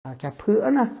cái phữa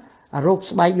na rốt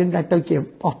bay lên đây tôi chỉ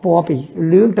bỏ bị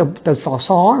lươn từ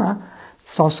sò na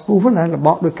sò scu đó là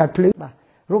bỏ được cái phữa mà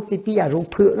rốt tí tí rốt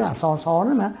phữa đó sò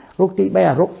đó na rốt tí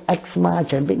bây rốt eczema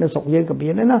chuyển bị nó sọc dây cái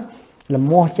biến đấy nó là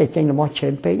mo chạy chạy là mo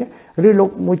chuyển bị á rồi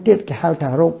lúc mỗi tiết cái hai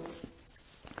thằng rốt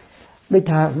bây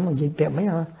thà mà gì đẹp mấy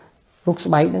à rốt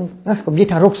bay nó cũng như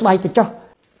thà rốt bay thì cho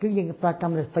cứ những cái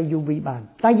cam để phải UV bàn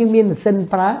tại những miền sinh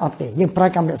phá ở để những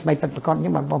cam để phải tập con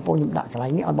những bạn bom phun những đạn cái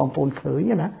này những bom phun khởi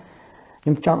như đó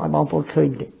nhưng trong bom phun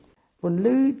khởi thì còn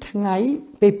lư ngày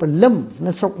pe bẩn lâm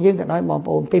nó sọc những cái đó bom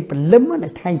phun pe bẩn lâm nó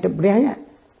thành tập ré á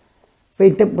pe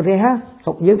tập ré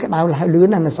sọc những cái đào là hai lứa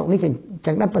này là sọc ní cái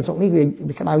chẳng đáp là sọc ní về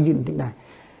cái đào dừng thế này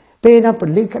pe nó bẩn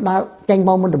lư cái đào tranh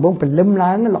bom mình được bom bẩn lâm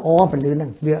lá nó là o bẩn lư này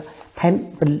việc thành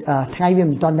thay vì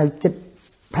mình toàn là chất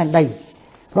thành đầy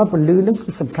เพราะผลลือนั้นคื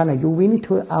อสำคัญอยู่วินเธ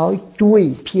อเอาช่วย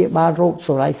เพียบาโรคโซ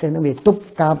ไลเซนนั่นเองตุก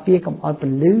กาเปียกับเอาผ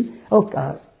ลลือ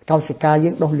เกาสิกายั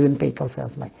งโดนเลือนไปเกาสิกา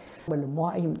สมัยบริมอ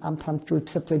ไอ้ยมทำช่วย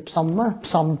สักช่วย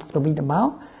ซ้อมตัวมีแต่เมา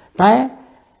แต่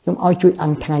ยมเอาช่วยอั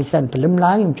งไทยเซนผลลืมล้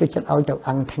างยมช่วยจัดเอาจาก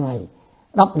อังไทย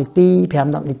ดับนิตีแผ่น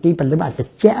ดับนิตีผลลืมอาจจะ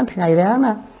แจ้งไทยแล้วน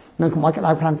ะนั่นขโมยกระด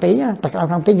าษพลันเปียแต่กระดาษ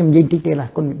พลันเปียยมยิงตีเตียละ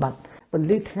คนมีบัตรผล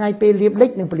ลือไทยไปเรียบเล็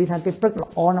กหนึ่งผลลือไทยไปปรึกละ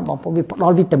อ่อนนะบอกผมวิรอ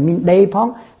วิตามินเดย์พ้อง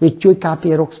วิช่วยกาเปี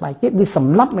ยโรคสบายเตี้ยวิส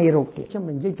ำลับไม่โรคเตี้ยช่าง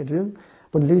มันยิ่งจะเรื่อง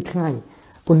ผลลือไทย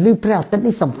ผลลือแปรตัด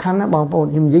นี่สำคัญนะบอกผม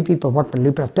ยิ่งยิ่งประวัติผลลื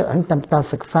อแปรตัดอันตามการ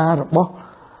ศึกษาหรือบ่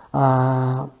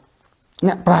เ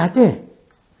นี่ยปราเจ้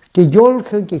กี่โยลเ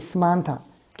คยกี่สมานท่า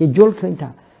กี่โยลเคยท่า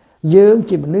เยื่อ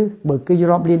จีบนึกเบิกกี่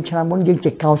รอบเรียนชามนยิ่งจ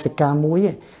ะเกาสิกามวย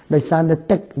โดยสาร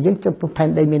ตึกยิ่งจะแผ่น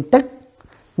ใดเมียนตึก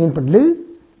เมียนผลลือ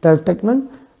แต่ตึกนั้น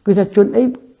คือถ้าจุดไอ้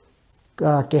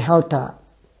cái hao ta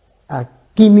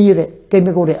kimi đấy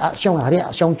chemical reaction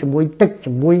reaction chủng muối tức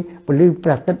chủng muối và lưu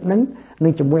bạc tức nứng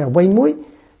nên chủng muối ở vây muối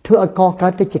thưa ở co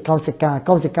cá tới chỉ cao sẽ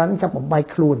cá nó chắc một bay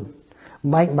luôn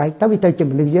bay tới vì tôi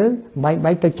chủng lưu giới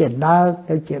bay tôi chỉ đa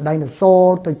tôi chỉ đây là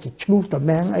so tôi chỉ chu tờ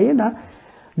mang ấy đó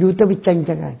dù tôi bị tranh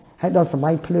chẳng này hãy đo sớm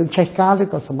bay lưu chạy cá với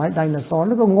còn sớm bay đây là so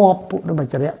nó có ngọt bụng nó mà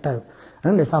chả đẹp tờ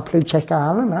nó để sao lưu chạy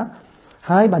cá đó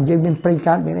hai bạn dân bên pray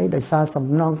cá bên ấy để sao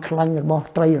sầm non khăn rồi bo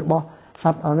tray rồi bo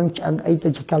สัตว์เอานั่งอันไอ้ตั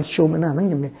วจิตการชูมันนั่น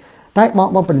อย่างนี้แต่บ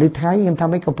อกเป็นลิทายยังท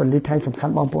ำให้กับเป็นลิทายสำคัญ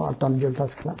บางพวกตอนโยนศา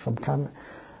สนาสำ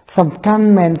คัญ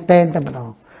แมนเทนแต่ไม่เอา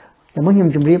แต่เมื่อยัง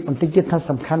จำเรียบมันติดยึดท่า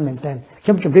สำคัญแมนเทน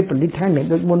ยังจำเรียบเป็นลิทายเนี่ยโ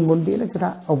ดยมนดีแล้วก็ถ้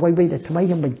าเอาไว้แต่ทำไม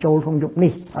ยังเป็นโจรของยุค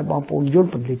นี้บางพวกโยน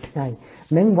เป็นลิทาย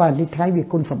เนื่องว่าลิทายมี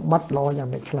คุณสมบัติรออย่าง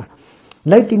ไรครับ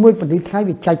แล้วที่มวยเป็นลิทาย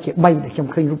วิจัยเก็บใบแต่ยัง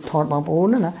เคยรูปทอดบางพวก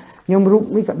นั่นนะยังรูป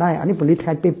นี้ก็ได้อันนี้เป็นลิท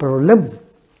ายเป็นโปร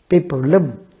เลม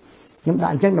nhưng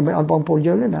đại chân là mấy ông bông phô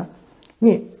giới đó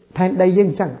nhỉ phèn đầy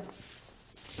dân chân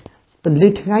tình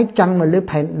lý thái chân mà lứa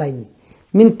phèn đầy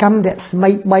mình cam đẹp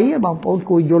mấy bấy bông phô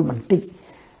cùi vô bản tị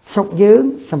sọc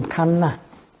giới sầm khăn nè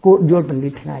cùi vô bản lý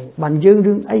thái bản dương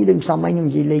đương ấy đừng xong anh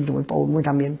gì lên chúng phô mới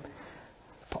tham miên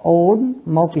ổn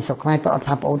mau bị sọc hai tao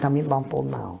tham ổn tham miên bông phô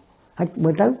nào hay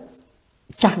mới tới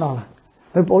chắc đó là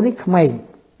với phô đấy mày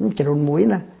nó chỉ đồn mũi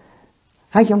nè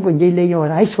hay trong quần dây ly rồi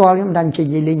hãy xoa chúng đang chơi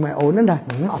dây ly mà ổn đó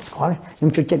nó ọt có này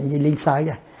nhưng cho chuyện dây ly sai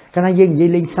vậy cái này dương dây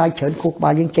ly sai chởn khu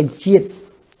ba dương tranh chiết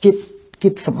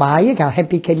sập bái cả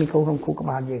happy chemical trong khu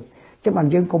ba dương chứ bạn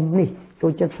dương cùng đi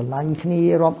tôi chất sờ lạnh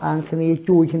khi rom ăn khi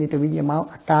chui khi từ bây giờ máu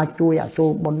ca chui cho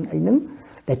bón ấy nứng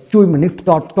để chui mà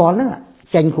nước to nữa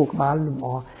tranh khu ba luôn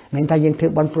mò nên ta dương thứ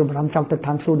bón phơi bám trong từ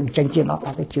than xuân tranh chiết đó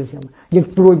là cái chưa dương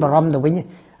chui bám được với nhỉ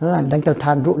là đang từ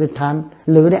than rượu từ than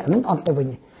lửa đẻ nứng ọt từ với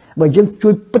nhỉ bởi dương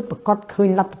chui bứt bật cót khơi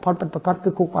lắp phật bứt bật cót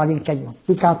cứ khu ba dương tranh mà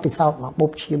cứ cao từ sau mà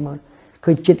bốc chim mà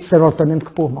khơi chết serotonin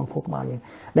khu mà khu ba dương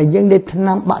để dương để thân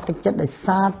nam bạ thực chất để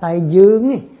xa tay dương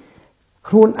nhỉ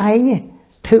khuôn ấy nhỉ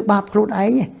thứ ba khuôn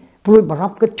ấy nhỉ vui bà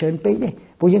rong kết chuyện tí nhỉ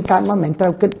vui dương cái mà mình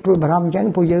trao kết vui bà rong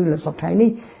chẳng vui dương là sọc thái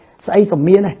ní xây cầm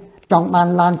miên này trong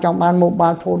bàn lan trong bàn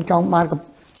mobile phone trong bàn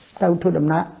tao thưa đầm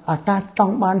ná ca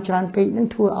trong bàn tràn kỹ nó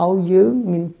thưa áo dương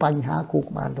mình bành hạ khu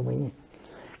bàn tụi mình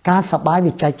cá sập bái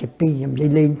vì chạy chụp pi nhầm dây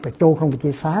lên phải trâu không bị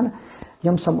chia xá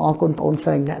nhom xăm o con ôn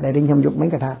sơn để đi nhom dục mấy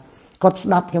cái thà có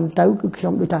đáp nhom tới cứ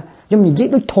nhom đôi ta nhom nhìn dễ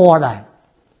đôi thò này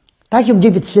tại nhom dễ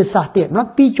bị chia xa tiền nó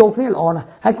pi trâu cái là nè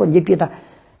hay còn dễ pi ta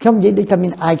nhom dễ đôi ta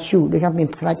mình IQ đôi ta mình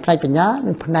phải phải nhá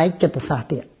mình phải chật xa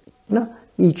tiền nó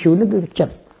EQ nó cứ chật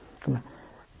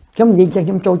nhom dễ cho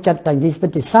nhom trâu chật tại dễ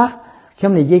bị xa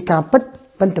nhom này dễ cao bứt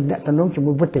bên tầm đại tầm nông chúng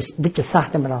mình vứt chật xa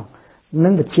cho mà đâu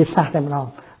nâng được chia xa cho mà đâu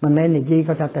mà nên là gì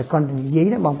cóแต่ก่อนgì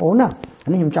đó bong bóngนะอัน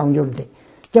นี้ผมจองโยนสิ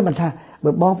จะมันท่าเบอ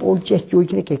ร์บองโอนเจ๊จุย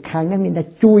ที่นี่เกี่ยคายนั่นมีแต่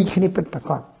จุยที่นี่เป็นประก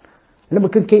อบแล้วมัน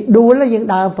คือเกี่ยดูแล้วยัง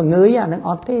ดาวฝั่งเงยอ่ะนั่งอ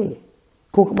อเต้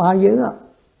คู่กับมาเยอะ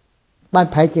បាន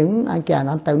ប្រែជាងអាចគេអា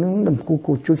នទៅនឹងដំ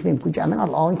គូជួយគ្នាគូអាហ្នឹងអ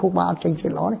ត់ល្អគូបានអត់ចេញជា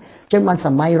ល្អទេចឹងបានស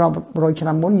ម័យរាប់រយឆ្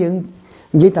នាំមុនយើង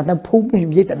និយាយតែទៅភូមិ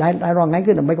និយាយតែដែររាល់ថ្ងៃ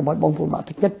គឺដើម្បីកុំឲ្យបងប្អូនបាក់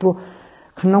ទឹកចិត្តព្រោះ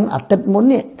ក្នុងអាទិត្យមុន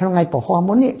នេះក្នុងថ្ងៃពហុ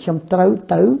មុននេះខ្ញុំត្រូវ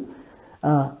ទៅ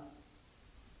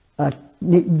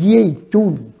និយាយជូ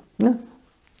នណា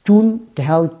ជូនគេ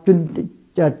ហៅជូន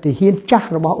ទាហានចាស់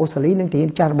របស់អូស្ត្រាលីនិងទាហា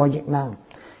នចាស់របស់វៀតណាម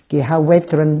គេហៅ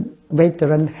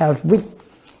veteran health week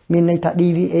មានន័យថា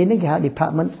DVA នេះគេហៅ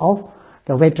Department of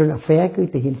the Veteran Affairs គឺ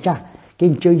ទាហានចាស់គេ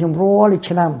អញ្ជើញខ្ញុំរាល់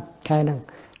ឆ្នាំខែហ្នឹង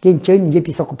គេអញ្ជើញនិយាយ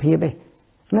ពីសុខភាពឯ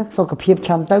ណាសុខភាព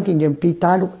ឆ្នាំទៅគេនិយាយពី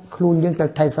តើខ្លួនយើងត្រូវ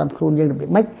ថែទាំខ្លួនយើងរបៀប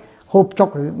ម៉េចហូបចុក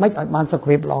ឬម៉េចឲ្យបានសុខ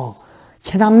ភាពល្អ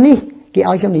ឆ្នាំនេះគេ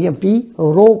ឲ្យខ្ញុំនិយាយអំពី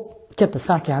រោគចិត្ត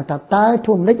សាស្ត្រគេហៅថាតើធ្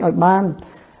វើម៉េចឲ្យបាន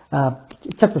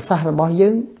ចិត្តសាស្ត្ររបស់យើ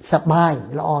ងសប្បាយ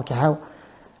ល្អគេហៅ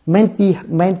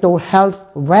mental health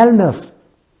wellness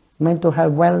ហ្នឹ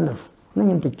ង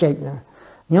ខ្ញុំទៅចែក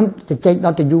ខ្ញុំទៅចែកដ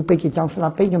ល់ទៅយូរពេកគេចង់ស្ដា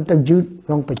ប់ពេកខ្ញុំទៅយឺត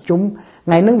ក្នុងប្រជុំថ្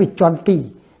ងៃហ្នឹងវាជាន់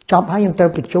2ចប់ហើយខ្ញុំទៅ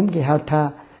ប្រជុំគេហៅថា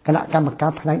គណៈកម្មកា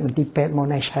រផ្នែកមន្ទីរពេទ្យ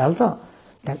Monash Health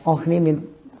ទាំងអស់គ្នាមាន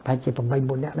តែជា8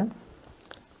 9នាក់ហ្នឹង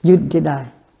យឺតជាដែរ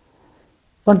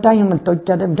ប៉ុន្តែខ្ញុំមិនទៅ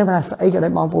ចិត្តទេមិនថាស្អីក៏ដោ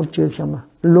យបងប្អូនជឿខ្ញុំ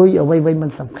លុយអ្វីៗមិន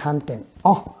សំខាន់ទាំងអ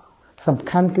ស់សំ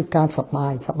ខាន់គឺការសប្បា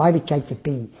យវាចែកជា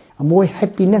ពីរមួយ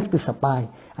happiness គឺសប្បាយ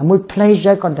មួយ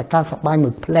pleasure គាត់តែការសប្បាយមួ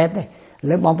យ plate ទេឥ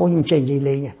ឡូវបងប្អូនខ្ញុំចេះនិយាយ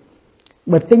លេង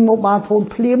បើទិញ mobile phone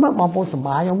ភ្លាមបងប្អូនសប្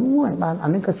បាយអូយបានអា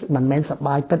នេះក៏មិនមែនសប្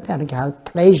បាយពិតទេអានេះគេហៅ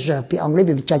pleasure ពីអង់គ្លេស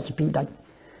វាចែកជាពីរដាច់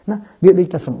ណាវាដូច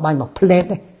តែសប្បាយមួយ plate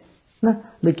ទេណា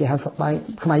ដូចគេហៅសប្បាយ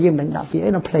ខ្មែរយើងមិនដាក់ពីអី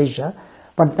ណា pleasure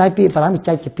ប៉ុន្តែពាក្យបារាំងវា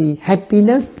ចែកជាពីរ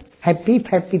happiness happy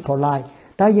for life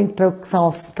តែយើងត្រូវ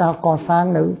កសាង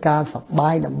នៅការសប្បា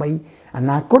យដើម្បីអ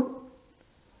នាគត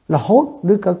រហូត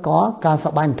ឬក៏ការស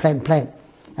ប្បាយផ្លែត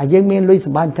ហើយយើងមានលុយស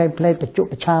ប្បាយផ្លែតទៅជក់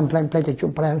ប្រឆាមផ្លែតទៅជ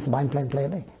ក់ប្រែសប្បាយផ្លែត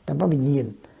ទេតែបើវិញ្ញាណ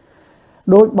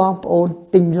ដូចបងប្អូន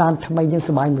ទិញឡានថ្មីយើងស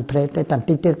ប្បាយមួយផ្លែតតែបន្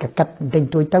តិចទៀតក៏កាត់បន្តិច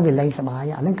ទួយទៅវាលែងសប្បាយ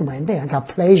អាហ្នឹងក៏មិនទេអាគេ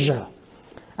pleasure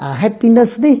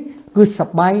happiness នេះគឺស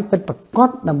ប្បាយពិតប្រាកដ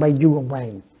ដើម្បីយូរអង្វែ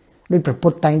ងដោយប្រពុ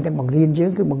តតែងតែបង្រៀនយើ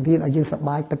ងគឺបង្រៀនឲ្យយើងសប្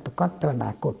បាយពិតប្រាកដទៅអ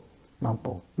នាគតបងប្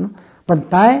អូនណាប៉ុន្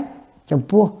តែចំ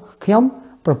ពោះខ្ញុំ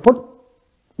ប្រពុត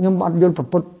ខ្ញុំអត់យល់ប្រ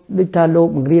ពុតដូចថាលោក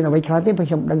បង្រៀនអ្វីខ្លះទេព្រោះ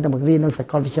ខ្ញុំដឹងតែបង្រៀននៅសា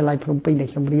កលវិទ្យាល័យភ្នំពេញដែល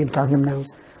ខ្ញុំរៀនកាលខ្ញុំនៅ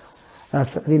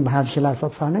រៀនមហាវិទ្យាល័យសុ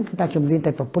ខសាស្ត្រហ្នឹងគឺថាខ្ញុំរៀន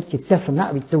តែប្រពុតជាទស្សនៈ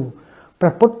វិទូប្រ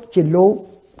ពុតជាលោក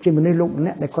ជាមនុស្សម្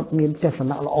នាក់ដែលគាត់មានទស្ស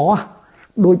នៈល្អ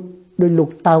ដូចលោក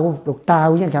តាវ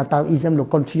អញ្ចឹងគេតាវ ism លោក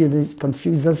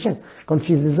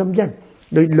confucianism អញ្ចឹង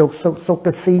ដោយលោកសុក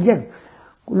ស៊ីអញ្ចឹង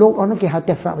លោកអស់នោះគេហៅ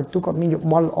ទស្សនៈវិទូគាត់មានយោ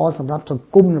បល់ល្អសម្រាប់សង្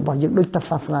គមរបស់យើងដូចតែ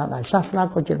សាសនាដែរសាសនា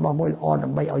ក៏ជារបស់មួយល្អដើ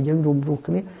ម្បីឲ្យយើងរួមរស់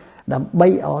គ្នាដើម្បី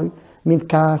ឲ្យមាន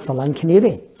ការស្រឡាញ់គ្នា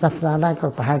ទេសាសនាដែរក៏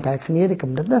ប្រហែលតែគ្នាទេ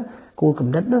កំណត់ណាគួរកំ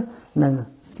ណត់ណានឹង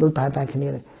ដូចប្រហែលតែគ្នា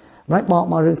ទេហើយបក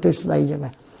មករឿងទ្រឹស្ដីអញ្ចឹង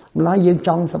ដែរម្ល៉េះយើងច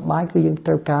ង់សប្បាយគឺយើង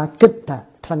ត្រូវការគិតថា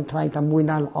ថ្លៃតែមួយ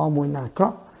ណាល្អមួយណាអាក្រ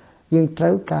ក់យើងត្រូ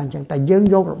វការអញ្ចឹងតែយើង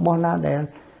យករបស់ណាដែល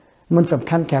មិនសំ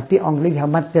ខាន់គេពាក្យអង់គ្លេសហៅ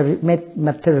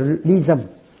materialism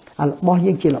របស់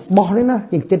យើងជារបស់នេះណា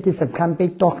យើងចិត្តទីសំខាន់ពេក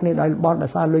តោះគ្នាដោយរបស់ដោយ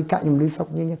សារលុយកាក់ជំនឿសុខ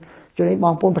យើងជួយឲ្យប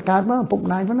ងប្អូនបង្កើតមកពុក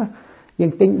ម្ដាយមកណាយើ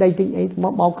ងទិញដីទិញអីម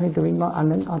កបោកគ្នាទៅវិញមកអា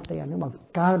នឹងអត់ទេអានឹងបង្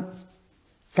កើត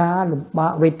ការលំបា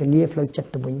កវេទនាផ្លូវចិត្ត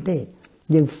ទៅវិញទេ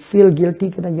យើង feel guilty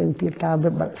គឺថាយើង feel ការវិ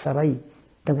បត្តិសេរី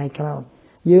ថ្ងៃក្រោយ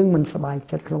យើងមិនសប្បាយ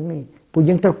ចិត្តក្នុងនេះពួក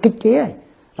យើងត្រូវគិតគេហើយ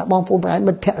តែបងប្អូនប្រហែល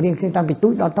មិត្តភក្តិរៀនគ្នាតាំងពីទូ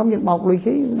ចដល់ធំយើងបោកលុយ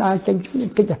គេដើរចេញជួយ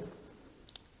គិត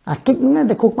អាគិតហ្នឹង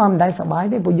តែគូក្បាលមិនដែរសប្បាយ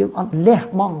ទេពួកយើងអត់លះ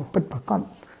បង់ពិតប្រាកដ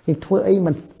យើងធ្វើអី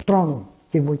មិនត្រង់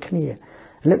ជាមួយគ្នា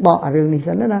លើកបកអារឿងនេះ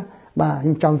សិនណាបាទខ្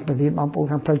ញុំចង់ពង្រៀនបងប្អូន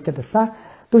ខាងផ្លូវចិត្តសាស្ត្រ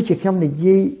ទោះជាខ្ញុំនិ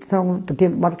យាយក្នុងប្រធាន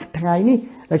បទថ្ងៃនេះ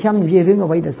តែខ្ញុំនិយាយរឿង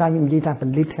អ្វីដែលសារខ្ញុំនិយាយថាព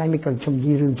លិថ្ងៃនេះក៏ខ្ញុំនិ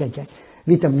យាយរឿងចេះ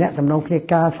វាតំណាក់តំណងគ្នា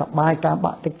ការសប្បាយការ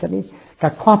បាក់ទឹកចិត្តនេះកា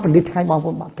រខុសពលិថ្ងៃបងប្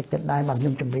អូនបាក់ទឹកចិត្តដែរបាទខ្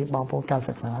ញុំជម្រាបបងប្អូនការ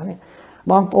សិក្សានេះ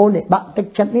បងប្អូនដែលបាក់ទឹក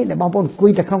ចិត្តនេះដែលបងប្អូនអង្គុ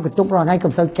យតែក្នុងកន្ទប់រាល់ថ្ងៃ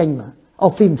កុំសូវចេញមកអូ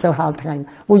ហ្វីមិនសូវហាលថ្ងៃ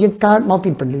ពួកយើងកើតមក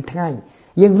ពីពលិថ្ងៃ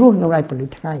យើងរស់នៅឯពលិ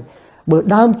ថ្ងៃបើ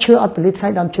ដើមឈើអត់ពលិថ្ងៃ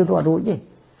ដើមឈើរស់អត់រួចទេ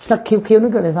ស្លឹកខៀវនោះ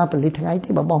ក៏ដោយសារពលិថ្ងៃទេ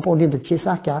បើបងប្អូនរៀនវិទ្យា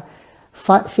សាស្ត្រគេ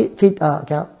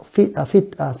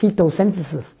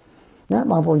photosynthesis ណា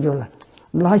បងប្អូនយល់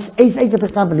ម្ល៉េះស្អីក៏ត្រូ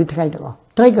វការពលិថ្ងៃទាំងអស់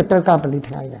ត្រីក៏ត្រូវការពលិ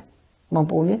ថ្ងៃដែរបង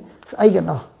ប្អូននេះស្អីក៏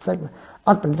ដោះស្អីអ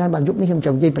ត់ពលិថ្ងៃបើយប់នេះខ្ញុំច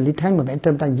ង់និយាយពលិថ្ងៃមិនមែនត្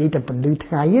រឹមតែនិយាយតែពលិ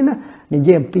ថ្ងៃទេណានិ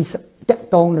យាយអំពីតក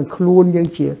តងនឹងខ្លួនយើង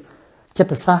ជាចិត្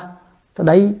តសាស្ត្រក្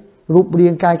តីរូបរា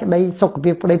ងកាយក្តីសុខ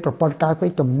ភាពក្តីប្រព័ន្ធការក្តី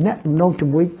ទំនាក់ទំនងជា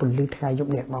មួយពលិថ្ងៃយ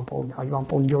ប់នេះបងប្អូនឲ្យបង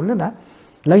ប្អូនយល់ណាឥ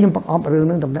ឡូវខ្ញុំបង្អប់រឿង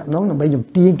នឹងតំណាក់នងដើម្បីជំ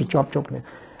ទាញទៅជាប់គ្នា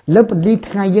លើពលិ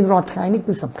ថ្ងៃយើងរាល់ថ្ងៃនេះ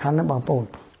គឺសំខាន់ណាស់បងប្អូន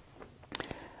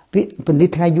ពាក្យពលិ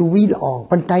ថ្ងៃ UV ល្អ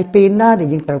ប៉ុន្តែពេលណាដែល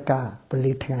យើងត្រូវការព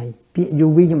លិថ្ងៃពាក្យ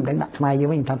UV ខ្ញុំមិនដឹងដាក់ខ្មែរយើង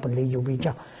វិញថាពលិ UV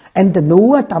ចុះ Antenu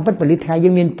តាមពិតពលិថ្ងៃយើ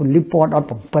ងមានពលិពណ៌ដល់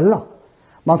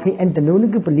7មកពី Antenu នេះ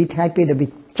គឺពលិថ្ងៃពេលដែលវា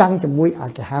ចាំងជាមួយ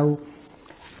គេហៅ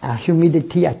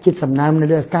humidity ជាតិសំណើមនៅ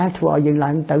លើអាកាសធ្វើឲ្យយើងឡើ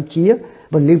ងទៅជា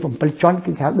ពលិ7ជាន់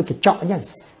គឺគេហៅដូចកញ្ចក់អញ្ចឹង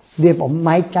វាបំ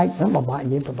ម៉ែកចែកបបាក់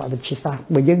យើងបបាក់វិទ្យាសាស្ត្រ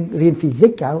បើយើងរៀន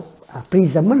physics គេហៅ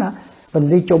prism ណាព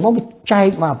លិចូលមកវាចែក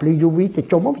មកពលិ UV ទៅ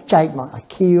ចូលមកចែកមកអា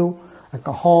Q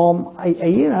ក្រហម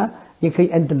អីណាយើងឃើញ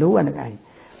Antenu អាហ្នឹងឯង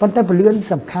ប៉ុន្តែពលិ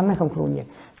សំខាន់ណាស់ក្នុងខ្លួនយើង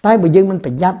តែបើយើងមិនប្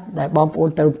រយ័ត្នដែលបងប្អូន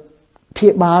ទៅព្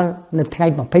យាបាលនៅថ្ងៃ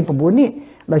29នេះ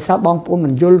ដោយសារបងប្អូនមិ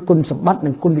នយល់គុណសម្បត្តិ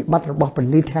និងគុណវិបត្តិរបស់ព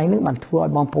លិថ្ងៃនេះបានធ្វើឲ្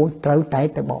យបងប្អូនត្រូវតែ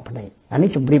ទៅបកភ្នែកអានេះ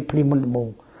ជំរាបភ្លាមមុនដំបូង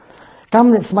កម្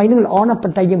មរស្មីនឹងល្អណាស់ប៉ុ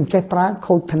ន្តែយើងមិនចេះប្រើ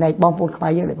ខូចភ្នែកបងប្អូនខ្មែ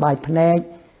រយើងដែលបាយភ្នែក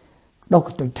ដុសក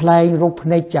ន្ទុយថ្លែងរោគភ្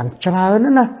នែកយ៉ាងច្រើន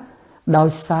ណាដោយ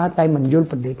សារតែមិនយល់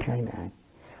ពលិថ្ងៃណា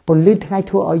ពលិថ្ងៃ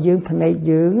ធ្វើឲ្យយើងភ្នែក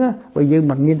យើងបើយើង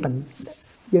មិនមាន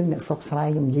យើងអ្នកសុខស្រាយ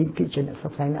ខ្ញុំនិយាយពាក្យជាអ្នកសុ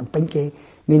ខស្រាយអ្នកពេញគេ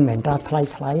មានមែនតាថ្លៃ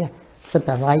សិត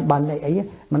តែរាយបានអី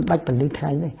មិនបាច់ពលិថ្ងៃ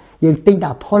នេះយើងទិញតែ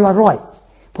Polaroid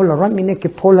មានគេ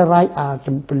Polaroid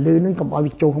ពលិនឹងកុំឲ្យ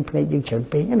វាចូលក្នុងភ្នែកយើងច្រើន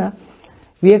ពេកណា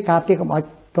វាការពារកុំឲ្យ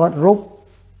កើតរោគ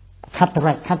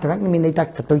cataract មានន័យថា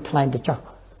កន្ទុយថ្លែងទៅចោះ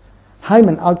ហើយ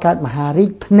មិនឲ្យកើតមហារីក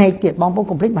ភ្នែកទៀតបងប្អូន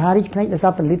កុំភ្លេចមហារីកភ្នែកដោយសា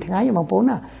រពលិថ្ងៃបងប្អូន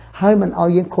ណាហើយមិនឲ្យ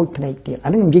យើងខូចភ្នែកទៀតអា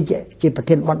នេះខ្ញុំនិយាយជាប្រ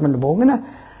ធានបទមិនដំបូងណា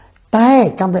តែ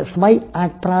កម្មរស្មីអាច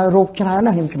ប្រើរោគច្រើន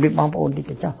ណាស់ខ្ញុំជម្រាបបងប្អូនតិច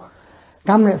ទៅចោះ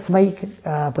កម្មរស្មី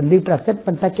ពលិព្រះអាទិត្យ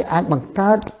ប៉ុន្តែគេអាចបង្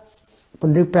កើតព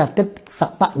លិព្រះអាទិត្យស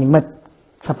បនិមិ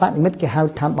ត្តគេហៅ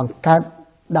ថាបង្កើត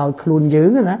ដោយខ្លួនយើង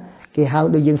ណាគេហៅ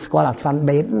ដូចយើងស្គាល់អាសាន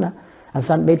បេតណាអា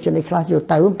សានបេតជនឯខ្លះយក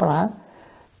ទៅប្រើ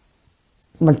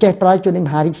មិនចេះប្រើជនឯម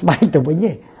ហារីកស្បែកទៅវិញ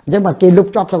ទេអញ្ចឹងបើគេលុប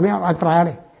ចប់ស្រុកនេះអត់ឲ្យប្រើ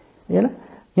ទេយល់ណា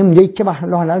ខ្ញុំនិយាយច្បាស់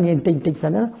លាស់ហើយនិយាយតិចសិ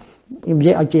នណាខ្ញុំនិ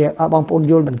យាយឲ្យជាបងប្អូន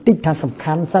យល់បន្តិចថាសំ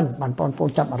ខាន់សិនបងប្អូន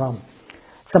ចាប់អារម្មណ៍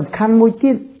សំខាន់មួយ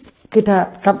ទៀតគឺថា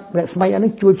កម្មរស្មីអា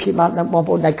នេះជួយព្យាបាលដល់បង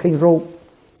ប្អូនដែលឃើញរោគ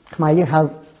ខ្មែរយើងហៅ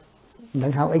នឹ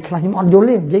ងហៅអីខ្លះខ្ញុំអត់យល់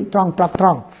ទេនិយាយត្រង់ប្រាប់ត្រ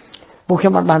ង់ពួកខ្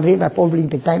ញុំអត់បានរៀនតែបងប្អូនវិញ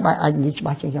តែអាចនិយាយច្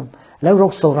បាស់ជាងខ្ញុំแล้วរោ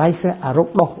គ psoriasis អារោគ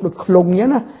ដោះដូចខ្លងអញ្ចឹង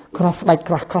ណាក្រោះស្បែក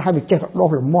ក្រោះហើយវាចេះដោះ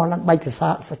លមាស់ឡើងបែក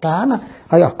សកាណា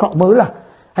ហើយអាក្រក់មើល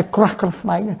ហើយក្រោះស្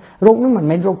បែកណារោគហ្នឹងមិន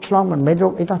មែនរោគឆ្លងមិនមែនរោ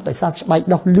គអីទេដោយសារស្បែក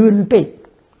ដោះលឿនពេក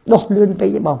ទេ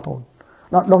បងប្អូន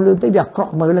ដោះលឿនពេកវាអាក្រ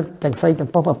ក់មើលទាំងស្រីទាំង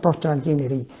ប្រុសច្រើនជាងនា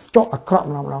រីចុះអាក្រក់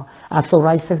ម្ដងអា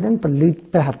psoriasis ហ្នឹងពលិ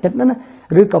ព្រះអាទិត្យណា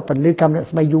ឬក៏ពលិកម្មរ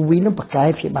ស្មី UV ហ្នឹងប្រកែ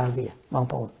ព្យាបាលវាបង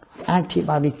ប្អូនអាចព្យា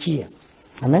បាលវាជា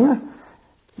អាហ្នឹងណា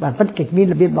បាទពិតគេមាន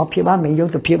របៀបរបស់ព្យាបាលមិនយក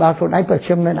ទៅព្យាបាលខ្លួនឯងព្រោះខ្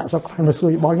ញុំនៅដាក់សុខមកសួរ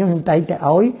របស់ខ្ញុំតែងតែ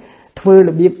ឲ្យធ្វើ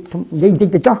របៀបនិយាយបន្តិច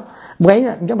ទៅចោះវិញ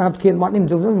ខ្ញុំបានប្រធានបទនេះមិន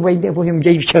ស្រួលវិញទេព្រោះខ្ញុំនិ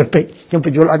យាយច្រើនពេកខ្ញុំប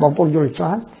ញ្យល់ឲ្យបងប្អូនយល់ច្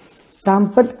រើនតាម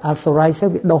ពិតអា psoriasis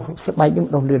វាដោះស្បែកយើង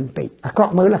ដោះលឿនពេកអាក្រ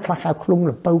ក់មើលខ្លះហៅខ្លង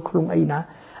លពៅខ្លងអីណា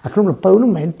អាខ្លងលពៅនោះ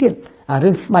មិនមែនទៀតអារឿ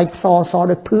ងស្បែកស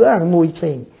ដូចភឿអាមួយផ្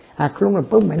សេងអាខ្លងល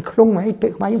ពៅមិនមែនខ្លងហ្មងពេ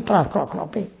កខ្មែរយើងប្រើអាក្រក់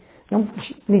ពេកខ្ញុំ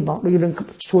នេះបងដូចរឿង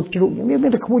ឈួតជ្រូកខ្ញុំមាន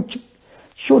តែក្មួយ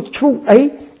ឈួតជ្រូកអី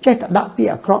ចេះតែដាក់ពាក្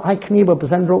យអាក្រក់ឲ្យគ្នាបើប្រ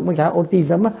សិនរោគមួយគេហៅ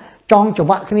autism ចង់ចង្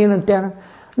វាក់គ្នានឹងទាំង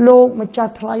លោកម្ចា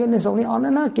ស់ថ្លៃនៅស្រុកនេះអត់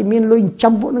ណាគេមានលុយ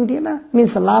ចំពួកនឹងទៀតណាមាន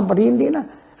សាលាបរិញ្ញាទៀតណា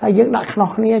ហើយយើងដាក់ខ្នោះ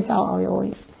គ្នាចោលឲ្យអូយ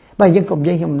បើយើងក៏និ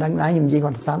យាយខ្ញុំមិនដឹងដែរខ្ញុំនិយាយគា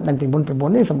ត់តាមដឹងពីមុន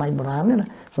នេះសម័យបុរាណណា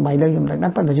សម័យនេះខ្ញុំដឹងដែ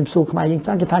រប៉ុន្តែខ្ញុំសួរខ្មែរយើងច្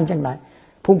រើនគេថាអញ្ចឹងដែរ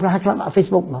ភូមិប្រាសខ្លះដាក់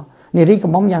Facebook មកនារី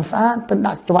កំមុំយ៉ាងស្អាតទៅ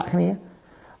ដាក់ច្រវាក់គ្នា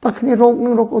បើគ្នារោគនឹ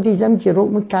ងរោគ autism ជារោគ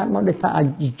មួយកើតមកដោយសារ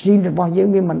ជីនរបស់យើង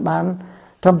វាមិនបាន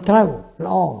ត្រឹមត្រូវ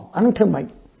ល្អអានឹងធ្វើម៉េច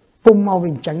ពុំមកវិ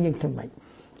ញអញ្ចឹងយើងធ្វើម៉េច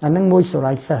អានឹងមួយ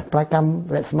psoriasis ប្រកម្ម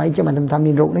រស្មីចាំមិនថា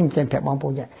មានរោគនេះចេះប្រាប់បងប្អូ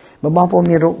នចាបើបងប្អូន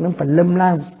មានរោគនឹងពលឹមឡើ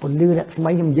ងពលឺរស្មី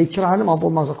ខ្ញុំនិយាយច្រើនបងប្អូ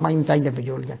នមកស្រុកខ្មែរខ្ញុំតែងតែបញ្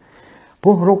យល់ចាព្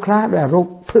រោះរោគខ្លះដូច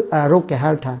រោគគេ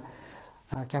ហៅថា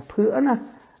គេភឿណា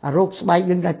អារោគស្បែក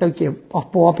យើងតែទៅជាអស់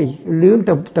ពណ៌ពីលឿង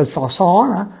ទៅស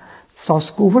ណាស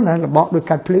ស្គូណារបបដូច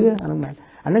កាត់ភ្លឺអានឹងមែន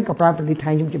អានឹងក៏ប្រើពលិថៃ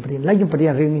ខ្ញុំជម្រាបឡើងខ្ញុំបរិ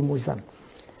យារឿងនេះមួយសិន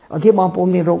អត់ទេបងប្អូន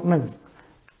មានរោគនឹង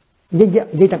និយា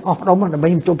យទាំងអស់ផ្ដុំដើម្បី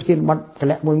ខ្ញុំចូលប្រធានបទតម្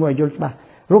លាក់មួយឲ្យយល់ច្បាស់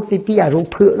រោគទី2អារោគ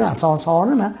ភឿណាអសហ្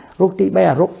នឹងណារោគទី3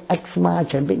អារោគ eczema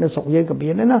ច្រើនពេកនៅស្រុកយើងក៏មា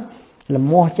នដែរណាល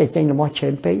មាស់ចេះលមាស់ច្រើ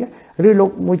នពេកឬរោគ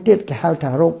មួយទៀតគេហៅ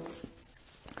ថារោគ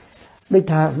ដូច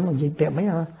ថានិយាយប្រាប់មិន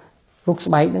រោគ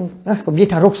ស្បែកហ្នឹងកុំនិយាយ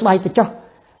ថារោគស្បែកទៅចុះ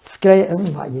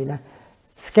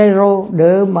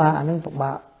scleroderma អាហ្នឹងពិ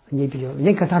បាកនិយាយពី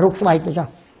យើងគាត់ថារោគស្បែកទៅចុះ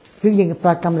គឺយើងប្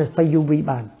រើកម្មរស្មី UV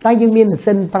បានតែយើងមានម៉ា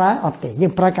ស៊ីនប្រើអត់ទេយើ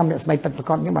ងប្រើកម្មរស្មីពិតប្រា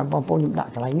កដខ្ញុំបាទបងប្អូនខ្ញុំដាក់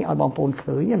កន្លែងនេះឲ្យបងប្អូន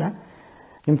ឃើញណា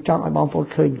ខ្ញុំចង់ឲ្យបងប្អូន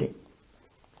ឃើញទេ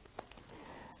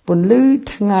ពន្លឺ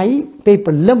ថ្ងៃពេល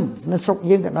ព្រលឹមនៅស្រុក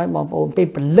យើងក៏ដោយបងប្អូនពេល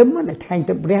ព្រលឹមនៅថ្ងៃ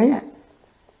ទឹកព្រះ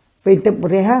ពេលទឹក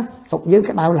ព្រះស្រុកយើង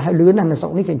ក្តៅហើយលឿនណាស់នៅស្រុ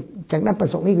កនេះក៏ចឹងដែរប៉ុន្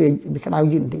តែស្រុកនេះវាក្តៅ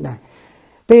យឺតបន្តិចដែរ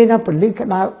ពេលណាពលឺក្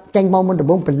តៅចេញមកមុនដំ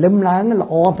បូងព្រលឹមឡើងល្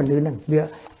អពលឺហ្នឹងវា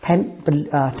ផែន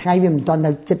ថ្ងៃវាមិនទាន់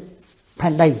នៅចិត្តផែ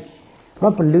នដី ព្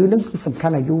រោះពលឺនឹងគឺសំខា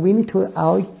ន់ឲ្យ UV នេះធ្វើ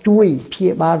ឲ្យជួយព្យា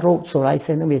បាលរោគសូរ៉ៃ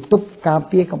សេននឹងវាទប់ការ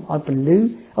ពារកុំឲ្យពលឺ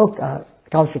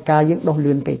កោសិកាយើងដុះ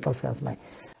លឿនពេកកោសិកាស្បែក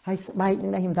ហើយស្បែកនឹ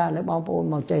ងដែរខ្ញុំថាឥឡូវបងប្អូន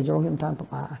មកចេះយល់ខ្ញុំថាពិ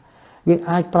បាកយើង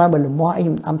អាចប្រើបើលមាស់អីខ្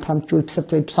ញុំអំថាជួយផ្សិត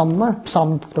ជួយផ្សំ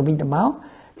ទៅវិញទៅមក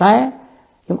តែ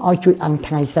ខ្ញុំឲ្យជួយអាំង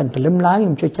ថ្ងៃសិនព្រលឹមឡើងខ្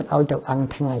ញុំជួយចិត្តឲ្យទៅអាំង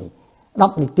ថ្ងៃ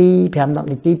10នាទី5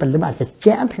 10នាទីព្រលឹមអាចត្រ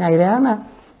ជាក់ថ្ងៃរាណា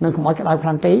នឹងកុំឲ្យក្តៅខ្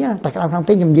លាំងពេកតែក្តៅខ្លាំង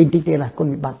ពេកខ្ញុំនិយាយតិចទៀតណាគុណ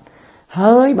វិបត្តិ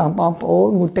ហើយបងប្អូន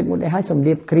ងូតទឹកងូតអីឲ្យសម្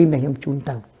លៀកគ្រីមដែលខ្ញុំជូន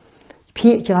ទៅ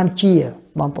ភាកច្រើនជា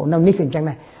បងប្អូននៅនេះគឺអញ្ចឹង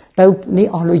ដែរទៅនេះ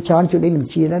អស់លុយច្រើនជួយនេះមិន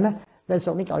ជាដែរណាតែស្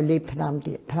រុកនេះក៏ឲ្យលេបថ្នាំ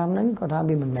ទៀតថ្នាំហ្នឹងក៏ថា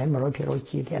វាមិនមែន 100%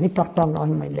 ជាទេអានេះប្រាប់ត្រង់ដល់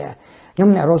ខ្ញុំមិនដែរខ្ញុំ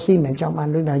អ្នករស់ស៊ីមិនមែនចង់បាន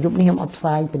លុយតែយប់នេះខ្ញុំអត់ផ្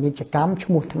សាយពាណិជ្ជកម្មឈ្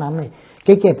មោះថ្នាំនេះ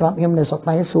គេប្រាប់ខ្ញុំនៅស្រុកខ្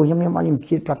មែរសួរខ្ញុំអត់ខ្ញុំ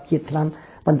ជាតិប្រាប់ជាតិថ្នាំ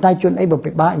ប៉ុន្តែជួនអីបើ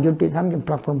ពិបាកយល់ពីថ្នាំខ្ញុំ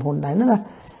ប្រាប់ក្រុមហ៊ុនដែរណាបា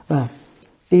ទ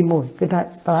ទី1គឺថា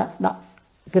ដាក់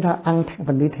គឺថាអាំងព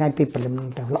លឺថ្ងៃពីព្រលឹមហ្នឹង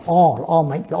ទៅល្អ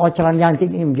មិនល្អច្រើនយ៉ាងតិច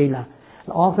នេះខ្ញុំនិយាយឡា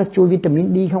ល្អក៏ជួយវីតាមីន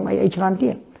D ក្នុងអីច្រើនទៀ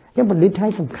តអញ្ចឹងពលឺថ្ងៃ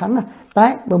សំខាន់ណាតែ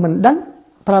បើមិនដឹង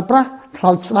ប្រើប្រាស់ខ្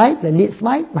លោចស្បែកលាកស្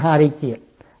បែកមហារាជទៀត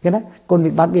ឃើញណាគុណ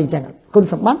វិបត្តិវាអញ្ចឹងគុណ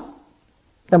សម្បត្តិ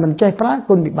តែមិនចេះប្រើ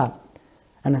គុណវិបត្តិ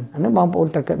អាហ្នឹងបងប្អូន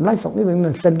ត្រូវគិតម្ល៉េះស្រុកនេះវាមិ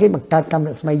នសិនគេបង្កើតកម្ម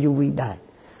រស្មី UV ដែរ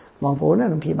បងប្អូនណា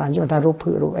ខ្ញុំព្យាបាលខ្ញុំថារោគ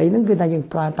ភើរោគអីហ្នឹងគឺថាយើង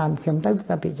ប្រើតាមខ្ញុំទៅគឺ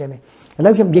ថាពីចេះនេះឥឡូ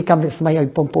វខ្ញុំនិយាយកម្មរស្មីឲ្យ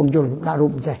បងប្អូនយល់ដាក់រូ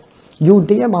បចេះយូរបន្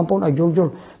តិចបងប្អូនឲ្យយ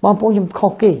ល់បងប្អូនខ្ញុំខុ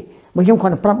សគេបើខ្ញុំគ្រា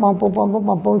ន់តែប្រាប់បងប្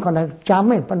អូនគ្រាន់តែចាំ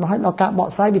ទេប៉ុន្តែឲ្យដល់ការបក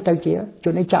ស្រាយវាទៅជាជ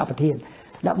នឯចាក់ប្រធាន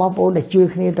ដាក់បងប្អូនដែលជឿ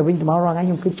គ្នាទៅវិញទៅមករងថ្ងៃ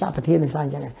ខ្ញុំគឺចាក់ប្រធាននៃសារអ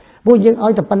ញ្ចឹងព្រោះយើងឲ្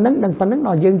យតែប៉ុណ្្នឹងដឹងប៉ុណ្្នឹងដ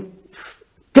ល់យើង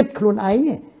គិតខ្លួនឯង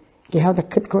គេហៅថា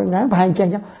គិតខ្លួនឯងប្រហែលអញ្ចឹង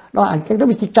ដល់អញ្ចឹងទៅ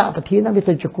វាជាចាក់ប្រធានហ្នឹងវា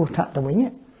ទៅជាគ្រោះថ្នាក់ទៅវិញ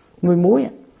មួយ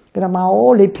គេថាមកអូ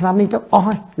លេបថ្នាំនេះទៅអស់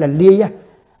ហើយលលាយ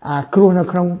អាគ្រោះនៅ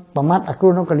ក្នុងប្រមាត់អាគ្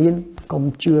រោះនៅកលៀនកុំ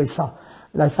ជឿឲ្យសោះ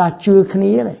ដោយសារជឿគ្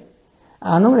នាទេ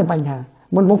អានោះតែបញ្ហា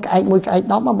មុនក្អែក1ក្អែក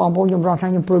10បងប្អូនខ្ញុំរងថា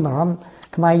ខ្ញុំព្រួយបារម្ភ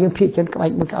ខ្មែរយើងភាគច្រើនក្អែក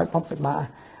1ក្អែក10ពិបាក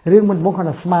រឿងមុនគាត់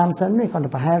តែស្មានសិនទេគាត់តែ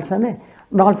ប្រហែលសិនទេ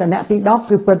ដល់តែអ្នកទី10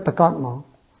គឺពិតប្រកបហ្មង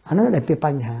អានោះដែលជាប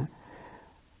ញ្ហា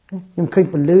ខ្ញុំឃើញ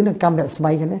ពលឺនៅកម្មរស្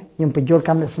មីហ្នឹងខ្ញុំបញ្យល់ក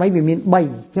ម្មរស្មីវាមាន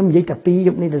3ខ្ញុំនិយាយតែ2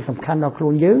យុគនេះដែលសំខាន់ដល់ខ្លួ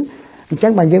នយើងអញ្ចឹ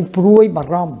ងបើយើងព្រួយបា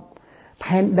រម្ភ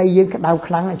ផែនដីយើងក្តៅ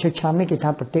ខ្លាំងជួយឆ្នាំនេះគេថា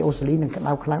ប្រទេសអូស្ត្រាលីនឹងក្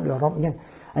តៅខ្លាំងដូចអឺរ៉ុបអញ្ចឹង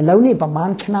ឥឡូវនេះប្រហែល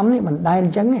ឆ្នាំនេះមិនដែរអ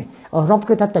ញ្ចឹងទេអឺរ៉ុប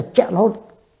គឺថាតែចាក់រហូត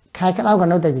ខែក្តៅក៏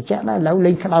នៅតែចាក់ដែរឥឡូវ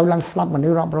លេងក្តៅឡើងស្លាប់មនុ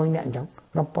ស្សរាប់រយនាក់អញ្ចឹង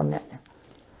រាប់ពាន់នាក់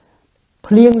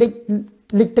ភ្លៀងលិ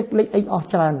ចទឹកលិចអីអស់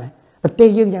ច្រើនដែរប្រទេស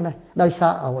យើងយ៉ាងណាដោយសា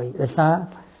រអ្វីដោយសារ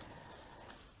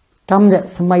កម្មរ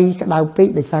ស្មីក្តៅពេក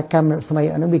ដោយសារកម្មរស្មី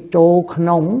អានោះវាចូលក្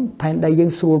នុងផែនដីយើ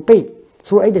ងស្រួលពេក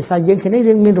ស្រួលអីដោយសារយើងឃើញ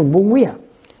រឿងមានរង្វង់វា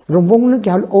រង្វង់នោះគេ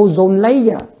ហៅ ozone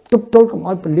layer ទប់ទល់កុំ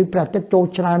ឲ្យពន្លឺព្រះអាទិត្យចូល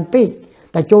ច្រើនពេក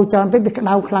តែចូលច្រើនពេកវាក្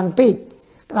តៅខ្លាំងពេក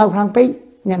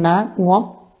អ្នកណាងាប់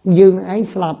យើងឯង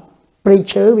ស្លាប់ព្រៃ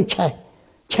ឈើវាឆេះ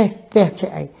ផ្ទះឆេះ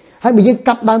អីហើយបើយើង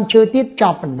កាប់ដើមឈើទៀតច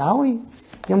ប់បណ្ដោយ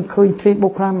ខ្ញុំឃើញ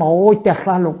Facebook ខ្លះមកអូយផ្ទះខ្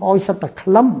លះលោកអើយសិតតែក្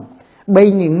លឹមបី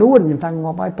នាងនួនខ្ញុំថា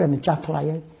ងាប់ហើយព្រះម្ចាស់ថ្លៃ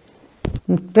ហើយ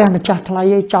ព្រះម្ចាស់ថ្លៃ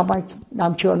ហើយចប់ហើយដើ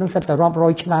មឈើនឹងសិតតែរាប់រ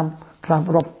យឆ្នាំខ្លះ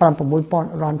រាប់5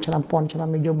 6,000 រនឆ្នាំ1000ឆ្នាំ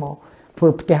មកយកមកធ្វើ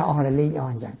ផ្ទះអស់លេងអស់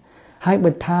អញ្ចឹងហើយ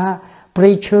បើថាព្រៃ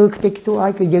ឈើខ្ទេចខ្ទួឲ្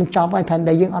យគឺយើងចប់ហើយផែន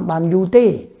ដីយើងអត់បានយូរទេ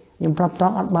ខ្ញុំប្រាប់ត្រ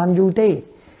ង់អត់បានយូរទេ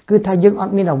គឺថាយើងអ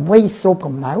ត់មានអ្វីស្រូប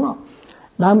កំណៅ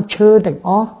ដើមឈើទាំងអ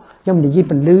ស់ខ្ញុំនិយាយ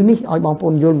ពលឺនេះឲ្យបងប្អូ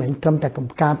នយល់មិនត្រឹមតែកំ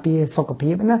ការពារសុខភា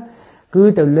ពណាគឺ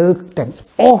ទៅលើទាំង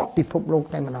អស់ពិភពលោក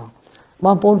តែម្ដងប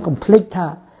ងប្អូនកុំភ្លេចថា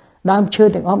ដើមឈើ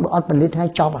ទាំងអស់បើអត់ពលឺថ្ងៃ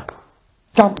ចប់ហ្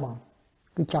មង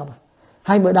គឺចប់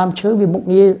ហើយបើដើមឈើវាមុខ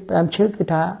ងារដើមឈើគឺ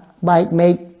ថាបែកមែ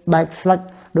កបែកស្លឹក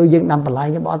ដោយយើងដាំបន្លែ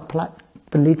ខ្ញុំអត់ផ្លាច់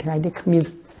ពលឺថ្ងៃទេគ្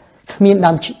មាន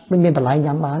ដើមមិនមានបន្លែ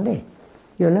ញ៉ាំបានទេ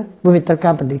យល់ទេព្រោះវាត្រូវ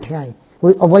ការពលឺថ្ងៃព្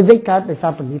រោះអ្វីៗកើតដោយសា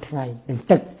រពលឺថ្ងៃនិង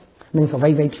ទឹកនិងអ្វី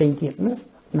ៗផ្សេងទៀតណា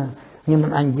ខ្ញុំមិ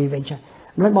នអាចនិយាយវិញចា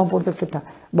ហើយបងប្អូនទៅគិតថា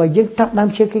បើយើងកាប់ដើម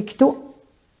ឈើគេខ្ទក់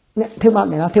អ្នកធ្វើបាប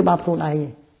អ្នកណាធ្វើបាបខ្លួនឯង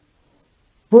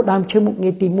ព្រោះដើមឈើមុខងា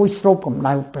រទី1ស្រូបកម្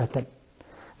ដៅព្រះអាទិត្យ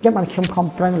អញ្ចឹងបានខ្ញុំខំ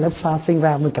ប្រឹងលើផ្សារស៊ីង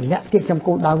វ៉ាមួយកណ្ដាក់ទៀតខ្ញុំ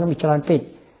គោលដៅខ្ញុំវាច្រើនពេក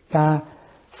ការ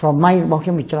ស្រមៃរបស់ខ្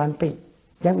ញុំវាច្រើនពេក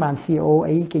អញ្ចឹងបាន CEO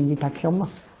អីគេនិយាយថាខ្ញុំ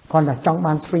គាត់តែចង់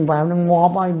បាន swing valve នឹងងា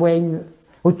ប់ឲ្យវែង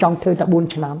ហូចង់ធ្វើតែ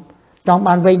4ឆ្នាំចង់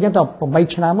បានវែងអញ្ចឹងទៅ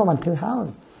8ឆ្នាំមកបានធ្វើហើយ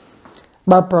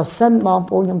បើប្រសិនបង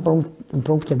ប្អូនខ្ញុំព្រ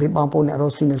មជម្រាបបងប្អូនអ្នករ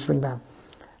ស់ស៊ីនៅ swing valve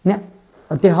អ្នក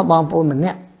ឧទាហរណ៍បងប្អូនម្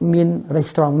នាក់មាន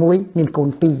restaurant មួយមានកូន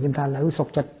2ខ្ញុំថាឥឡូវសុខ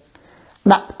ចិត្ត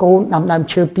ដាក់កូនដាំដើម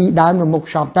ឈើ2ដើមនៅមុខ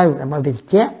shop ទៅដើម្បីវា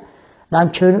ជែកដើម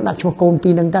ឈើនឹងដាក់ឈ្មោះកូន2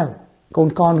ហ្នឹងទៅកូន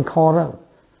កនិងខទៅ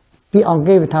ពីអង់គ្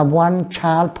លេសវាថា one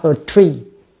child per tree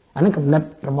អានេះកំណត់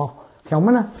របស់ខ្ញុំ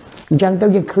ណាអញ្ចឹងទៅ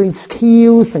យើងឃើញ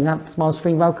skill សម្រាប់ small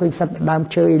spring valve ឃើញសិតដើម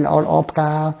ឈើល្អផ្កា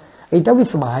អីទៅវា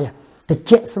សុបាយតែ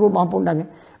ជែកស្រួលបងប្អូនដឹង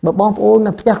បើបងប្អូន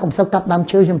នៅផ្ទះកុំសូវកាប់ដើម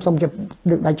ឈើខ្ញុំសូមលើ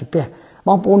កដៃជំពះ ប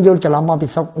ងប្អូនយល់ច្រឡំមកពី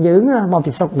ស្រុកយើងមក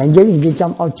ពីស្រុកមិនយើងនិយាយ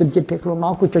ចំឲ្យជនជាតិភៀសខ្លួនម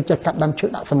កគឺចូលចិត្តកាប់ដើមឈើ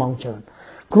ដាក់ស្មងច្រើន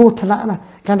គ្រោះថ្នាក់ណា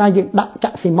កាលណាយើងដាក់ចា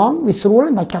ក់ស៊ីម៉ងវាស្រួល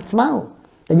មិនកាប់ស្មៅ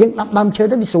តែយើងដាក់ដើមឈើ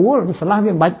ទៅវាស្រួលវាស្លាស់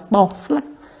វាមិនបាច់បោសស្លាស់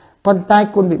ប៉ុន្តែ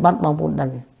គុណវិបត្តិបងប្អូនដឹង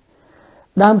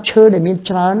ដើមឈើដែលមាន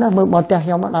ច្រើនណាមើលមកផ្ទះខ្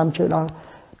ញុំដើមឈើដល់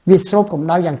វាស្រូបកម្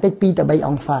ដៅយ៉ាងតិច2ទៅ3អ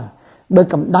ង្សាបើ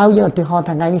កម្ដៅយើងឧទាហរណ៍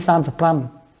ថ្ងៃនេះ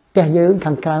35ផ្ទះយើង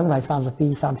ខាងក្រៅវាយ32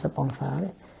 30អង្សាទេ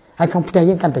ហើយក្នុងផ្ទះ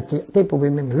យើងកាន់តែត្រជាក់ទេព្រោះវា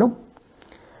មានម្លប់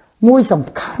មួយសំ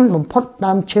ខាន់បំផុត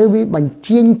ដើមឈើវាបញ្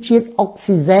ជាជាតិអុក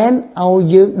ស៊ីហ្សែនឲ្យ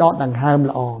យើងដកដង្ហើម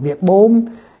ល្អវាបូម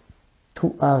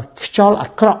ខ្យល់អា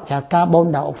ក្រក់ជាកាបូន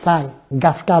ដៃអុកសាយ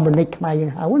gas carbonic ខ្មែរយើ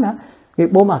ងហៅណាវា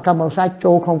បូមអាកាបូនអុកសាយ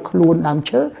ចូលក្នុងខ្លួនដើម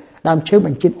ឈើប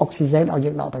ញ្ជាអុកស៊ីហ្សែនឲ្យ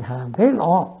យើងដកដង្ហើមហេល្អ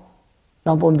ប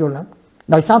ងប្អូនយល់ទេ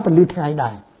ដោយសារពន្លឺថ្ងៃ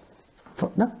ដែរ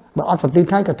ណាបើអត់ពន្លឺ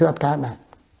ថ្ងៃក៏ធ្វើអត់កើតដែរ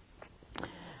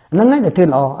ហ្នឹងហើយតែធ្វើ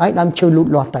ល្អហើយដើមឈើលូត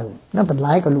លាស់ទៅណាបន្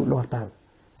លែក៏លូតលាស់ទៅ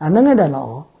អាហ្នឹងហើយដែលល្អ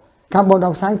កាបូនដៃ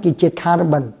អុកសាយគឺជា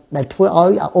carbon ដែលធ្វើឲ្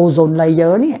យozone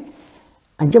layer នេះ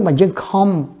អញ្ចឹងបើយើងខំ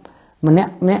ម្នា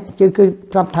ក់គឺ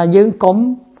ប្រាប់ថាយើងកុំ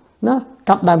ណា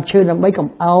កាប់ដើមឈើដើម្បីកុំ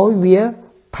ឲ្យវា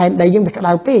ផែនដីយើងវាក្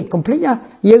តៅពេកកុំភ្លេចណា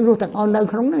យើងរស់ទាំងអស់នៅ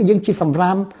ក្នុងហ្នឹងយើងជាសម្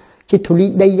រាមជាធូលី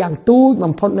ដីយ៉ាងទូច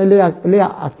បំផុតនៅលើ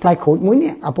ផ្លែក្រូចមួយ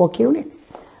នេះអាពណ៌ខៀវនេះ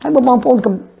ហើយបងប្អូន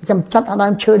កំចាត់ដើ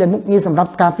មឈើដែលមុខងារសម្រាប់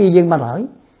ការពារយើងបាត់ហើយ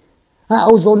ហើយ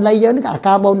អូโซน layer នេះអា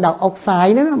កាបូនដៃអុកសាយ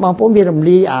ហ្នឹងបងប្អូនវារំ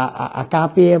លាយអាការ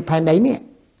ពារផែនដីនេះ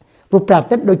ព្រោះព្រះអា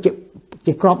ទិត្យដូច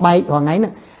ជាក្របបែករាល់ថ្ងៃហ្នឹ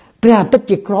ងព្រះអាទិត្យ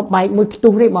ជាក្របបែកមួយផ្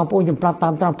ទុះនេះបងប្អូនខ្ញុំប្រាប់តា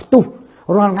មត្រង់ផ្ទុះ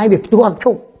រាល់ថ្ងៃវាផ្ទុះអត់ឈ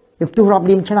ប់វាផ្ទុះរាប់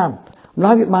លានឆ្នាំម្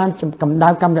ល៉េះវាបានកម្ដៅ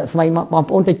កាំរស្មីមកបង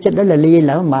ប្អូនទៅចិត្តទៅលាយ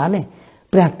ឡើងមិនបានទេ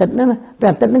ព្រះអាទិត្យហ្នឹងគា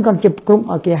ត់ជាក្រុម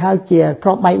គេហៅជាក្រ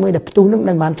បបែកមួយដែលផ្ទុះហ្នឹង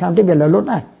នឹងបានឆ្នាំទៀតវាលលត់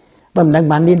ហើយបើមិនដឹង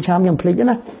បានលានឆ្នាំខ្ញុំភ្លេច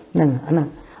ណាហ្នឹងអាហ្នឹង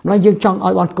ម្ល៉េះយើងចង់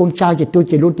ឲ្យបងកូនចៅជាទូ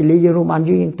ជាលូតទីលីយើងរស់បាន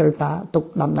យូរយើងត្រូវតាទុក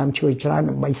ដាំឈើច្រើន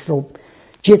ដើម្បីស្រូប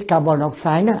ជាតិកាបូនដៃអុក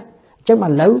សាយណាអញ្ចឹងឥ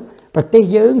ឡូវប្រទេស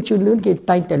យើងជឿនលឿនគេ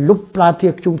តែងតែលុបប្រើភា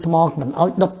គធ្យូងថ្មមិនឲ្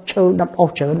យដុតឈើដុតអ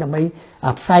ស់ច្រើនដើម្បី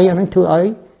អាផ្សៃហ្នឹងធ្វើឲ្យ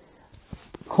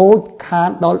ខូចខាត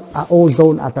ដល់អូโซ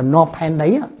นអាតំណផែនដី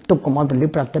ទប់កុំឲ្យពលិ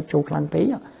ប្រតិទចូលខ្លាំងពេក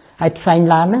ហើយផ្សែង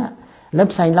ឡានហ្នឹងឥឡូវ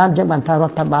ផ្សែងឡានចឹងបានថារ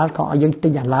ដ្ឋបាលក៏ឲ្យយើងទិ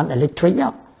ញអាឡានអេឡិចត្រូ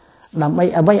កដើម្បី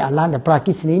អ្វីអាឡានដែលប្រើអគ្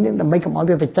គិសនីហ្នឹងដើម្បីកុំឲ្យ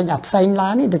វាបញ្ចេញអាផ្សែងឡា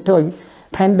ននេះទៅធ្វើឲ្យ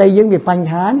ផែនដីយើងវាបញ្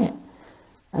ហានេះ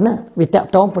អាណាវាតាក់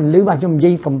ទងពលិបាទខ្ញុំនិ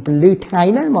យាយកុំពលិថ្ងៃ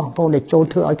ណាបងប្អូនដែលចូល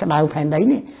ធ្វើឲ្យក្តៅផែនដី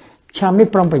នេះឆ្នាំនេះ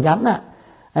ប្រុងប្រយ័ត្នណា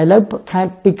ឥឡូវខេត្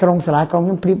តទីក្រុងសាលាក្រុងខ្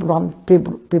ញុំព្រៀប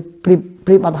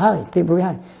អត់ហើយព្រៀបរួច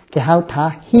ហើយគេហៅថា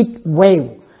heat wave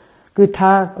គឺ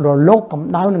ថារលកកម្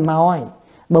ដៅនឹងមកហើយ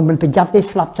បើមិនប្រយ័ត្នទេ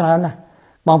ស្លាប់ច្រើនណា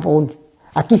បងប្អូន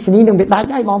អគ្គិសនីនឹងវាដាច់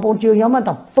ហើយបងប្អូនជឿខ្ញុំ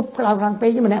តែហ្វឹបក្តៅខ្លាំងពេក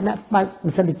ម្នាក់បើម៉ា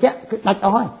ស៊ីនត្រជាក់គឺដាច់អ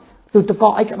ស់ហើយទូទឹកក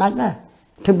កអីក៏ដាច់ដែរ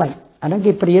ធ្វើម៉េចអាហ្នឹង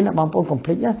គេព្រៀនបងប្អូនកុំភ្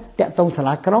លេចណាតាក់ទងសា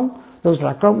លាក្រុងទៅសា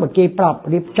លាក្រុងបើគេប្រាប់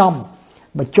រៀបចំ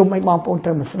ប្រជុំឲ្យបងប្អូនត្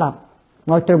រូវមកស្ដាប់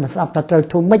ឲ្យត្រូវមកស្ដាប់ថាត្រូវ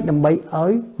ធ្វើម៉េចដើម្បីឲ្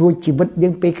យរួចជីវិតយើ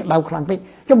ងពេលក្តៅខ្លាំងពេក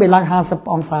ចុះវាឡើង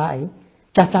50អង្សាអី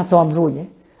ចាស់ស្មរួចហ៎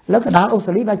លើកណ្ដាលអូស្ត្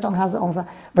រាលីបែរចង់50អង្សា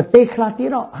ប្រទេសខ្លះទៀ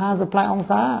ត50ផ្លែអង្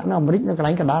សានៅអាមេរិកនៅកន្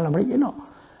លែងកណ្ដាលអាមេរិកឯណោះ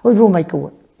អុយរួមមិនគួរ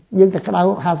យើងតែក្តៅ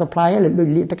50ផ្លែហើយដូច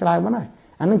លាកទៅក្តៅមកហើយ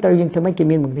អានឹងត្រូវយើងធ្វើម៉េចគេ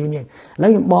មានបង្រៀនយើងឥឡូវ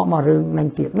ខ្ញុំបកមករឿងនឹង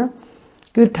ទៀតណា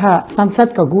គឺថា sunset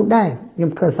ក៏ good ដែរខ្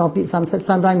ញុំឃើញសរពាក្យ sunset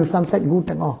sunrise និង sunset good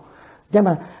ទាំងអស់ចឹង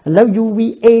បាទឥឡូវ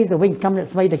UVA ទៅវិញកម្មអ្នក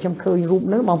ស្វីដែលខ្ញុំឃើញរូប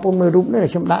ហ្នឹងបងប្អូនមើលរូបនេះ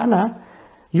ខ្ញុំដាក់ណា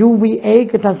UVA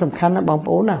គឺថាសំខាន់ណាស់បង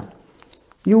ប្អូនណា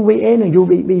UVA និង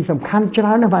UVB សំខាន់ច្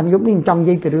រើនណាស់បាទយប់នេះខ្ញុំចង់និ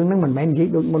យាយពីរឿងហ្នឹងមិនមែននិយាយ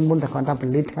ដូចមុនតែគាត់ថាព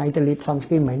លិថ្ងៃទៅលេប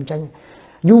sunscreen មិនមែនចឹង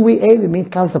UVA វាមាន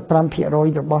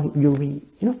 95% របស់ UV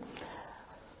ណា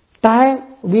តែ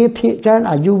វាភាគច្រើន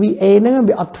អា UVA ហ្នឹង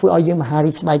វាអត់ធ្វើឲ្យយើងមហា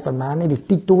រីកស្បែកប៉ុន្មានទេវា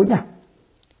តិចតួចណា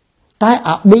តែ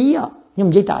អា B ខ្ញុំ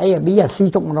និយាយតែ A អា B អា C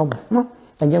ទុកម្ដុំណា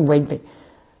តែយើងវិញពេក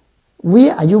វា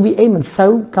UVA មិនសូ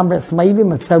វកាំរស្មីវា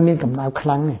មិនសូវមានកម្ដៅខ្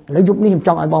លាំងទេឥឡូវយប់នេះខ្ញុំច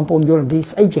ង់ឲ្យបងប្អូនយល់អំពី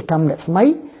ស្អីជាកាំរស្មី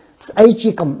ស្អីជា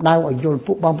កម្ដៅឲ្យយល់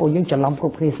ពួកបងប្អូនយើងច្រឡំគ្រ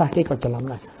ប់គ្នាសោះគេក៏ច្រឡំ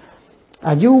ដែរ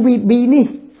អា UVB នេះ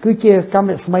គឺជាកាំ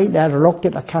រស្មីដែលរលកធា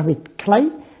តុអាកាសវាខ្លី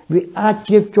វាអាច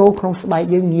ជ្រាបចូលក្នុងស្បែក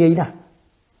យើងងាយណាស់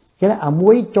ចឹងអា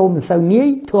មួយចូលមិនសូវងាយ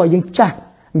ធ្វើឲ្យយើងចាស់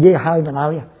និយាយឲ្យបណ្ដោ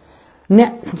យអ្ន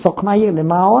កស្រុកខ្មែរយើងដែល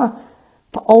មក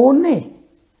ប្អូននេះ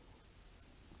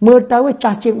មើលទៅ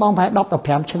ចាស់ជាងបងប្រហែល10ទៅ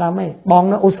5ឆ្នាំឯងបង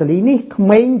នៅអូស្ត្រាលីនេះក្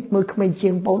មេងមើលក្មេងជា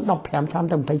ងបង15ឆ្នាំ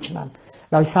ទៅ20ឆ្នាំ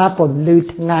ដោយសារពន្លឺ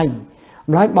ថ្ងៃ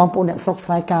ម្ល៉េះបងប្អូនអ្នកស្រុក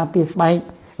ស្រែការពារស្បែក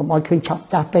កុំឲ្យឃើញឆាប់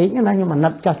ចាស់ពេកណាខ្ញុំអាណិ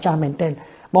តចាស់មែនទែន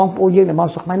បងប្អូនយើងដែលមក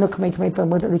ស្រុកខ្មែរនៅក្មេងៗទៅ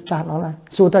មើលទៅដូចចាស់អស់ហើយ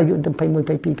សួរទៅអាយុទៅ21 22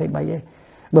 23ឯង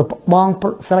បើបង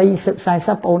ស្រី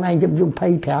40បងឯងអាយុ25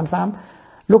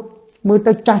 30លោកមើល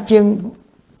ទៅចាស់ជាង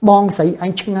បងស្រីអ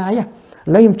ញឆ្ងាយឥ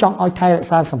ឡូវខ្ញុំចង់ឲ្យថែរក្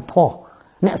សាសម្ផស្ស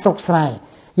អ្នកស្រុកស្រែ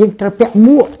យើងត្រូវពាក់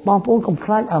មួកបងប្អូនកុំខ្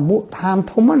លាចអាមួកហាម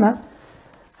ធំណា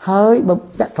hơi bậc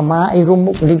các cầm má ai rung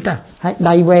một linh ta hay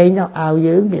đầy về nhau ao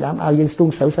dưỡng bị đám ao dưỡng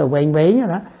stung sở về nhá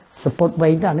đó support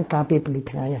về ta nó cà phê bẩn đi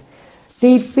thay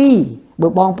tivi bữa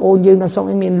bong ôn dương nó xong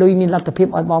cái miền lui miền lạt tập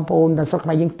hiệp ở bong ôn nó xong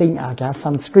cái dương tinh à cả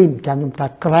sunscreen cả nhung cả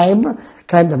creme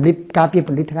đầm lip cà phê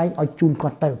bẩn đi thay ở chun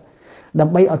quạt tờ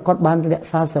đầm bay ở quạt ban để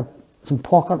xa sập sum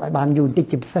pho quạt ở ban dùng tích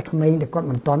chụp sắc mấy để quạt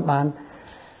mình toán ban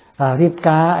riêng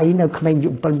cá ấy nó không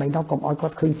dùng phần mấy nó còn ở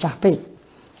quạt khơi chả phê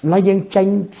nóยัง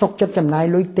tranh sốc chất chầm này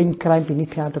lối tinh cài bị nín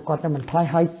แต่ก่อนนั้นมันคล้าย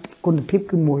ให้คุณพิบ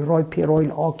คือมวย100%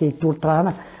ละโอเคตัวตราน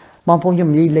ะบางคนยัง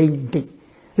มีเลยติ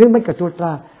เรื่องไม่กับตัวตร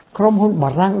าครอมหุ่นบา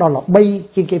รังดอลละใบ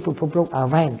จึงเกี่ยวกับพวกอา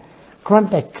แวนครั้น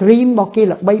แต่ครีมบอกกี่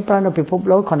ละใบปลาเราไปพบแ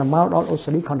ล้วคอนมาดอลโอส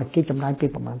ลีคอนเกจำนายเป็น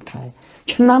ประมาณใคร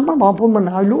ฉะนั้นบางคนมัน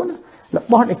เอาลุ้นแล้ว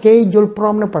บอสเกยยุลพร้อ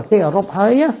มในประเทศรบเฮ้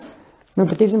ยใน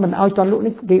ประเทศที่มันเอาจอนลุ้น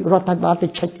นี่ปีรถไฟฟ้าไป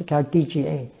เช็คกับ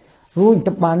TGA รู้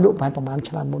จักบ้านลุ้นไปประมาณฉ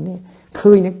ลาดบนนี้คื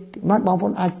อเนี่ยมันบางค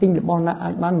นอาจจริงหรือบางนะอา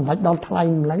จมันวัดดอลทลาย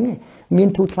มันไงมีน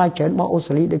ทุทลายเฉินบางโอส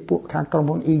ลีได้พวกข้างกรม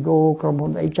พลอีโก้กรมพล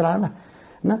ไอจราน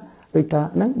ะโดยแต่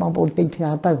นั้นบางคนติงพย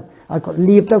าเต้าไอ้ก็เ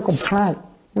รียบเต้าก็พลาด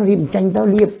นั่นรีบจังเต้า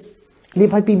เรียบ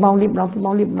ให้ปีมองเรียบน้อง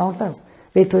เต้า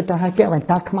ไปโดยแต่ให้แก้แหวน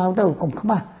ตาขมาเต้าก็ข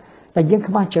มาแต่ยังข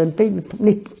มาเฉินตี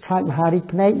นี่คลายมหาริ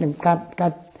พนัยหนึ่งกา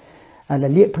รอะไร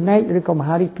เลี้ยพนัยหรือก็มห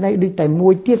าริพนัยหรือแต่มว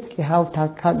ยเตี้ยที่เขาทาง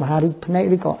คลายมหาริพนัย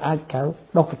หรือก็อาจเขา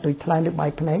ดอกตุยทลายหรือใบ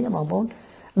พนัยบางคน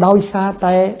โดยซาแ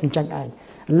ต่จังไง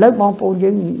แล้วบางคน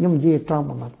ยังยืดตรง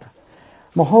มา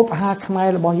หมอฮบหาขมาย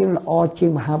แล้วบางยังละอจริง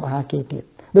มหาเกติ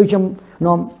โดยเฉพาะ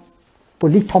น้องปุ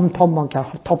ริทอมบางจาก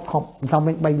ทบขอบสาม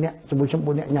ใบเนี่ยจมูกชม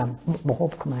พูเนี่ยยำหมอฮ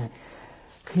บขมาย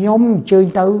ขยมเจอ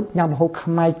เต้ายำหกข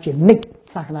มายเจนิก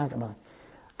สักนากันเลย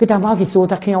คือทำว่ากี่ส่วน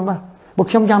ถ้าขยมอ่ะบุก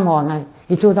ขยมยำหอไง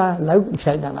กี่ส่วนถ้าแล้วใ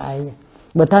ส่ได้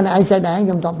เมื่อท่านไอ้ใส่ได้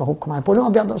ยำตอนหกขมายพวกนั้นเอ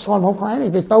าแบบซ้อนหกขมาย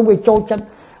ไปโต้ไปโจจัด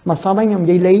มาซ้อมให้ยำให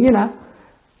ญ่เลยนะ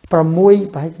ประมวย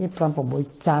ไปที่ประมวย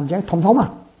จานใช่ทอมอ่ะ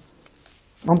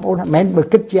บางคนแม้เบิก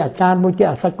ขึ้นเจียจานมวยเจีย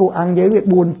สักกูอังเยอะ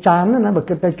บุญจานนั่นนะเบิก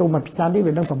ขึ้นไปโจมาจานที่เ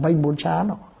ป็นต้องทำใบบุญจานเ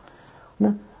นาะน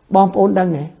ะบางคนดัง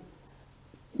ไง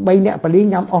ใบเนี่ยปลิ้ง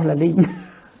ยำออกละลิง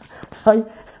เฮ้ย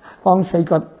ฟองใส่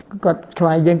กดใคร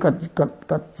ยังก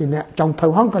ดจีเนี่ยจงเผา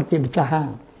ห้องกดจีบจะห่าง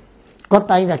ก็ไ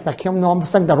ตแต่เข้มนอม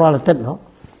สั่งแต่รอละติดเนาะ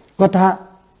ก็ถ้า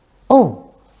โอ้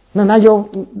นั่นนายโย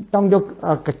ต้องยก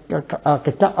ก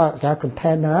ระคอนเท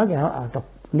นเนอร์กับ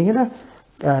นี้นะ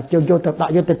โยตัด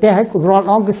โยตัดเตะให้กูรอ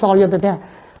น้องกูซอยโยตัดเตะ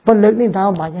phần lớn nên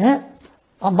thao bài hết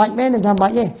bài bé nên thao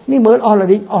bài gìนี่เหมือนออล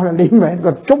ลิงเหมือน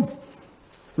กับจุ๊บ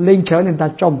ลิงเฉินnên ta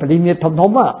trồng phải đi miệt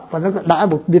thấm á và nó đã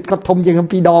một biệt cắt thông như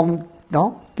pi đòn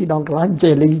đó pi đòn cái lá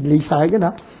chè lì sải cái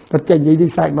đó còn chè gì đi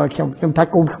sải mà không ta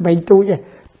cùng không mấy túi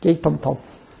cái thấm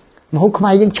mà hút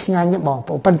khaiยังช่างยังบอก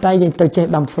ปันใจยังตัวเจ็ด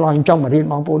ดำสลอนจ้องมาเรียน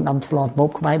บางปูนดำสลอนบก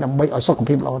khaiดำใบอ่อยสก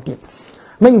พิมพ์รอติด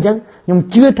ไม่อย่างนั้นยัง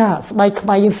เชื่อท่าใบ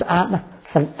khaiยังสะอาดนะ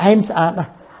สันเอ็มสะอาดนะ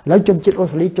แล้วจนจิตโอ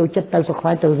สลิโจจัดแต่สก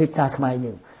khaiตัวริกาkhaiอ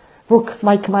ยู่พวกใบ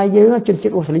khaiเยอะจนจิ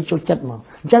ตโอสลิโจจัดมา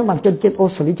จังมันจนจิตโอ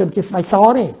สลิจนจิตใบซอ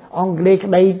นี่อังกฤษก็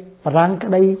ได้ฝรั่งก็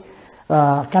ได้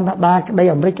แคนาดาก็ได้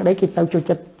อเมริกก็ได้กินตัวโจ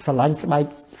จัดสลายสบาย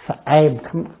สะเอ็ม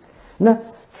นะ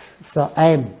สะเอ็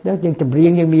มแล้วยังจำเรีย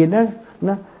งยังมีนะ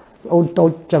โอนโต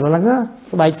จะอะไรนะ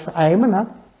สบายสายมั้งนะ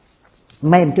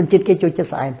แม่จนจิตเกจจะ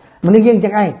สายมันนี่ยังจั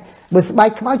งไงเบอร์สบาย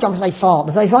ขมายจองสบายซอเบอ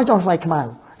ร์สบายซอจองสบายขมาย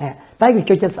แต่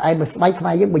ก็จะสายเบอร์สบายขม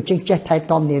ายยังเบอร์จึงเจ็ดไทย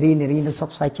ตอมเนรีนั่นซอ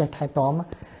กสายเจ็ดไทยตอม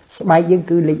สบายยัง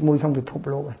คือเล็กมวยของพิภพ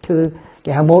โลกคือแก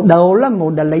หาโมเดลแล้วโม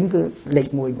เดลเล็กคือเล็ก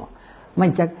มวยหมดมัน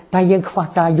จะแต่ยังควา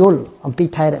กายลอันปี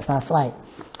ไทยแต่สาสาย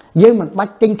ยังมันบัด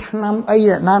ติงทำไอ้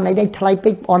นั่นในได้ทลายไป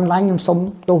ออนไลน์ยังสม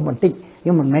ตัวมันติ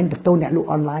ยังมันแม่นแต่ตัวเนี่ยลูก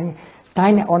ออนไลน์ตาย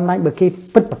ในออนไลน์เมื่อกี้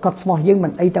ปิดประกอบสมองยังมั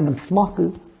นไอ้แต่มันสมองคือ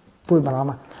พูดมาแล้ว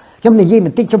มายังในยี่มั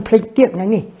นติดจมพลิกเตี้ยไง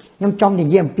นี่ยังจอมใน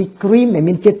ยี่มันปีครีมใน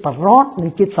มันจิตปรอดมัน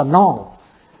จิตสนอง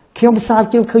เขียวซา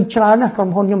จิวคือชรานะกรม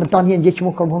พลยังมันตอนเย็นยี่ชั่วโม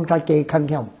งกรมพลใจเกย์ขังเ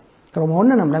ขียวกรมพล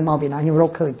นั่นนำแรงมาปีนั้นยังโร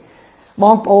คเคยบอ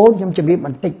มโอยังจะมีมั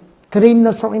นติดครีม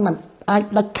นั่นสองนี้มันไอ้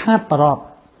ดัดขาดปรอด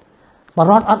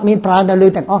อัดมีปลายดาวลื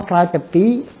อแต่ออกกลายแต่ปี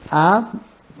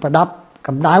ประดับ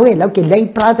กับดาวเว้ยแล้วกินเล้ง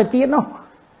ปลายแต่เตี้ยเนาะ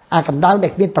กับดาวเด็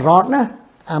กมีปรอดนะ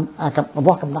กับบ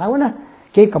อกกับดาวนะ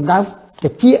เกี่ยกับดาวจะ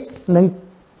เจี๊ยหนึ่ง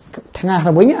ทางานเร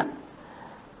าไว้เนี่ย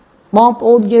มองโอ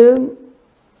นยืง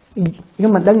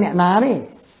nhưng mà đừng nhẹ ná đấy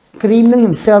cream nó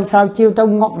làm sao chiêu tao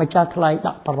ngọc mà cha thay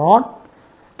đặt parrot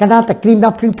cái nàoแต่ cream เร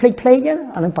าplay เนี่ย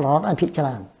อันนั้น parrot อันพิจารณ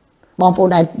าบางคน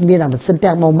ได้มีแต่เป็นแต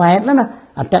กโมแมสนั่นนะ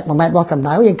แตกโมแมสบอกกับด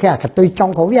าวยังแค่กับตุยจ้อง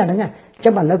เขาอย่างนั้นไงจะ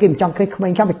บันแล้วกินจ้องเคยไม่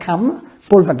ชอบไปค้ำ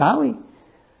ปูนกับดาว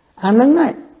อันนั้นไง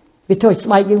วิธีส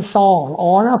บายยังซออ๋อ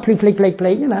นะ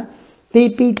play เนี่ยนะตี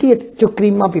ปีที่จุกรี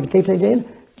มมาปีตี play เนี่ย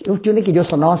Chú này cái vô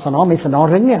sano mấy sano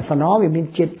rứng nha sano vì mình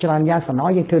chết tràn ra sano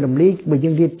nhưng thưa đồng lý bởi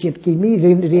nhưng việc chết kỳ mỹ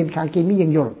riêng khang kỳ mỹ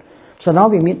nhưng vô sano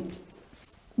vì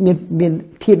mình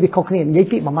thiên vì không khuyên giấy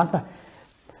vị mà mắt ta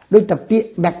đôi tập bị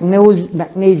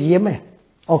magnesium này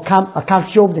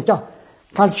calcium thì cho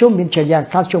calcium mình trở ra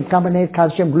calcium carbonate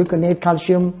calcium gluconate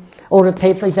calcium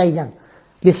orotate phải dây rằng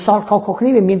việc salt không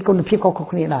khuyên vì mình còn phía không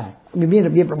khuyên lại vì mình là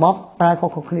việc bóp ta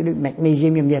không khuyên được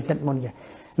magnesium mình nhận tận môn vậy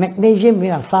magnesium mình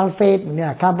là sulfate mình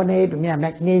là carbonate mình là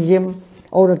magnesium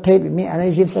orotate mình là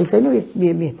magnesium say nó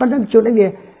vì bắt đầu chỗ đấy vì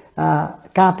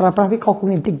ca pra với không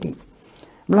khuyên tinh tị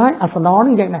nói sau đó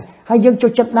như vậy này hay dân cho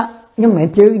chất đã nhưng mà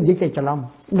chứ như cái trả lòng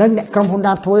nên lại không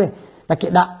Honda thôi là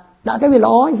cái đã cái vì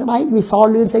nói đấy vì so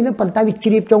lươn thấy nó phần tay vì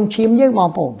chìm trong chim với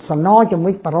màu phổ sau nó cho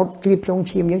mấy parrot chìm trong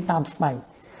chim với tam spy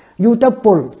YouTube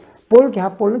pull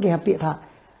cái bị thà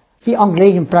พี่อังกฤ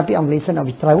ษยังปราบพี่อังกฤษสนับ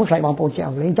สนุนว่าใครบางคนจะ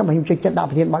อังกฤษจะมาหิมจะด่า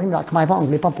ประเทศบางทีเราขมายเพราะอัง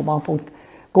กฤษเพราะผมบางคน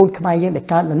โกนขมายยังแต่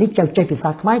การนี้จะใจภาษา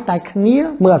ขมายตายครั้งนี้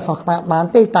เมื่อสองบ้าน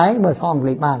เต้ตายเมื่อสองอังก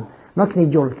ฤษบ้านนั่นคือ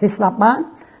ยุลคือสลับบ้าน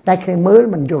แต่คือเมื่อ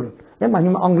มันยุลแล้วมันยั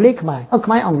งมาอังกฤษขมายข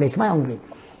มายอังกฤษ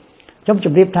จำจุ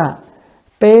ดเรียบท่า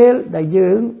เป๊ะได้ยื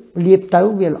งเรียบเต้า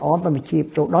เวลอ่อนมันชีพ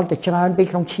โจดอนแต่ชนะไป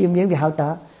ครองชิมยังไปหาตา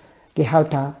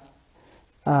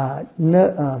เนื้อ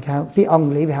พี่อัง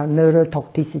กฤษไปหา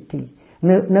neurotoxicity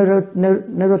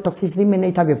neurotoxicity មានន័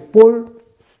យថាវាពុល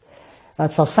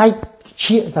សរសៃ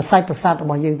ឈាមសរសៃប្រសាទរ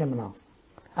បស់យើងតែម្ដង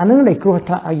អានឹងដែលគ្រោះ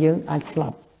ថ្នាក់ឲ្យយើងអាចស្លា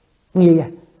ប់ងាយ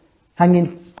ហើយមាន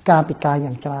ការពិការ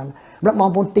យ៉ាងច្រើនបើបង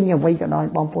ប្អូនទិញអ្វីក៏ដោយ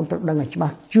បងប្អូនត្រូវដឹងឲ្យច្បា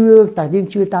ស់ជឿតែយើង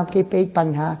ជឿតាមគេពេកប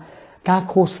ញ្ហាការ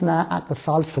ឃោសនាអកុស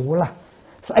លស្រួល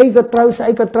ស្អីក៏ត្រូវ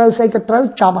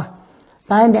ចាប់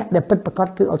តែអ្នកដែលពិតប្រាកដ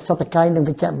គឺអត់សុទ្ធកាយនិង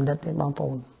វិជ្ជបណ្ឌិតទេបងប្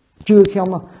អូនជឿខ្ញុំ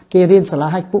គេរៀនសាលា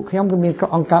ឲ្យពួកខ្ញុំគឺមាន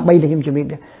អង្គការ3ដែលខ្ញុំជំរាប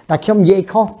តែខ្ញុំនិយាយ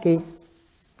ខុសគេ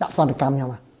ដាក់សន្តិកម្មខ្ញុំ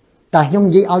តែខ្ញុំ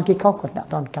និយាយឲ្យគេខុសក៏ដាក់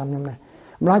សន្តិកម្មខ្ញុំដែរ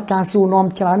ម្ល៉េះការសួរនាំ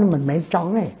ច្រើនមិនមែនចង់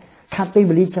ទេខាត់ពេល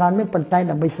វេលាច្រើនមែនប៉ុន្តែ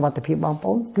ដើម្បីសុវត្ថិភាពបងប្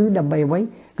អូនគឺដើម្បីអ្វី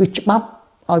គឺច្បាប់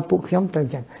ឲ្យពួកខ្ញុំទៅអ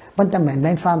ញ្ចឹងប៉ុន្តែមិន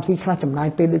មែន pharmacy ខ្លះចំណាយ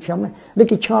ពេលដូចខ្ញុំទេដូច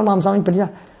គេឆ្លងមកមិនសមពេល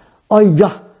អុយ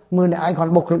យ៉ាមើលអ្នកឯងគា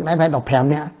ត់បុកខ្លួនឯងប្រហែល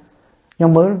15នាក់ខ្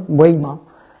ញុំមើលវិញមក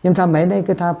ខ្ញុំថាមែនទេ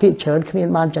គឺថាភាកច្រើនគ្មាន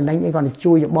បានចំណេញអីគាត់ទៅ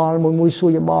ជួយយោបល់មួយសួរ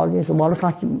យោបល់នេះសបល់ខ្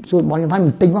លះសួរយោបល់ខ្ញុំហើយ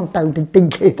មិនទិញផងទៅទិញ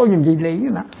គេទៅខ្ញុំនិយាយលេង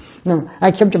ណាហ្នឹងហើ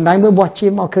យខ្ញុំចំណាយមើលវាស់ឈា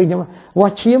មមកឃើញខ្ញុំវា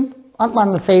ស់ឈាមអត់បាន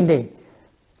សរសេរទេ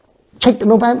ឆែកទៅ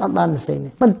នោះបែបអត់បានសរសេរទេ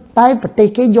ប៉ុន្តែប្រទេស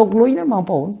គេយកលុយណាបង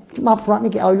ប្អូនច្បាប់ស្រាប់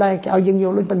នេះគេឲ្យឡាយគេឲ្យយើងយ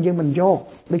កលុយប៉ុន្តែយើងមិនយក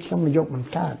ដូចខ្ញុំមិនយកមិន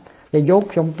កើតតែយក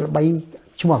ខ្ញុំប្របី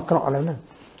ឈ្មោះអាក្រក់ឥឡូវហ្នឹង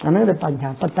អាហ្នឹងតែបញ្ហា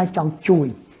ប៉ុន្តែចង់ជួយ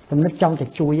ទំនឹកចង់តែ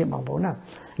ជួយទេបងប្អូនណា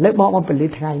លើបបពលិ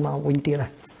ថ្ងៃមកវិញទៀត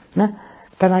ណា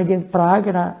កាលណាយើងប្រើ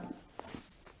គេថា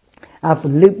ព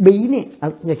លិ B នេះ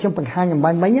ខ្ញុំបង្ហាញអំប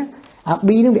ញ្ញមិញB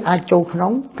នឹងវាអាចចូលក្នុ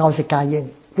ងកោសិកាយើង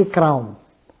គឺក្រោម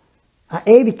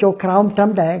A វាចូលក្រោមត្រឹម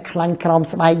តែខ្លាញ់ក្រោម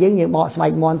ស្បែកយើងបកស្បែ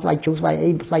កមន់ស្បែកជូរស្បែកអី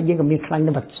ស្បែកយើងក៏មានខ្លាញ់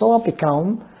ទៅបន្សពីក្រោម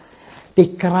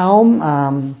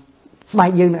ស្បែ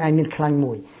កយើងនឹងឯងមានខ្លាញ់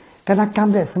មួយកាលណាកម្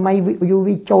មរស្មី UV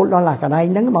ចូលដល់កន្លែង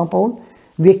ហ្នឹងបងប្អូន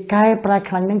វាកែប្រែ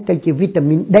ខ្លាញ់ហ្នឹងទៅជាវីតា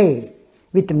មីន D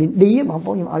វីតាមីន D បងប្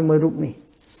អូនខ្ញុំឲ្យមើលរូបនេះ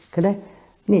ឃើញទេ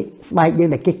នេះស្បែកយើង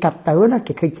ដែលគេកាត់ទៅណា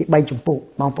គេឃើញជា3ចម្ពោះ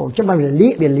បងប្អូនចាំបើវាលា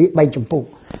ក3ចម្ពោះ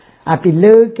ពី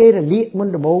លើគេរលាកមុន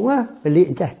ដំបូងរលាក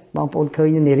អញ្ចេះបងប្អូនឃើ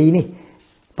ញនារីនេះ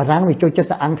បារាំងវាចូលចិត្ត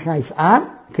តែអង្គថ្ងៃស្អាត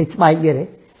ឃើញស្បែកវាទេ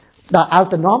ដល់ឲ្យ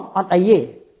តំណប់អត់អីទេ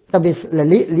តែវារ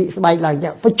លាកស្បែកឡើង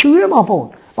យ៉ាងបើឈឺបង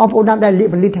ប្អូនដែលលាក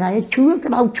ពលិថ្ងៃឈឺ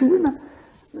ក្តៅឈឺណា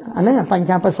អាហ្នឹងបញ្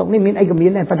ហាប្រសពនេះមានអីក៏មា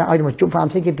នដែរប៉ុន្តែឲ្យមកជួប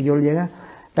pharmacy គេបញ្យល់យើង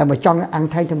តែមកចង់អង្គ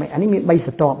ថៃធ្វើម៉េចអានេះមាន3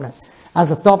ស្ទប់ណា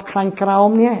ស្ទប់ខ្លាញ់ក្រោម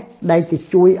នេះដែលជា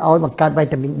ជួយឲ្យបង្កើតវី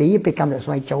តាមីន D ពេលកម្មរ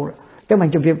ស្មីចូលទៅមក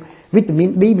ជម្រាបវីតាមីន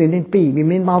B មាន2វា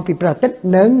មានមកពីព្រះអាទិត្យ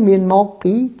និងមានមក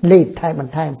ពីលេខថែមប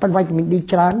ន្ថែមប៉ុន្តែវីតាមីន D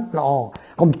ច្រើនល្អ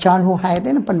កុំច្រើនហួសហេតុ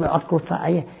ទេណាប៉ុន្តែអត់គ្រោះថ្នាក់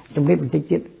អីជម្រាបបន្តិច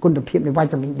ទៀតគុណភាពនៃវី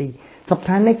តាមីន D សប្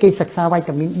តាហ៍នេះគេសិក្សាវី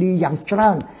តាមីន D យ៉ាងច្រើ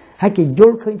នហើយគេយ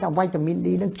ល់ឃើញថាវីតាមីន D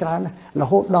នឹងច្រើនរ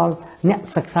ហូតដល់អ្នក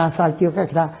សិក្សាស្រាវជ្រាវគេ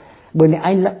ថាបើអ្នក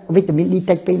ឯងវីតាមីន D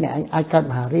តិចពេកអ្នកឯងអាចកើត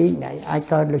មហារីកអ្នកឯងអាច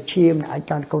កើតលើឈាមអ្នកឯង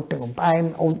កើតកូនទឹកបំផ្អែម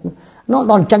អូននោះ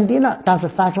ដល់អញ្ចឹងទៀតការសិ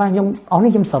ក្សាខ្លះខ្ញុំអស់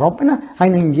នេះខ្ញុំសរុបណាហើយ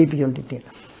នឹងនិយាយបញ្យល់ទៀត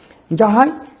អញ្ចឹងហើយ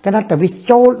គណៈតែវា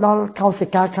ចូលដល់កោសិ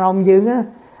កាក្រោមយើង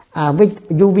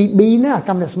UVB ណាក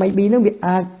ម្មរស្មី B ហ្នឹងវា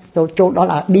អាចចូលដល់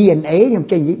DNA ខ្ញុំ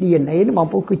ចេះនិយាយ DNA ហ្នឹងបង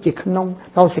ប្អូនគឺជាក្នុង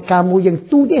កោសិកាមួយយើង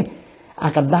ទូចទេ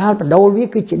កណ្ដាលបដូលវា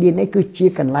គឺជា DNA គឺជា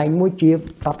កន្លែងមួយជា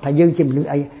ប្រាប់ថាយើងជាមនុស្ស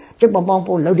អីចឹងបង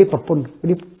ប្អូនឥឡូវរៀបប្រពន្ធ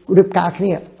រៀបការគ្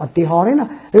នាឧទាហរណ៍នេះណា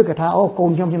ឬក៏ថាអូកូន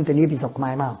ខ្ញុំធានាពីស្រុកខ្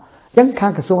មែរមកអញ្ចឹងខា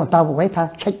ងក្រសួងអន្តរប្រវេសន៍ថា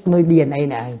ឆែកមើល DNA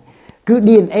នេះឯងគឺ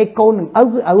DNA កូននឹងឪ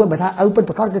គឺឪបើថាឪពិត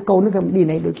ប្រាកដគឺកូននឹងគឺ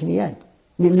DNA ដូចគ្នាហើយ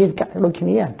មានដូចគ្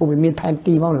នាព្រោះវាមានផែន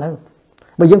ទីមកឥឡូវ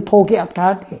បើយើងផូគេអត់កើ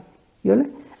តទេយល់ទេ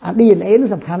DNA នឹង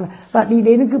សំខាន់បាទ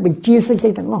DNA នឹងគឺបញ្ជាផ្សេង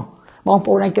ៗទាំងអស់បងប្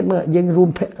អូនឯងគិតមើលយើងរួ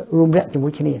មរយៈជាមួ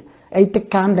យគ្នាអីទឹក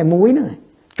កាមតែមួយហ្នឹង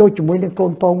ចូលជាមួយនឹងកូ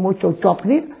នពងមួយចូលជាប់គ្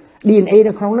នា DNA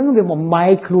នៅក្នុងហ្នឹងវាបំបែ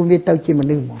កខ្លួនវាទៅជាម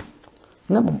នុស្សហ្មង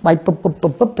ណាបំបែកពឹ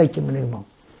បទៅជាមនុស្សហ្មង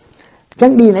អញ្ចឹ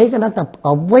ង DNA ក៏ថា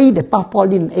អ្វីដែលប៉ះពាល់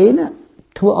DNA ណា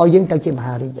ធ្វើឲ្យយើងទៅជាម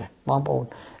ហារាជបងប្អូន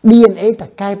DNA តែ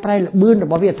កែប្រែល្បឿនរ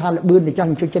បស់វាថាល្បឿនទៅច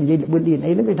ង់ជួយចិត្តនិយាយល្បឿន DNA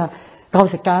ហ្នឹងគឺថាកោ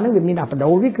សិកាហ្នឹងវាមានអាបដូ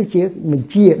រវាគឺជាបញ្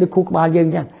ជាដូចគូក្បាលយើង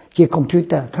អញ្ចឹងជាកុំព្យូ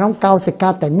ទ័រក្នុងកោសិកា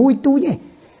តែមួយទូចឯង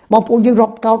បងប្អូនយើងរា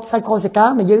ប់កោសាច់កោសិកា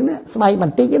មកយើងណាស្បែកប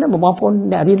ន្តិចណាបងប្អូន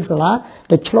អ្នករៀនសាលា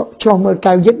ទៅឆ្លោះមើល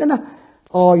កែវយឹតណា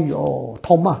អូយ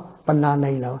ធំបណ្ណា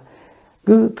នៃឡើយ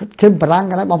គឺធំប្រាំង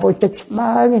កន្លែងបងប្អូនចិត្តស្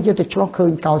ដើងយកទៅឆ្លោះឃើ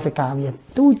ញកោសិកាវា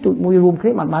ទូចមួយរួមគ្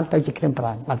នាបានទៅជាគ្រឿងប្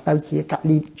រាំងបានទៅជាក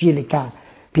លីជាលិកា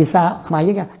ភាសាខ្មែរ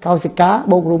យើងកោសិកា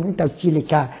បូករួមគ្នាទៅជាលិ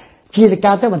កា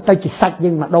ទៅបានទៅជាសាច់យើ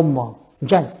ងមកដុំហ្មងអ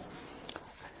ញ្ចឹង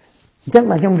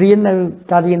បាទខ្ញុំរៀននៅ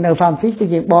ការរៀននៅ Pharmacy គឺ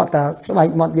យើងបកតែស្បែក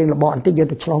មាត់យើងរបកបន្តិចយក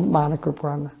ទៅឆ្លុះបានគ្រប់គ្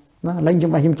រាន់ណាឥឡូវ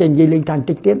ខ្ញុំចេះនិយាយលេងតាំង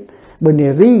តិចទៀតបើនា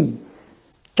រី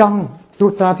ចង់ត្រួ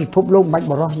តត្រាពិភពលោកមិនបាច់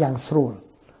បរោះយ៉ាងស្រួល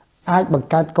អាចបង្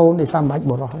កើតកូនដោយសារមិនបាច់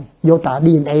បរោះទេយកតា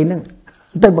DNA ហ្នឹង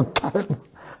ទៅបង្កើត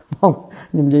បង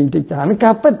ខ្ញុំនិយាយតិចតាហ្នឹង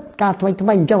ការពិតការថ្មី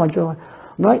អញ្ចឹងមកជួយ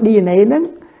nói DNA ហ្នឹង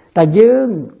តែយើង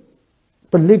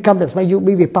ពលិកម្មតែស្មៃ UV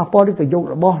វាប៉ះពាល់ឬក៏យក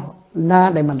របស់ណា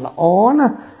ដែលมันល្អណា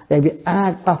តែវាអា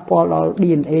ចប៉ះពាល់ដល់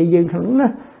DNA យើងក្នុងណា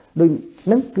ដូចហ្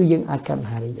នឹងគឺយើងអាចកាត់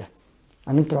ហារី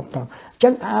អានឹងត្រប់អញ្ចឹ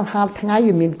ងហាលថ្ងៃ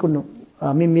វាមានគុណ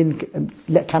មាន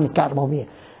លក្ខណៈរបស់វា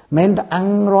មិនតែអាំង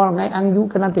រាល់ថ្ងៃអាំងយូរ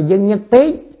គណៈតែយើងញឹកពេក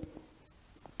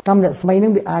កម្មរស្មីហ្នឹ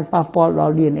ងវាអាចប៉ះពាល់ដ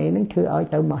ល់ DNA ហ្នឹងធ្វើឲ្យ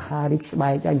ទៅមហារីកស្បែ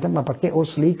កអញ្ចឹងមកប្រទេសអូ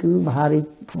ស្ត្រាលីគឺមហារីក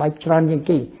ស្បែកច្រើនជាង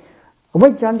គេអ្វី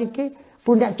ច្រើនជាងគេព្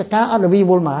រោះអ្នកចការអត់រវី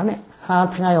វល់មកហាល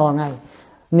ថ្ងៃរាល់ថ្ងៃ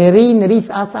នារី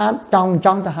ស្អាតច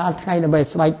ង់ទៅហាលថ្ងៃដើម្បី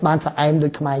ស្បែកបានស្អែមដូ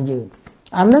ចខ្មែរយើង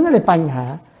អាហ្នឹងឯងបញ្ហា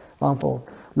បងប្អូន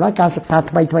ម្ល៉េះការសិក្សា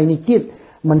ថ្មីនេះទៀត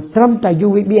មិនត្រឹមតែ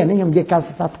UVB អានេះខ្ញុំនិយាយការ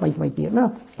សិក្សាថ្មីទៀតណា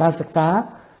ការសិក្សា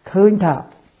ឃើញថា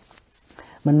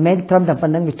មិនមែនត្រឹមតែប៉ុ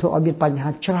ណ្្នឹងវាធ្វើឲ្យមានបញ្ហា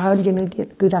ច្រើនជាងនេះទៀត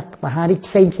គឺថាមហារីក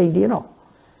ផ្សេងទៀតហ៎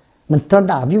មិនត្រឹម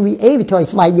តែ UVA វាធ្វើឲ្យ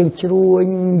ស្បែកយើងជ្រួញ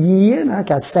យាណា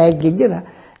កាសែគិញណា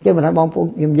ចឹងមិនថាបងប្អូន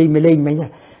ខ្ញុំនិយាយមិនលេងមិញ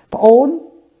ប្អូន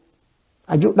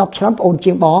អាយុ10ឆ្នាំប្អូន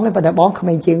ជាងបងតែប៉ុន្តែបងក្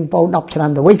មេងជាងប្អូន10ឆ្នាំ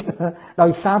ទៅវិញដោ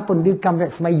យសារពន្លឺកាំរ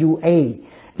ស្មី UA អ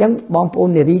ញ្ចឹងបងប្អូន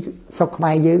នារីស្រុកខ្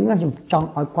មែរយើងខ្ញុំចង់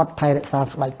ឲ្យគាត់ថែរក្សា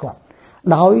ស្បែកគាត់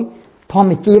ដោយធម្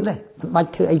មជាតិទេមិនបាច់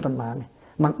ធ្វើអីប៉ុន្មានទេ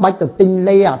មិនបាច់ទៅទិញ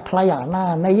លេអាថ្លៃអាណា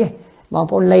ណីទេបង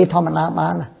ប្អូនលេធម្មតាបា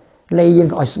នលេយើង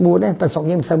ក៏ឲ្យស្ងួតដែរតែស្រុក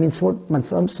យើងមិនសូវមានស្ងួតមិន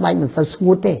សូវស្បែកមិនសូវស្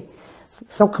ងួតទេ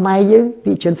ស្រុកខ្មែរយើង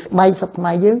ពីជនស្បែកស្រុកខ្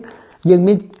មែរយើង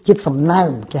មានជាតិសំណើម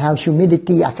គេហៅ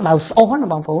humidity អាក្តៅស្អុះណា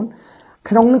បងប្អូន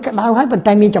ក្នុងនឹងក្តៅហើយប៉ុន្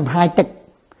តែមានចំហាយទឹក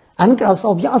អានេះក្តៅស្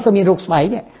អុះយើងអត់សូវមានរោគស្បែក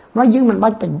ទេមកយើងមិនបា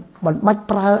ច់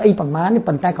ប្រើអីប្រមាណទេ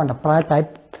ប៉ុន្តែគ្រាន់តែប្រើតែ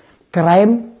ក្រែម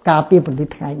ការពារពន្លឺ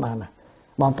ថ្ងៃបានណា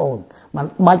បងប្អូនមិន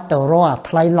បាច់ទៅរកអា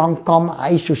ថ្លៃឡង់កំ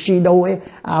អីស៊ូស៊ីដូអី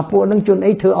អាពួកនឹងជួន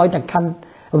អីធ្វើឲ្យតែខាន់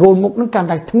រោលមុខនឹងកាន់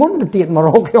តែធ្ងន់ទៅទៀតមករ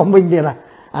កខ្ញុំវិញទៀត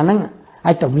អាហ្នឹង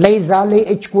ហើយទៅ laser លេ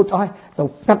អីឈួតអស់ទៅ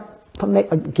កាត់ភ្នែក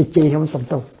គេជេរខ្ញុំសំ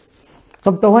ទោស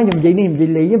ហើយខ្ញុំនិយាយនេះខ្ញុំនិយា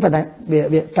យលេងប៉ុន្តែ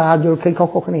វាការយល់ឃើញខុស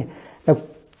គ្នាទៅ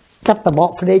កាត់តបក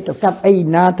ភ្នែកទៅកាត់អី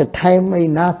ណាទៅថែមអី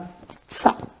ណា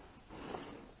សាក់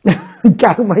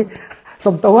ចៅមិន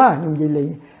សំទោសខ្ញុំនិយាយលេង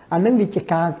អាហ្នឹងវាជា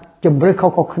ការជំរឿខុ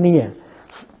សគ្នា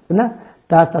ណា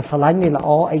តែស្រឡាញ់នេះល្អ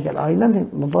អីក៏ដោយណា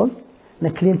បងប្អូនអ្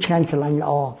នកគ្លៀនឆ្ងាញ់ស្រឡាញ់ល្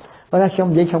អបើថាខ្ញុំ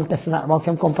និយាយខ្ញុំទស្សនៈរបស់ខ្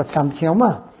ញុំកុំប្រកម្មខ្ញុំ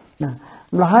ណា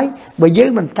ម្ល៉េះហើយបើយើង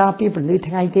មិនការពារពន្លឺ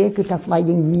ថ្ងៃទេគឺថាស្បែក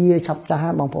យើងយាឆាប់ចា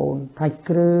ស់បងប្អូនហើយ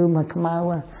គ្រើមហើយខ្មៅ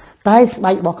តែស្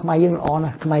បែករបស់ខ្មែរយើងល្អណា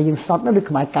ស់ខ្មែរយើងសតណាឬ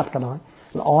ខ្មែរកាត់ក៏ដោយ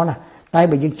ល្អណាស់តែ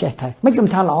បើយើងចេះថែមិនខ្ញុំ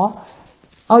ថាល្អ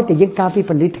ឲ្យតែយើងការពារ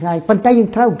ពន្លឺថ្ងៃប៉ុន្តែយើង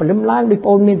ត្រូវព្រលឹមឡើងដូចបងប្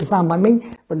អូនមានភាសាមិនមិញ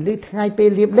ពន្លឺថ្ងៃពេល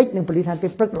រៀបលិចនិងពន្លឺថ្ងៃពេ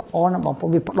លព្រឹកល្អណាស់បងប្អូន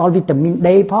វាផ្ដល់វីតាមីន D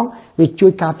ផងវាជួ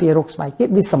យការពាររោគស្បែកទៀត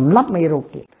វាសម្លាប់មេរោគ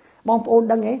ទៀតបងប្អូន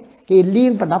ដឹងទេគេលា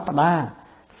ងប្រដាប់ប្រដា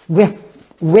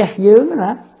វះយើង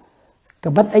ណាក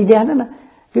បិតអីវះហ្នឹងណា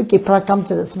គឺគេប្រើកម្ម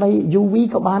ស្បែក UV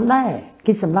ក៏បានដែរ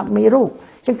គេសម្លាប់មេរោគ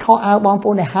អញ្ចឹងខោអាវបងប្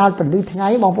អូនដែលហាលពន្លឺថ្ងៃ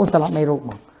បងប្អូនសម្លាប់មេរោគ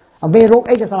មកមេរោគ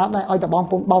អីក៏សម្លាប់ដែរឲ្យតែបង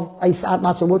ប្អូនបោកអីស្អាត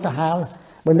បានស្រួលទៅហាល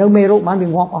បើនៅមេរោគបានវា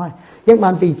ងាប់អស់ហើយអញ្ចឹងបា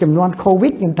នពីចំនួន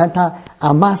COVID ខ្ញុំថា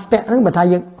អាម៉ាស់ពាក់ហ្នឹងបើថា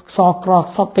យើងខ្សរក្រ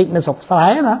សតតិចនៅស្រុកស្រែ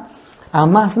ណាអា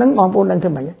ម៉ាស់ហ្នឹងបងប្អូនដឹងធ្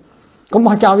វើម៉េចកុំ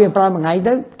បោះចោលវាប្រើមួយថ្ងៃ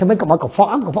ទៅធ្វើម៉េចកុំឲ្យកខ្វ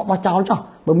ក់បោះចោលចោះ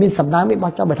បើមានសម្ដៅវា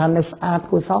បោះចោលបើថានៅស្អាត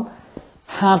គួរសម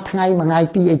ហាលថ្ងៃមួយថ្ងៃ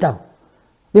ពីរអីទៅ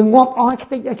វាងាប់អស់ហើយខ្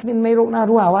ទេចឲ្យគ្មានមេរោគណា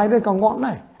រស់អ្វីឬក៏ងាប់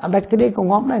ដែរអាបែកទេរីក៏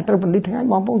ងាប់ដែរត្រូវពន្លឺថ្ងៃ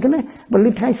បងប្អូនឃើញទេពន្លឺ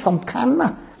ថ្ងៃសំខាន់ណា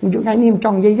ស់ខ្ញុំថ្ងៃនេះខ្ញុំច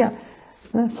ង់និយាយ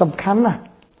សំខាន់ណាស់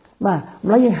បាទ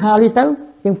ម្ល៉េះយើងហាលវាទៅ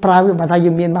យើងប្រើវាបើថា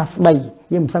យើងមានម៉ាស់ស្បី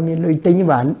យើងមិនសូវមានលុយទិញ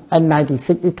បាទ N96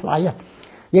 អីថ្លៃ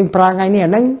យើងប្រើថ្ងៃនេះ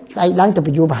អាហ្នឹងស្អែកឡើងទៅប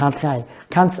ញ្យួរប្រហែលថ្ងៃ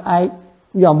ខាងស្អែក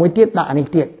យកមួយទៀតដាក់នេះ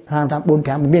ទៀតថា4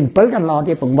 5មាន7កាន់ឡ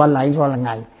ទៀតបង្វិលឡើងរាល់ថ្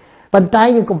ងៃប៉ុន្តែ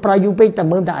យើងកុំប្រើយូរពេកតែ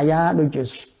មើលតែអាយ៉ាដូចជា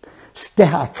ស្ទះ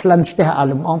អាក្លិនស្ទះអា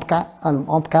លំអងផ្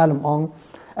កាលំអង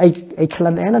អីក្លិ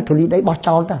នអីណាធូលីដីបោះ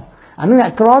ចោលទៅអាហ្នឹងអ្ន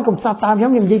កក្រកុំសាប់តាមខ្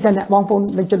ញុំនិយាយតែអ្នកបងប្អូន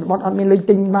នៅជនបទអត់មានលុយ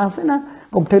ទិញម៉ាសទេណា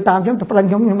កុំធ្វើតាមខ្ញុំទៅប្តឹង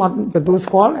ខ្ញុំអត់ទទួល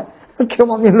ស្គាល់ខ្ញុំ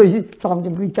អត់មានលុយសំ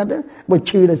ជំងឺចិត្តបើ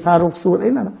ឈឺដោយសាររោគសួត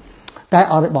អីណាតែ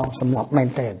អត់ទេបងសម្រាប់មែន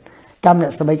តើកម្មអ្ន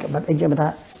កស្បែកក្បិតអីគេថា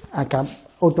អាកម្ម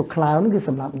អូតូក្លាវហ្នឹងគឺស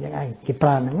ម្រាប់យ៉ាងឯងគេប្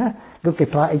រើហ្នឹងណាឬគេ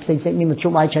ប្រើអីផ្សេងៗមានមធ្យោ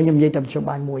បាយច្រើនខ្ញុំនិយាយតែមធ្យោ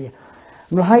បាយមួយ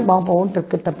ម្ល៉េះហើយបងប្អូនត្រូវ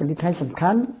គិតតែពីនេះថែសំខា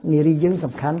ន់នារីយើង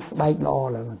សំខាន់ស្បែកល្អ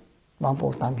ឡើងបងប្អូ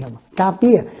នតាមខ្ញុំការ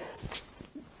ពារ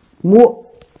មួក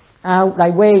អាវដៃ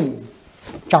វែង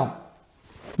ចប់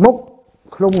មុខ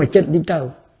ក្នុងមួយចិត្តនេះទៅ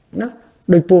ណា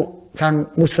ដោយពួកខាង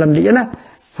មូស្លីមនេះណា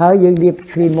ហើយយើងលាប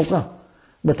គ្រីមមុខនោះ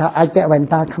បើថាអាចពាក់វ៉ែន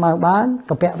តាខ្មៅបាន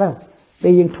ក៏ពាក់ទៅពេ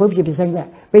លយើងធ្វើជាពិសេសដែរ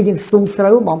ពេលយើងស្ទូងស្រូ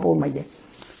វបងប្អូនមិនទេ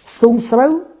ស្ទូងស្រូ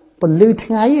វពន្លឺ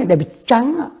ថ្ងៃដែលវាចាំង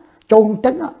ចង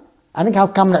ទឹកអានេះហៅ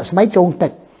កម្មអ្នកស្បែកចងទឹ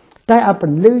កតែឲ្យព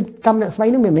ន្លឺកម្មអ្នកស្បែក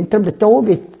នោះមិនមែនត្រឹមតែចូល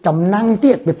វាចំណាំង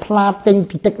ទៀតវាផ្លាតចេញ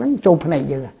ពីទឹកហ្នឹងចូលភ្នែក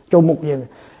យើងចូលមុខយើងអ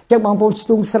ញ្ចឹងបងប្អូនស្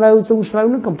ទូងស្រូវ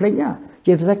នោះកុំភ្លេចណា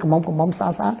ជាពិសេសកំមុំស្អា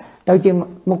តទៅជា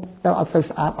មុខទៅអត់សូវ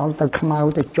ស្អាតអត់ទៅខ្មៅ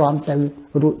ទៅជាប់ទៅ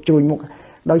រួចជួយមុខ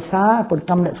ដោយសារពល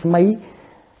កម្មអ្នកស្មី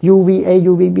UVA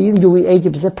UVB UVA ជា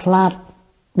ពិសេសផ្លាត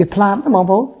វាផ្លាតបង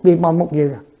ប្អូនវាមកមុខយើង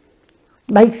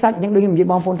ដៃខ្សាច់យ៉ាងដូចខ្ញុំនិយាយ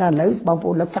បងប្អូនថានៅបងប្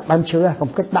អូនលើកាត់ដើមឈើកុំ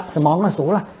គិតដាក់ស្មងស្រួ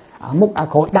លអាមុខអា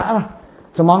ក្រូចដាក់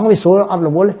ស្មងវាស្រួលអត់រ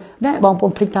វល់តែបងប្អូ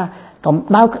នភ្លេចថាកម្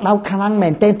ដៅក្តៅខ្លាំងមែ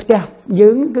នទេផ្ទះយើ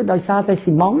ងគឺដោយសារតែ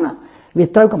ស៊ីម៉ងវា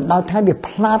ត្រូវកម្ដៅថែមវា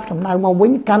ផ្លាតកម្ដៅមកវិ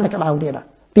ញកាន់តែក្តៅទៀត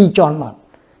ពីរជាន់មក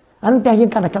អានឹងតែយើ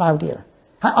ងកាន់តែក្តៅទៀត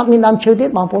ហើយអត់មានដើមឈើទៀត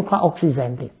បងប្អូនខ្វះអុកស៊ីហ្សែ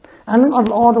នទៀតអានឹងអត់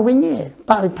ល្អទៅវិញទេ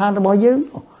បរិស្ថានរបស់យើង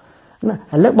ណា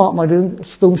ឥឡូវបកមករឿង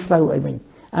ស្ទូងស្រូវអីវិញ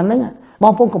អាហ្នឹងប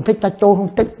ងប្អូនកុំភ្លេចតែចូលក្នុង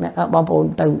ទឹកបងប្អូន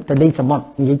ទៅលេងសមុទ្រ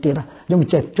និយាយទៀតខ្ញុំ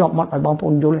ចេះជាប់មាត់ឲ្យបងប្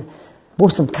អូនយល់ព្រោះ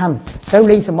សំខាន់ទៅ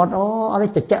លេងសមុទ្រអូអ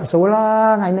ត់តិចស្រួល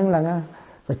ថ្ងៃហ្នឹងឡើង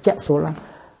តិចស្រួល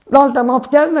ដល់តែមក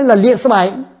ផ្ទះនឹងលាកស្បែក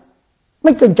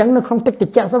មិនក៏អញ្ចឹងនៅក្នុងទឹកតិ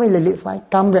ចស្បែកលាកស្បែក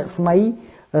កម្មរស្មី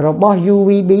របស់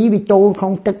UVB វាចូលក្នុ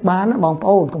ងទឹកបានណាបងប្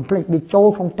អូនកុំភ្លេចវាចូល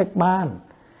ក្នុងទឹកបាន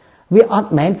វាអត់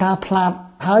មែនថាផ្លាត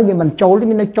ហើយវាមិនចូលទេ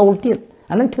វានៅចូលទៀត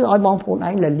អានឹងធ្វើឲ្យបងប្អូនឯ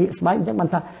ងលាកស្បែកអញ្ចឹងបាន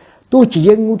ថាទោះជា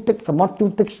យើងងូតទឹកសមុទ្រជូ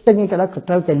តទឹកស្ទឹងអីក៏ដោយក៏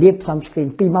ត្រូវតែលាប sunscreen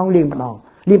 2 ម៉ោងលាបម្ដង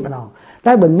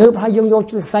តែបើងើបហើយយើងយក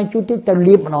ខ្សែជូតទៀតទៅ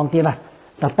លាបម្ដងទៀត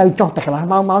តែទៅចុះតែកន្លះ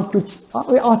ម៉ោងជូត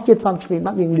វាអស់ជាតិ sunscreen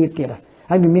បាត់យើងលាបទៀត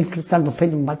ហើយវាមានកាន់ប្រភេទ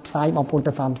បំបត្តិផ្សាយបងប្អូន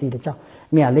ទៅ pharmacy ទៅចុះ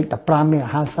មានអាលេខ15មាន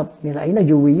50មានអីណា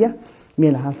UV មា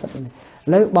ន50ឥ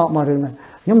ឡូវបកមករឿងហ្នឹង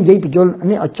ខ្ញុំនិយាយបញ្យល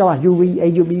នេះឲ្យចោះ UV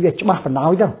UV វាច្បាស់បណ្ដោ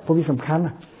យទៅព្រោះវាសំខាន់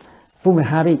ណាព្រោះម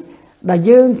ហារីកដែល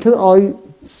យើងធ្វើឲ្យ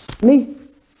នេះ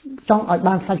ចង់ឲ្យ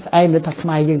បានសាច់ស្អែមឬថាខ្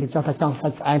មែរយើងទៅចោះថាចង់សា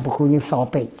ច់ស្អែមព្រោះគ្រូយើងស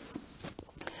ពេក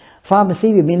pharmacy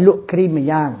វាមានលក់គ្រីមមួយ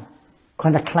យ៉ាងគា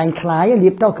ត់ថាខ្លាញ់ខ្លាយលា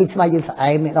បទៅគឺស្បែកយើងស្អែ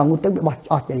មដល់ងូតទឹកវាបោះ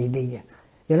អស់ចលីឌីយល់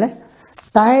ទេ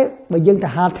តែបើយើងទៅ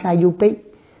ហាលថ្ងៃយូរពេក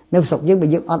នៅស្រុកយើងបើ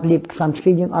យើងអត់លាប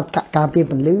sunscreen យើងអត់ការពារ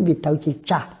ពន្លឺវាទៅជា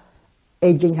ចាស់អេ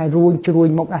ចឹងឲ្យរួញជ្រួញ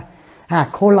មុខហា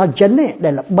collagen នេះដែ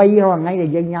លល្បីរាល់ថ្ងៃដែល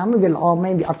យើងញ៉ាំវាល្អមែ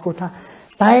នវាអត់គោះថា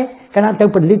តែកាលណាទៅ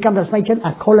ពន្លឺកម្មរស្មីចិន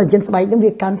អា collagen ស្បែកនឹង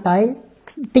វាកាន់តែ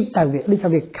តិចទៅវាដូចថា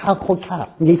វាខោខូចខាត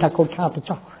និយាយថាខូចខាតទៅ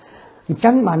ចុះអញ្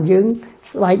ចឹងបានយើង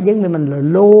ស្បែកយើងវាមិន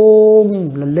លោង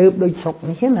លលើបដូចស្រុក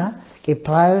នេះណាគេ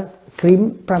ប្រើគ្រីម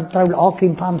5ត្រូវល្អគ្រី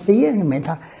ម pharmacy មិនមែន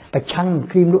ថាប្រឆាំង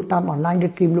គ្រីមលក់តាមអនឡាញឬ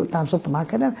គ្រីមលក់តាម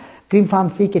supermarket ណាគ្រីម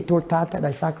pharmacy គេត្រួតត្រាតែ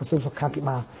ដោយសារក្រសួងសុខាភិ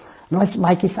បាលnói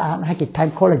mai cái sao hay cái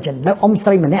time collagen แล้วអ៊ំស្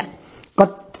រីម្នាក់គា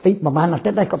ត់ពីប្រហែលអាទិ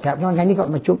ត្យដែរគាត់ប្រាប់ខ្ញុំថ្ងៃនេះគា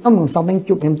ត់មកជួបអ៊ំមិនសមវិញ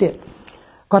ជួបខ្ញុំទៀត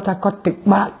គាត់ថាគាត់ពិ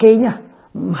បាកគេណា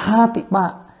មហាពិបា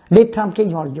កលេបតាមគេ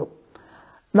រាល់យប់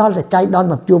ដល់តែចៃដល់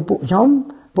មកជួបពួកខ្ញុំ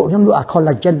លក់អា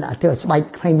collagen អាធ្វើស្បែក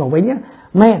ខ្វែងមកវិញ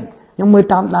មែនខ្ញុំមើល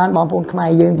តាមដានបងប្អូនខ្មែរ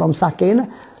យើងបងសាសគេណា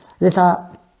គេថា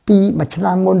ពីមួយឆ្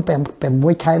នាំមុន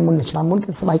6ខែមុនឆ្នាំមុន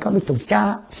គឺស្បែកគាត់ដូចចង្ចា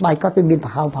ស្បែកគាត់វាមានប្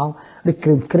រហោងដូចគ្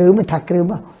រឿមថាគ្រឿ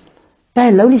មតែឥ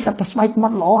ឡូវនេះសត្វស្បែកមា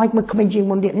ត់ល្អហើយមើលក្មេងជាង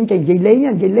មុនទៀតខ្ញុំចេះនិយាយលេ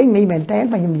ងមិនមែនតែ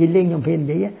ខ្ញុំនិយាយលេងខ្ញុំ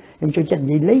និយាយខ្ញុំចូលចិត្ត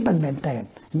និយាយលេងមិនមែនតែ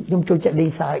ខ្ញុំចូលចិត្តលេង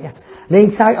សើចឲ្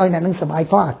យអ្នកនឹងសុបាយ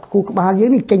ផងអាគូក្បាលយើ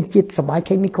ងនេះចេញជាតិសុបាយ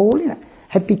chemical នេះ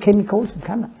happy chemical សំ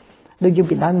ខាន់ដូចយើង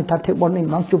ពីដើមមានថាធ្វើបុណ្យនេះ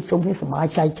មកជួបជុំគ្នាសុបាយ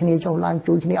ចែកគ្នាចូលឡើង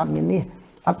ជួយគ្នាអត់មាននេះ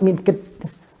អត់មានគិត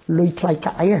លុយថ្លៃ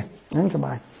កាក់អីហ្នឹងសុ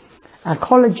បាយអា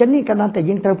collagen នេះក៏ដល់តែ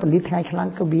យើងត្រូវពន្លឺថ្ងៃខ្លាំង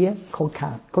ក៏វាខូច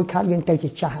ខាតយើងទៅជា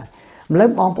ចាស់ម្ល៉េះ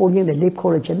បងប្អូនយើងដែលលេប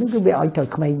collagen ហ្នឹងគឺវាឲ្យទៅ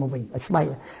ក្មេងមកវិញឲ្យស្បែក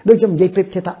ដូចខ្ញុំនិយាយប្រៀប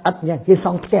ធៀបថាឥដ្ឋយ៉ាងគេស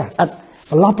ង់ផ្ទះឥដ្ឋ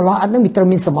ប្រឡោះឥដ្ឋហ្នឹងវាត្រូវ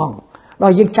មានសំងដ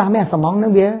ល់យើងចាស់មែនសំងហ្នឹ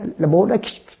ងវារបូតឲ្យ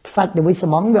ខ្សាច់ទៅវិញ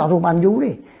សំងវាអត់រស់បានយូរ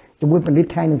ទេជាមួយពន្លឺ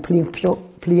ថ្ងៃនឹងភ្លៀ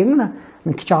ងណា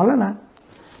នឹងខ្យល់ណា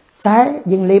តែ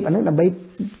យើងលេបអានឹងដើម្បី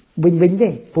វិញទេ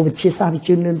ព្រោះវិទ្យាសាស្ត្រវា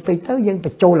ជឿនលឿនពេកទៅយើងប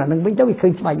ញ្ចូលអានឹងវិញទៅវាឃើ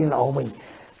ញស្បែកយើងល្អវិញ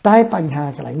តែបញ្ហា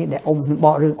កន្លែងនេះដែលប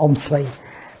ករឿងស្រី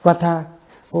គាត់ថា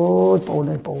អូយបង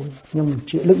អើយបងខ្ញុំ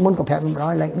ជឿលើកមុនក៏ប្រាប់ខ្ញុំដ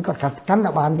ល់ឡើងគាត់ថាកាន់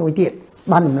តែបានមួយទៀត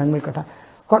បានដំណឹងមួយគាត់ថា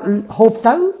គាត់ហូប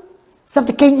ទៅសិត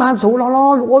តែគេងបានស្រួលល្អ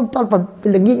អូយតល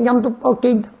ល្ងាចញ៉ាំទៅ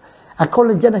គេងអា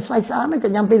collagen ឲ្យស្បែកស្អាតហ្នឹងក៏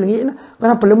ញ៉ាំពេលល្ងាចហ្នឹងគាត់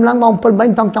ថាព្រលឹមឡើងម៉ោង 7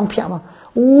 8 ចង់ភ្ញាក់មក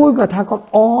អូយគាត់ថាគាត់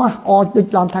ដូច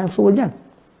ឡើងທາງសួនអញ្ចឹង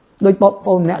ដូចបងប្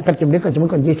អូនម្នាក់គាត់ជំរាបគាត់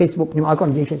និយាយ Facebook ខ្ញុំឲ្យគាត់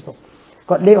និយាយ Facebook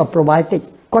គាត់លេបឲ្យ probiotic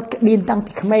គាត់ក្តៀនតាំង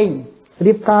ពីក្មេង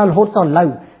រៀបការរហូតដល់ឥឡូវ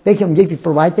តែខ្ញុំនិយាយពី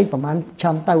probiotic ប្រហែលឆ្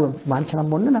នាំទៅប្រហែលឆ្នាំ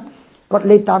មុនណាគាត់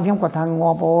លេបតាមខ្ញុំគាត់ថា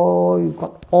ងាប់អូយគា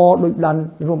ត់ដូចឡាន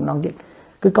រួមម្ដងទៀត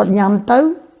គឺគាត់ញ៉ាំទៅ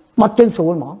បត់ជើងស្រួ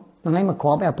លហ្មងថ្ងៃមកគ្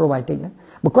រាប់អា probiotic ហ្នឹង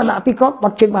បើគាត់ដាក់ពីគ្រាប់ប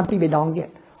ត់ជើងបានពី3 ដងទៀត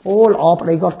អូល្អប្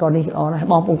តីគាត់ក៏នេះល្អណាស់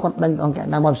បងប្អូនគាត់ដឹងអង្គ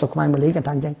ណាមកសុខខ្មែរម៉ាលីគាត់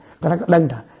ថាអញ្ចឹងគាត់ក៏ដឹង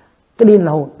ថាក្តៀនរ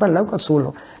ហូតប៉ុន្តែឥឡូវគាត់ស្រួលអ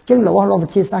ញ្ចឹងរបស់លោកវិ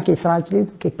ទ្យាសាស្ត្រគេស្រាវជ្រាវ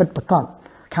គេពិតប្រកប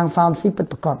ខាង pharmacy ពិត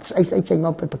ប្រកបស្អីចេញម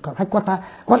កពិតប្រកបហើយគាត់ថា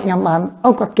គាត់ញ៉ាំបាន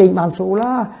គាត់គេងបានស្រួល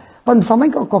ប៉ុន្តែសម័យ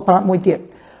ក៏ប្រាប់មួយទៀត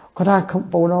គាត់ថាបង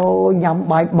ប្អូនញ៉ាំ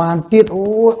បាយបានទៀតអូ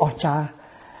យអស្ចារ្យ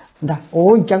ណាអូ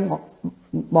យអញ្ចឹង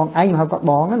បងឯងមកគាត់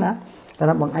បងណាតែ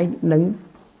បងឯងនឹង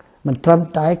មិនត្រឹម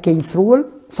តែគេងស្រួល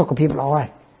សុខភាពល្អហើយ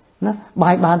ណា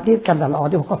បាយបានទៀតកាន់តែល្អ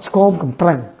ទៀតគាត់ស្គមកំប្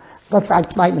រឹងគាត់ស្អាត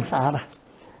ស្បែកនឹងស្អាត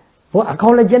ព្រោះអា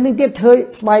collagen នេះទៀតធ្វើ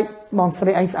ស្បែកបងស្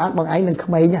រីឯងស្អាតបងឯងនឹង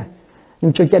ក្មេងខ្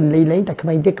ញុំជួយចិត្តលីតែក្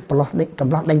មេងទៀតកំឡោះ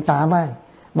ដេញតាមហើយ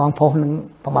បងប្រុសនឹង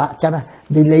ពិបាកចិត្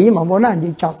តលីមកមុនណានិ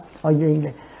យាយចប់ឲ្យយើង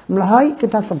ម្ល៉េះហើយគឺ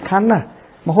ថាសំខាន់ណាស់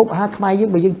ម្ហូបអាហារខ្មែរយើង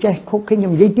បើយើងចេះខុកឃើញខ្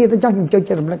ញុំនិយាយទៀតទៅចោះខ្ញុំជួយ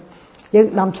ចិត្តរំលឹកយើង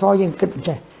ដាំស្រយើងគិត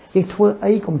ចេះយើងធ្វើ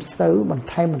អីកុំស្ទើបន្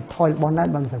ថែមបន្ថយរបស់ណា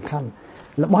បានសំខាន់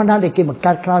របស់ណាដែលគេបង្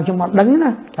កើតក្រោយខ្ញុំមកដឹងណា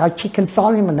គេ chicken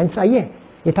salt នេះមិនដឹងស្អីទេ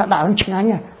គេថាដាក់ហ្នឹងឆ្ងាញ់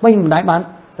បើខ្ញុំមិនដែរបាន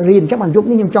រៀនអញ្ចឹងបានយប់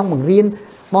នេះខ្ញុំចង់បង្រៀន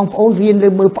បងប្អូនរៀនលើ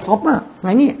មើលប្រអប់ថ្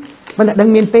ងៃនេះមិនតែដឹង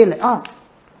មានពេលទេ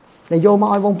តែយកមក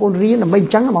ឲ្យបងប្អូនរៀនដើម្បីអ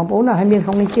ញ្ចឹងបងប្អូនណាឲ្យមានក្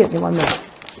នុងនេះទៀតខ្ញុំអត់មើល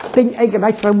ទិញអីក៏ដោ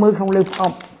យត្រូវមើលក្នុងលើប្រអ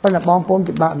ប់ប៉ុន្តែបងប្អូន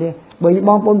ពិបាកទេបើប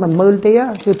ងប្អូនមិនមើលទេ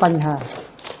គឺបញ្ហា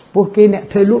ព្រោះគេអ្នក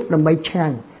ធ្វើលក់ដើម្បីឆ្ងា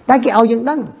ញ់តែគេឲ្យយើង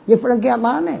ដឹងយើងដឹងគេអត់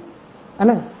បានទេអាហ្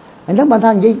នឹងបើ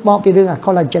ថានិយាយបកពីរឿងអា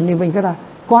collagen នេះវិញគាត់ថា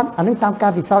គាត់អាហ្នឹងតាមកា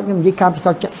រពិសោធន៍ខ្ញុំនិយាយការពិសោ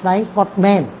ធន៍ជាក់ស្ដែងគាត់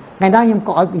មែនថ្ងៃណាខ្ញុំ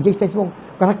ក៏ឲ្យនិយាយ Facebook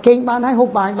គាត់ថាគេងបានហើយហូប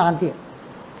បានទៀត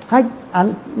ហើយអា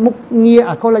មុខងារ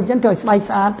អា collagen ទៅឲ្យស្បែក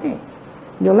ស្អាតទេ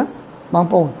យល់ទេបង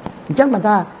ប្អូនអញ្ចឹងបើ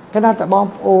ថាគាត់ថាតែបង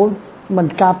ប្អូនមិន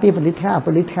ការពារផលិតថ្ងៃ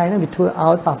ហ្នឹងវាធ្វើ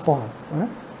ឲ្យប៉ះពាល់ណា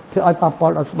ធ្វើឲ្យប៉ះពា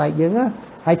ល់ដល់ស្បែកយើង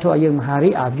ហើយធ្វើឲ្យយើងមហារី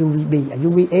កអា UVB អា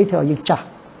UVA ធ្វើឲ្យយើងចាស់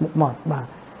មុខមាត់បាទ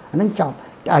អាហ្នឹងចប់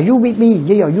អា UVB និ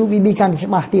យាយឲ្យ UVB កាន់តែ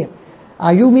ច្បាស់ទៀត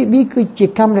អា UVB គឺជា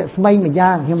កាំរស្មីមួយ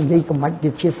យ៉ាងខ្ញុំនិយាយកំបាច់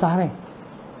វិទ្យាសាស្ត្រទេ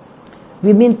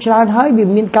វាមានច្រើនហើយវា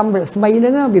មានកាំរស្មីហ្នឹ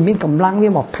ងវាមានកម្លាំងវា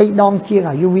20 ដងជាង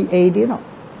អា UVA ទៀត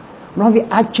នោះវា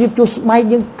អាចជ្រាបចូលស្បែក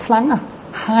យើងខ្លាំងណាស់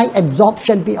high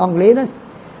absorption ពីអង់គ្លេសហ្នឹង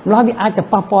វាអាចទៅ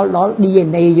ប៉ះពាល់ដល់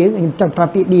DNA យើងខ្ញុំចង់ប្រា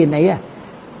ប់ពី DNA ឥ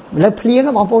ឡូវភ្លៀង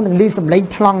បងប្អូននឹងលឺសំឡេង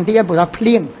ថ្លង់ទៀតព្រោះថាភ្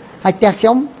លៀងហើយផ្ទះខ្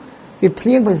ញុំវាភ្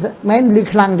លៀងមិនមែនលឺ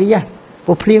ខ្លាំងទេព្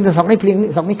រោះភ្លៀងទៅស្រុកនេះខ្លាំង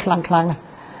ណាស់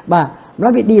បា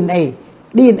ទវា DNA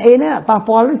ហ្នឹងប៉ះ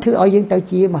ពាល់នឹងធ្វើឲ្យយើងទៅ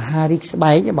ជាមហារីកស្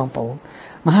បែកបងប្អូន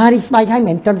មហារីកស្បែកហើយ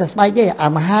មិនមែនត្រឹមតែស្បែកទេអា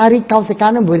មហារីកកោសិកា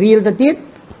នឹងវារៀលទៅទៀត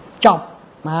ចប់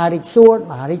មហារីកសួត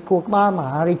មហារីកខួរក្បាលម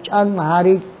ហារីកឆ្អឹងមហា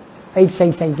រីកអីផ្សេង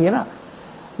ទៀត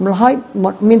ម្ល៉េះហើយ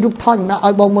មានរូបថតដាក់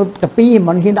ឲ្យបងមើលតែពីរ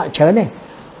មិនហ៊ានដាក់ច្រើនទេ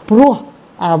ព្រោះ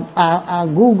អា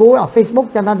Google អា Facebook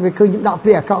ចាំថាវាឃើញខ្ញុំដាក់ព្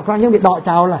រាអាក្រក់ៗអញ្ចឹងវាដក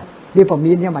ចោលហើយវាប្រ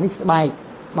មានខ្ញុំអានេះស្បែក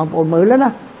បងប្អូនមើលណា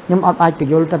ខ្ញុំអត់អាចប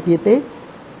ញ្យល់ទៅទៀតទេ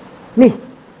នេះ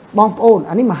បងប្អូន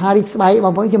អានេះមហារីកស្បែកប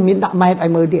ងប្អូនខ្ញុំមានដាក់ម៉ែតឲ្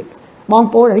យមើលទៀតបង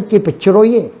ប្អូនអានេះជាបជ្រុយ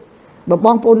ទេបើប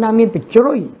ងប្អូនណាមានបជ្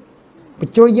រុយ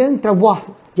យើងត្រូវវាស់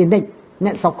ជានិច្ចអ្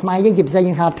នកស្រុកខ្មែរយើងជាពិសេស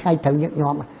យើងហៅថ្ងៃត្រូវញឹកញា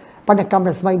ប់ប៉ុន្តែកម្ម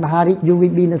រស្មីមហារីក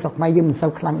UVB នៅស្រុកខ្មែរយើងមិនសូ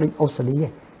វខ្លាំងដូចអូស្ត្រាលីទេ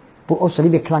ពួកអូស្ត្រាលី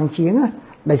វាខ្លាំងជាង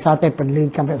ដោយសារតែពន្លឺ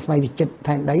កម្មរស្មីវាចិត្ត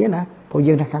ផែនដីណាព្រោះ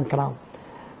យើងនៅខាងក្រៅ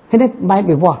ហើយនេះបែប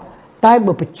វាវាស់តែ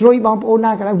បើបជ្រុយបងប្អូន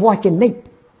ណាក៏វាស់ជានិច្ច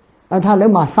ដល់ថាលើ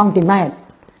1សង់ទីម៉ែត្រ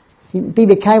ពី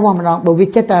វាខែវាស់ម្ដងបើវា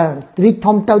ចិត្តតែរីក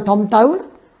ធំទៅ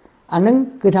អាហ្នឹង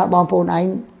គឺថាបងប្អូនឯង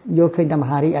យល់ឃើញតែម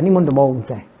ហារីកអានេះមុនដំបូង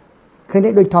ចេះឃើញទេ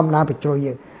ដូចធម្មតាបជ្រុយ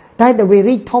យើងតែវា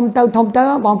រីកធំទៅ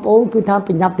បងប្អូនគឺថា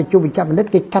ប្រញាប់ទៅជួបវិជ្ជបណ្ឌិត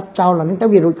គេកាត់ចោលអាហ្នឹងទៅ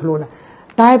វារួចខ្លួន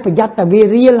តែប្រយ័ត្នតែវា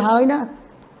រៀលហើយណា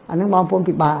អាហ្នឹងបងប្អូន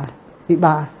ពិបាក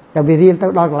តែវារៀលទៅ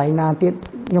ដល់កន្លែងណាទៀត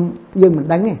យើងមិន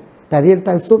ដឹងទេតែរៀល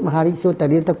ទៅសុទ្ធមហារីកសុទ្ធតែ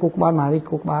រៀលទៅគូក្បាលមហារីក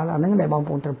គូក្បាលអាហ្នឹងដែលបង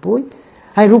ប្អូនត្រូវព្រួយ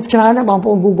ហើយរូបច្រើនណាបងប្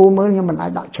អូន Google មើលខ្ញុំមិនអា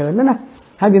ចដាក់ច្រើនណា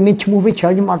ហើយវាមានឈ្មោះវាច្រើ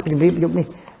នខ្ញុំអត់ជម្រាបយប់នេះ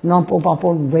នាំបងប្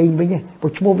អូនវិញព្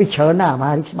រោះឈ្មោះវាច្រើនណាស់ម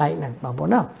ហារីកស្បែកហ្នឹងបងប្អូន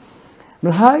ណា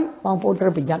នោះហើយបងប្អូនត្រូ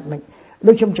វប្រយ័ត្នមិន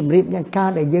ដូចខ្ញុំជម្រាបយ៉ាងការ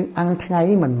ដែលយើងអាំងថ្ងៃ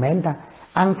នេះមិនមែនថា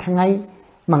អាំងថ្ងៃ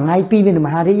mà ngay pi bên mà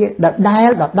hari đợt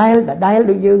đai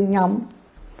được dương nhom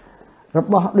rồi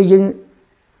bỏ được dương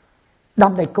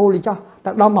đâm tại cô đi cho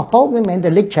ta đâm mà phốt cái mẹ thì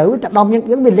lịch sử ta đâm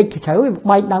những bên lịch sử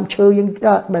bay đâm chơi những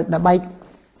đã bay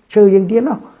chơi những tiếng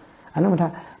đó anh nói mà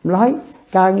nói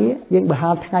ca nghĩa nhưng bà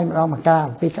hai thay mà đâu mà ca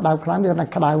vì cái đau khám cho nó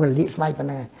cái đau là liệt bay phần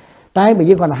này tay bây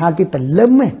giờ còn là hai cái phần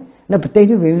lớn ấy nó phải tê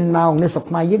cái việc nào nó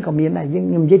sụp mai với còn miếng này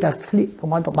nhưng với ta còn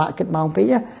mọi bạn kết màu phí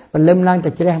á phần lâm lang ta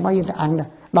chơi bao nhiêu ta ăn nè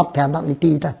đập thèm đập đi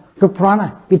tì ta cướp phán à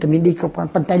vitamin D cướp phán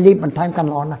phần tay lip phần thay căn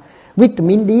lon à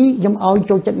vitamin D giống ao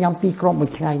cho chất nhâm pi crop một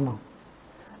ngày mà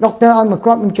doctor on mà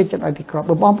crop mình chơi chất ai pi crop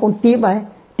rồi bom con tiếp ấy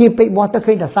tiếp bị bỏ tới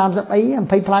khi là sao rất ấy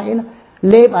phải phải nó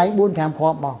lép ấy buôn thèm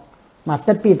crop mà mà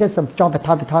tất pi tất sầm cho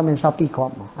phải thôi mình sao pi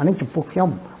crop mà anh ấy chụp phục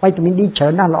không vitamin D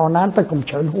chở nào là on án phải cùng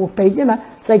chở hô tê chứ nè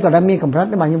xây còn đam mê cầm rất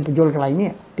để mà nhung phải vô cái này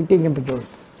nè tinh nhung phải vô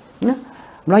nhá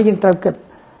nói dân tao kịch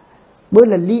bữa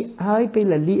là lý hơi pi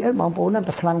là lý ấy bọn bố nó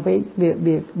tập khăn với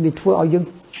việc thua ở dân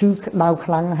chưa đau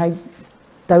khăn hay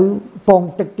tới phong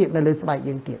trực tiếp là lên bài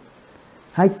dân tiệt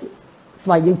hay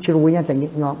bài dân chui nha tại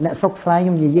những ngọt nè sốc sai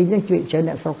nhưng gì những chuyện chơi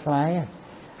nè sốc sai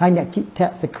hay nè chị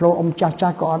thẹn sẽ khô ông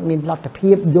cha con mình là tập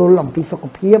hiệp vô lòng pi sốc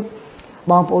hiệp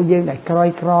bọn bố dân lại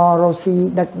coi cro rosi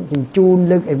đặt hình chun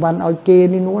lưng ấy văn ở kia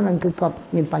nên nó đang cứ có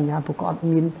miền Tây nhà phụ con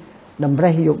miền đầm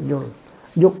rây dục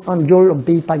dục on vô lòng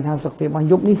piปัญหา sốc hiệp bằng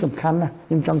dục ní sầm khăn nè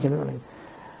nhưng trong chuyện này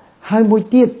hai mùi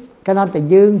tiết cái nào tại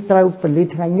dương trâu phần lý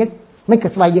thay nhất mấy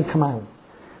cái bài dương khăm ảo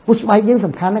ผู้สบายยิ่งส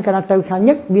ำคัญในการเติมครั้ง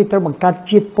นี้มีเติมบังการ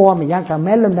จีดปอมอย่างการแ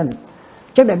ม่เล่นนั่น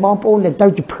เจ้าได้บอมโอนแต่เติม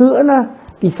จีเพื่อนะ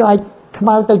ปีสบายขม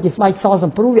าเติมจีสบายซอส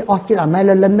มปรุวิออกจีแม่เ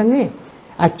ล่นนั่นไง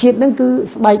อาชีพนั่นคือ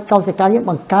สบายเกาสกายยิ่ง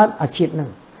บังการอาชีพนั่น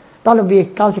ตอนเราเวีย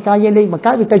เกาสกายยิ่งบังก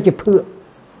ารวิเติมจีเพื่อ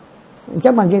เจ้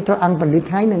ามันยังตระอังเป็นฤ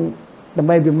ทัยหนึ่งแต่ใ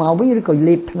บวิมาไม่หรือก็เ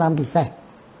ล็บทำปีแส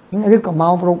หรือก็เมา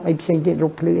โรคไอเซนติโร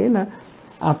คเพลือนะ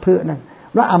เพื่อนั่น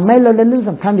แล้วแม่เราเล่นเรื่อง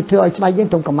สำคัญที่เธอเอาไปยัง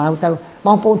ตรงกับมาเตาม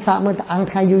องโปนสะเมื่ออัง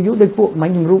ไทยยูโดยพวกมัน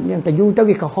ยังรู้ยังแต่ยูเต้า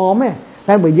วิกหอมเนี่ยแ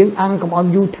ต่เมื่อยังอังกับเอา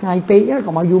ยูไทยปีอ่ะกั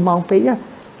บเอายูมองปีอ่ะ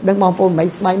ดังมองโปนไม่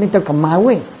สบายนั่นเต้ากับมาเ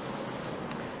ว้ย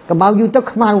กับเอายูเต้า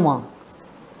ขมาหมอ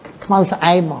ขมาสะไอ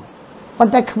หมอคน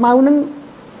แต่ขมานั้น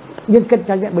ยังกิดจ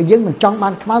ะเมื่อยังมันจ้องมั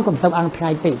นขมากับสาวอังไท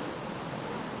ยปี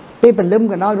เป็นลืม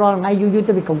กันน้อยรอไงยูเ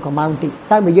ต้าวิกกับมาตีแ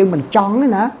ต่เมื่อยังมันจ้อง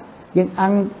นี่นะยังอั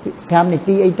งทำใน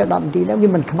ตีไอ้ตะดำตีแล้วยั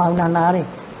งมันขมาวนาเลย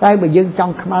ใต้เบย์ยังจ้อ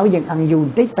งขมาวยังอังยูน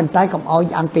ติเป็นใต้กับอ้อย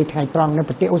อังไปไทยตรังใน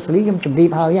ประเทศออสเตรเลียยังจุดรี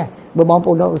พาวเนี่ยเบย์บอมโป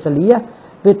นออสเตรเลีย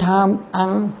ไปทำอัง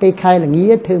ไปใครหลังนี้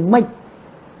เธอไม่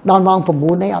ดอนมองผม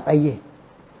บูนในอับไอ้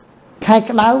ใคร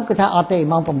ก็แล้วก็ถ้าอับไอ้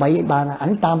มองผมใบไอ้บานะอั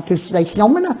นตามที่ใดย้อ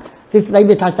มนะที่ใดไ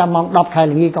ปทาจำมองดอกใครห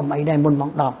ลังนี้ก็ไม่ได้บนมอง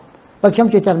ดอกบางครั้ง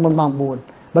จะจัดบนมองบูน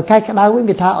บางใครก็แล้วไ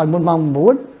ปทาอ่อนบนมองบู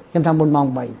นยังทำบนมอง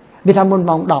ใบวิธีมัน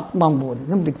มองดอกมองบุญ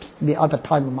นั่นเป็นเอาแต่ท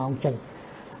อยมามองใจ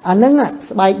อันนั้นอ่ะ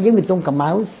สบายยิ่งเป็นตรงกับเมา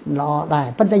ส์รอได้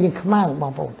ปัจจัยยิ่งขมาวมอ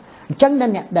งบุญจังนั่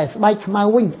นเนี่ยได้สบายขมาว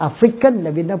วิ่งแอฟริกันแต่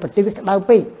วินเอาปฏิวัติดาว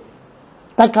ปี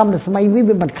แต่คำแต่สมัยวิ่งเ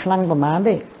ป็นมันคลั่งประมาณ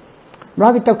นี้ร้อ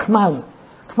ยวิธีขมาว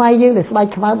ยิ่งแต่สบาย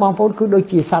ขมาวมองบุญคือโดย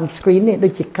จีซันสกรีนเนี่ยโด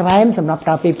ยจีแกรมสำหรับก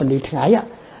ารเป็นปฏิไงอ่ะ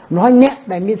ร้อยเนี่ย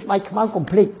ได้มีสบายขมาวคอม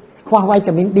พลีทความวิต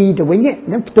ามินดีแต่วันนี้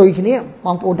นั่นตัวทีนี้ม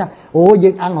องบุญนะโอ้ยั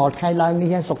งอ่างหอดใครเลยนี่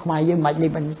แค่สกขมายยังไม่ได้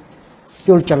เป็น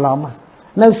จุลฉลอง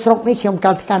ในสกนี้เชื่อมก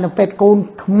ารเป็ดโกน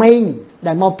ขมิ้นไ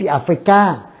ด้มองปีแอฟริกา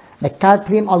ได้การเต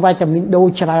รียมเอาวิตามินโด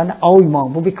ชรานะเอาหมอง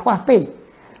บุบิควาปี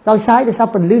ตอนซ้ายจะสับ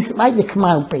เป็นลือสบายจะขม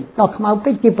าวปีตอนขมาวปี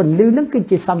จีเป็นลือนั่นคือ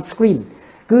จีซันสกรีน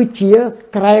คือเชื้อ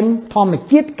แกรมทอม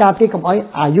จิตการที่กับ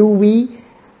อายุ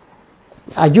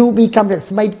วีกำเนิดส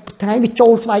มัยไทยวิโจ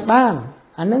สบายบ้าง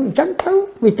อันนั้นจังเต้า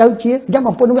วิเต้าเชื้อยังบ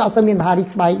างคนต้องเอาสมินหาริ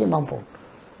สบายยังบางคน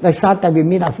ได้ทราบแต่วิ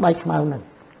มีดาสบายขมาวนั่น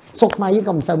สกมายี่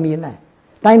กับสมินน่ะ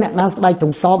แต่เนี่ยน่าสบายถุ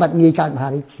งซอแบบมีการหา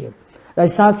ริเชียวโดย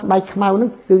ซาสบายขมาวนั่น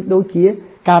คือโดยเชี่ย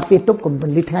การเปียตุกกับเป็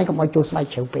นลิทไงกับมอยโจสบาย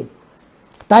เฉียวไป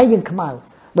แต่ยังขมาว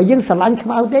ไปยังสลันข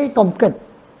มาวได้กลมกึศ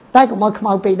แต่กับมอยขม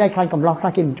าวไปได้ใครกับล็อกรั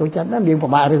กกินโจจันนั่นเรียงผม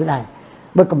มาหรือได้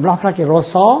เมื่อกับล็อกรักกินโร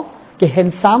ซอกิเห็น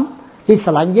ซ้ำที่ส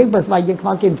ลันยังเป็นสบายยังขม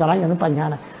าวกินสลันอย่างนั้นปัญหา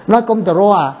นะแล้วก็จะร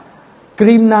อก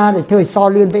รีมนาเนี่ยเธอซอ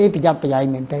เลื่อนไปประหยัด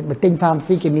เหมือนแต่เมื่อติ้งฟาร์ม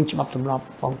ซีกิมินฉบับสำหรับ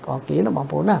ของเก๋นะบาง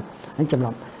คนนะนั่นจำล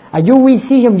องอายุ UVC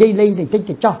ยังยัยเลยเนี่ย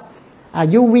จะจ่ออา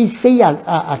ยุ UVC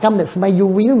กำเนิดสมัย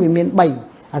UV นั่นมีใบ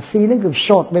C นั่นคือ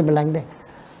short เป็นแรงได้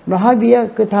เราให้เบี้ย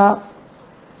คือถ้า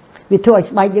วิธี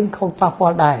สมัยยังคงปะปอ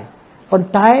ได้คน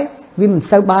ท้ายวิมเ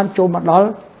ซลบานโจมาล้อ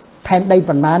แผ่นใด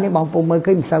ปัญหาเนี่ยบางปุ่มมือเค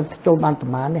ยมีเซลโจบานปัญ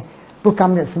หาเนี่ยโปรแกร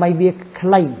มเนี่ยสมัยเบี้ยค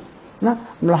ล้ายนะ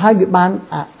เราให้วิบาน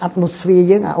อัตโมสเฟียร์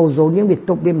ยังโอโซนยังวิ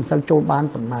ตุวิมเซลโจบาน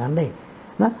ปัญหาได้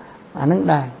นะอันนั้น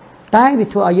ได้แต่วิ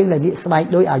ธีเอายังเลยนี่สบาย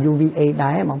โดยอายุ UVA ได้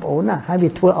บางปุ่มนะให้วิ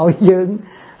ธีเอายัง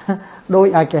โดย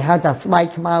อาจจะหาแต่สบาย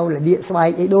ขมาวหรือเดียสบาย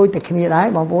โดยแต่ขณีได้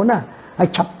บางปุ่มนะให้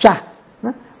ฉับจักน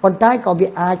ะ ប៉ុន្តែក៏វា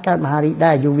អាចកើតមហារីក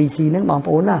ដែរ UVC ហ្នឹងបង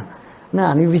ប្អូនណាណា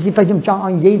អានេះ UVC ពេលខ្ញុំចង់ឲ្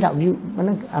យនិយាយថាអា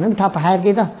ហ្នឹងថាប្រហែល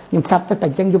គេទៅខ្ញុំកាត់ទៅតែ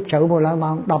អញ្ចឹងយប់ជ្រៅមកឡើង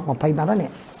ម៉ោង 10 20 បាត់ហើយនេះ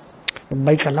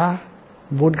8កន្លះ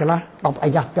 9កន្លះ 10អី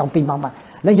យ៉ាចង់2ម៉ោងបាត់ឥ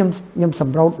ឡូវខ្ញុំស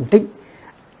ម្រូតបន្តិច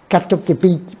កាត់ជុកជា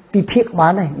2ភាគក៏បា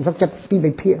នដែរមិនសុខចិត្ត2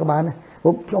 3ភាគក៏បានដែរ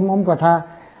ពួកខ្ញុំគាត់ថា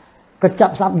គាត់ចា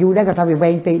ប់ស្ដាប់យូរដែរគាត់ថាវាវែ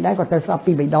ងពេកដែរគាត់ទៅស្ដាប់2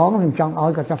 3ដងខ្ញុំចង់ឲ្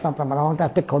យគាត់ចាប់ស្ដាប់តែម្ដងតែ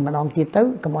ទឹកគ្រុនម្ដងទៀតទៅ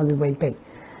កុំឲ្យវាវែងពេក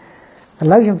ឥ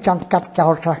ឡូវខ្ញុំចង់កាត់ចោ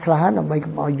លខ្លះដើម្បី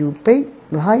កុំឲ្យយូរពេក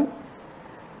ហើយ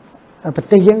ប្រ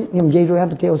ទេសយើងខ្ញុំនិយាយរួចហើយ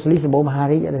ប្រទេសអូស្ត្រាលីសម្បូរមហា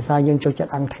រីកដោយសារយើងចូលចិត្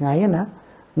តអង្គថ្ងៃណា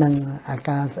នឹងអា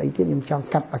ការស្អីទៀតខ្ញុំចង់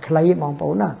កាត់ឲ្យខ្លីបងប្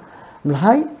អូនណាម្ល៉េះ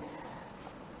ហើយ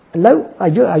ឥឡូវអា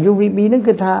យុ VB ហ្នឹង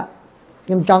គឺថាខ្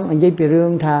ញុំចង់និយាយពីរឿ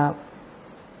ងថា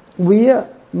វា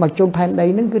មកជុំផែនដី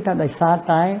ហ្នឹងគឺថាដោយសារ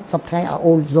តែសប្តាហ៍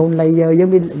អូโซน layer យើង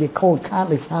វាខូចខាត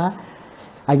ដោយសារ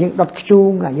យើងដុតខ្ជូង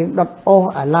យើងដុតអុស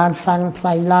អាឡានសាំងផ្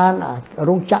សៃឡាន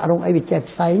រោងចក្ររោងអីវាចេះ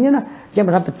ផ្សៃណាចឹង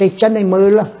បើថាប្រទេសចិនឯងមើ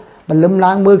លបលឹម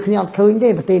ឡើងមើលគ្នាអត់ឃើញទេ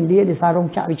ប្រទេសឥណ្ឌាដោយសាររោង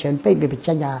ចក្រវាច្រើនពេកវាបញ្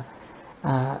ចេញ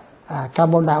កា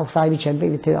បូនដៃអុកសាយវាច្រើនពេក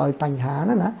វាធ្វើឲ្យបញ្ហា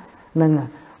ណាហ្នឹង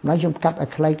ហើយខ្ញុំកាត់ឲ្យ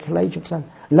ខ្លីៗជប់សិនឥ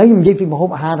ឡូវខ្ញុំនិយាយពីម្ហូប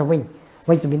អាហារទៅវិញ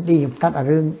វីតាមីន D ខ្ញុំកាត់ឲ្យ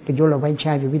រឿងបញ្យល់ឲ្យវែងឆ្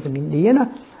ងាយពីវីតាមីន D ណា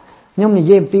ខ្ញុំនិ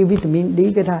យាយអំពីវីតាមីន D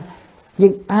គឺថាយើ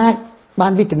ងអាចបា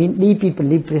នវីតាមីន D ពីព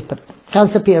លិប្រទេស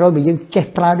 90% បើយើងចេះ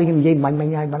ប្រើដូចខ្ញុំនិយាយមិន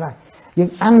ហើយបានហើយយើង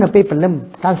អាំងនៅពេលព្រលឹម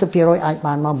 90% អាច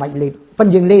បានមកមិនបាច់លេបប៉ុន្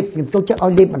តែយើងលេបខ្ញុំចូលចិត្តឲ្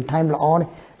យលេបបន្ថែមល្អនេះ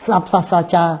ស្ដាប់សាស្ត្រា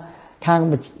ចារ្យ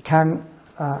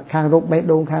ខាងរោគបេះ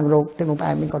ដូងខាងរោគទឹកនោមផ្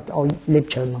អែមមានគាត់ឲ្យលេប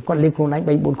ច្រើនមកគាត់លេបខ្លួនឯង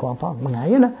 3-4 គ្រាប់ផងមួយថ្ងៃ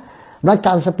ណាដល់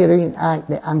 90% យើងអាច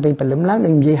ដែលអាំងពេលព្រលឹមឡើងនឹ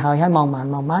ងនិយាយហើយមកម៉ាន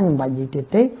ខ្ញុំបាច់និយាយទៀត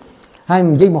ទេហើយ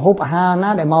និយាយមហូបអាហារណា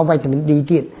ដែលមកវីតាមីន D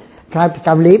ទៀតក្រៅពី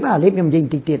ការលេបខ្ញុំនិយាយប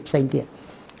ន្តិចទៀតផ្សេងទៀត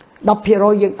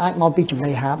 10% យើងអាចមកពីចំ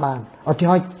ណីអាហារបានឧទា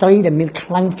ហរណ៍ត្រីដែលមានខ្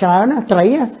លាញ់ច្រើនណាត្រី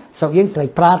ស្រុកយើងត្រី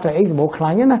ប្រាត្រីអីសម្បូរខ្លា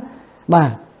ញ់ណាបា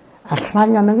ទអាខ្លា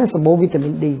ញ់អាហ្នឹងសម្បូរវីតាមី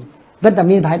ន D វិតា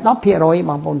មីនប្រហែល 10%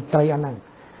 បងប្អូនត្រីអាហ្នឹង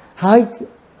ហើយ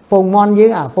ពងមាន់យើ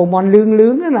ងពងមាន់លឿង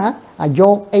ណាអាយ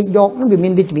កអេកយកហ្នឹងវាមា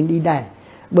នវីតាមីន D ដែរ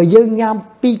បើយើងញ៉ាំ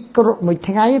2គ្រាប់មួយ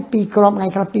ថ្ងៃ2គ្រាប់ថ្ងៃ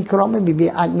ខ្លះ2គ្រាប់វា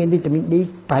អាចមានវីតាមីន D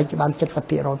ប្រហែលជាបាន 70%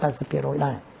 80%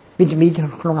 ដែរវីតាមីន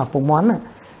ក្នុងអាពងមាន់ណា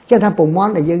គេថាពងមា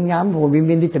ន់ដែលយើងញ៉ាំព្រោះវា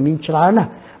មានវីតាមីនច្រើនណា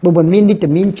បើមិនមានវីតា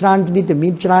មីនច្រើន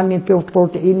មានប្រូ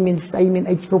តេអ៊ីនមានស្អីមាន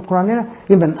អីគ្រប់គ្រាន់ទេណា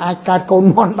វាមិនអាចកើតកូន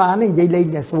មាន់បានទេនិយាយលេង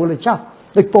តែស្រួលទៅចោះ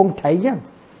ដូចពងត្រីអញ្ចឹង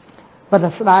បើតែ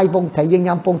ស្ដាយពងត្រីយើង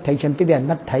ញ៉ាំពងត្រីច្រើនពីវាអា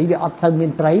ណិតត្រីវាអត់ទៅមាន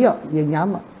ត្រីយើងញ៉ាំ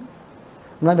មិន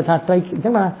បើថាត្រីអញ្ចឹ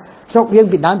ងបាទស្រុកយើង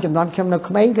ពីដើមចំនួនខ្ញុំនៅ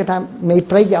ក្មេងគឺថាមេ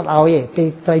ត្រីគេអត់ឲ្យទេ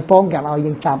ត្រីពងគេអត់ឲ្យ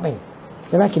យើងចាប់ទេ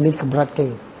តែគេមានកម្រិតទេ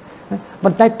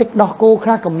ប៉ុន្តែទឹកដោះគោខ្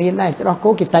លះក៏មានដែរទឹកដោះគោ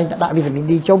គេតែងតែដាក់វីតាមីន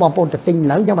D ចូលបងប្អូនទៅទិញ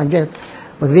ឡើងចឹងបានយើង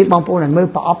បង្រៀនបងប្អូនឲ្យមើល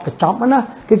ប្រអប់កញ្ចប់ណា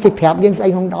គឺគេប្រាប់យើងស្អី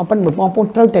ក្នុងប៉ុន្តែបងប្អូន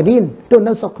ត្រូវតែរៀនទោះ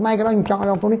នៅស្រុកខ្មែរក៏ដោយខ្ញុំចង់ឲ្យ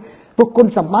បងប្អូននេះពួកគុណ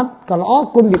សម្បត្តិក៏ល្អ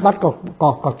គុណវិបត្តិ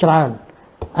ក៏ច្រើន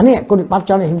អានេះគុណវិបត្តិ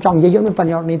ច្រើនខ្ញុំចង់និយាយយកមិនប៉ុន្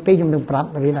តែមានពេលខ្ញុំនឹងប្រាប់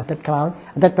រៀនអាទិត្យក្រោយ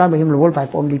បើខ្ញុំរវល់បង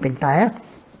ប្អូនលីពេញតែ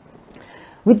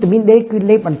វីតាមីន D គឺ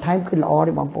លេបបន្ថែមគឺល្អ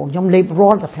ទេបងប្អូនខ្ញុំលេបរា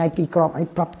ល់តែថ្ងៃ2គ្រាប់អី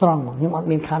ប្រាប់ត្រង់ខ្ញុំអត់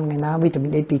មានខានថ្ងៃណាវីតាមីន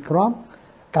D 2គ្រាប់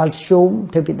កាល់ស្យូម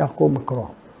ធ្វើពីដោះគោ1គ្រា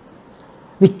ប់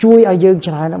វាជួយឲ្យយើង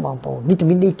ច្រើនណាបងប្អូនវីតា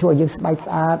មីន D ជួយឲ្យយើងស្បែក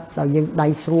ស្អាតឲ្យយើងដៃ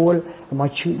ស្រួលកុំឲ្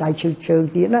យឈឺដៃឈឺជើង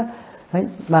ទៀតណាហើយ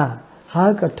បាទហើ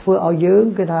យក៏ធ្វើឲ្យយើង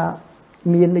គឺថា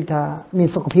មានដូចថាមាន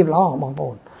សុខភាពល្អបងប្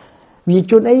អូនវា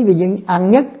ជួនអីវាយើងអាំង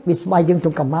ញឹកវាស្បែកយើងទៅ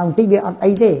កម្លាំងបន្តិចវាអត់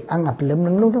អីទេអាំងអាព្រលឹមហ្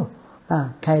នឹងនោះទៅ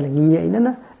ខែល្ងាអីហ្នឹង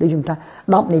ណាដូចខ្ញុំថា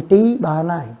10នាទីបា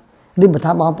នហើយឬបើ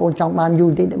ថាបងប្អូនចង់បានយូរ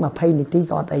បន្តិច20នាទី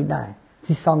ក៏អត់អីដែរ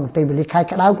ស៊ីសងពេលវេលាខែ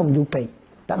ក្តៅកុំយូរពេក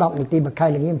តែ10នាទីមួយខែ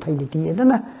ល្ងា20នាទីអីហ្នឹង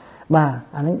ណាបាទ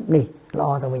អាហ្នឹងនេះល្អ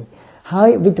ទៅវិញហើយ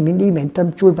វីតាមីន D មិនត្រឹម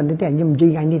ជួយប៉ុណ្ណឹងទេខ្ញុំនិយា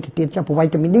យថ្ងៃនេះទៅទៀតចុះវី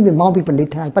តាមីន D វាមកពីបណ្ឌិត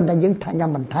ថ្ងៃប៉ុន្តែយើងថាញ៉ាំ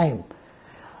បន្ថែម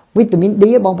វីតាមីន D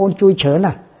បងប្អូនជួយច្រើន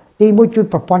ណាទីមួយជួយ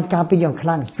ប្រព័ន្ធការពារយ៉ាងខ្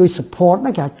លាំងជួយ support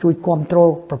ណាគេជួយគ្រប់គ្រ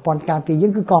ងប្រព័ន្ធការពារយើ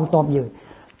ងគឺកងទ័ពយើង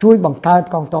ជួយបង្កើត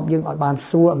កងទ័ពយើងឲ្យបាន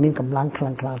ស្រួលមានកម្លាំងខ្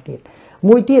លាំងក្លាទៀត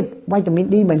មួយទៀតវីតាមីន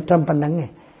D មិនត្រឹមប៉ុណ្ណឹងទេ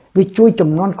វាជួយចំ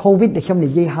នួនកូវីដដែលខ្ញុំនិ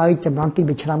យាយហើយចំនួន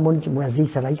2ឆ្នាំមុនជាមួយអាស៊ី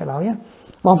សេរីក៏ដោយ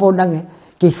បងប្អូនដឹង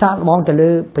គេសាកល្បងទៅលើ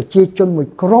ប្រជាជនមួយ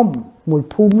ក្រុមមួយ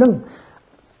ភូមិនឹង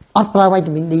អត់ប្រើវី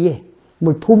តាមីន D ទេ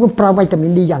មួយភូមិនឹងប្រើវីតាមី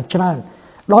ន D យ៉ាងច្រើន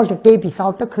ដល់តែគេពិសោធ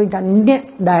ន៍ទៅឃើញថាអ្នក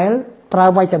ដែលប្រើ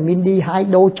វីតាមីន D ហើយ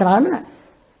ដូរច្រើនណា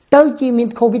ទៅជាមាន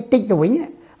កូវីដតិចទៅវិញ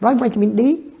ដោយវីតាមីន D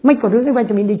មិនក៏រឿងវី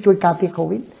តាមីន D ជួយការពារកូ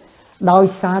វីដដោយ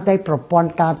សារតែប្រព័ន្ធ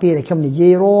ការពារដែលខ្ញុំនិយា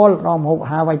យរាល់ដល់មហូបអា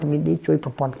ហារវីតាមីន D ជួយប្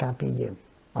រព័ន្ធការពារយើង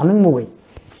អានឹងមួយ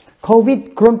កូវីដ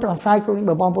គ្រុនប្រសាយគ្រុន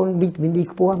បើបងប្អូនវីតាមីន D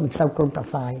ខ្ពស់មិនសូវគ្រុនប្រ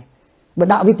សាយបើ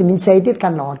ដាក់វីតាមីន C ទៀតកា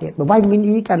ន់ល្អទៀតបើវីតាមីន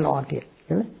E កាន់ល្អទៀត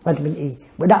យល់ទេវីតាមីន E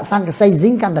បើដាក់សង្កសីស៊ី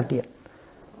ងកាន់តែទៀត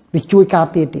វាជួយការ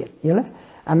ពារទៀតយល់ទេ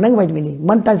អានឹងវីតាមីន E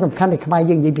មិនតែសំខាន់តែខ្មែរ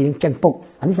យើងនិយាយពីចិនពុក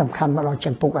អានេះសំខាន់មកដល់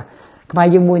ចិនពុក ខ្មែរ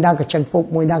យើងមួយណាក៏ចឹងពុក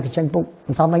មួយណាក៏ចឹងពុក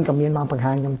មិនសមមិនក៏មានមកបង្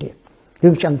ហាញខ្ញុំទៀតរឿ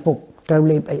ងចឹងពុកត្រូវ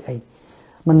លេបអី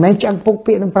មិនមែនចឹងពុក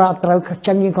ពាក្យនឹងប្រើត្រូវ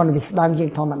ចឹងយើងគ្រាន់តែវាស្ដាងជាង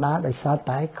ធម្មតាដោយសារ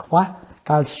តែខ្វះ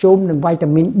កាល់ស្យូមនិងវីតា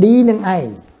មីន D នឹងឯង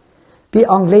ពី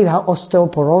អង់គ្លេសហៅ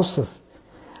osteoporosis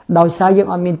ដោយសារយើង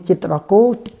អត់មានជាតិត្រកូល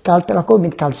កាល់ត្រកូលមា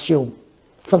នកាល់ស្យូម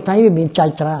សង្កេតវាមានចែក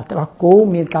ច្រើនត្រកូល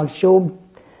មានកាល់ស្យូម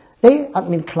ទេអត់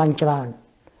មានខ្លាញ់ច្រើន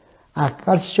អា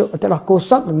កាល់ស្យូមត្រកូល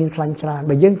សុទ្ធមានខ្លាញ់ច្រើន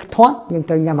បើយើងធាត់យើង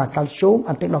ត្រូវញ៉ាំអាកាល់ស្យូម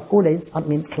អត់ត្រកូលដែលអត់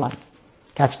មានខ្លាញ់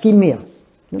កាស្គីមៀល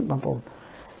នឹងបងប្អូន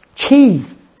ឈី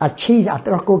អា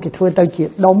ត្រកូលគេធ្វើទៅជា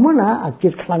ដុំណាអាជា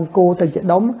តិខ្លាញ់គោទៅជា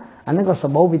ដុំអាហ្នឹងក៏ស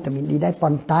ម្បូរវីតាមីន D ដែរប៉ុ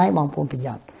ន្តែបងប្អូនប្រ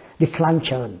យ័ត្នវាខ្លាញ់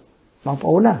ច្រើនបងប្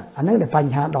អូនណាអាហ្នឹងដែលប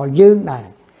ញ្ហាដល់យើងដែរ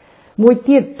មួយ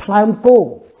ទៀតថ្លើមគោ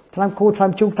ថ្លើមជូរថ្លើ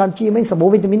មជីមិនសម្បូរ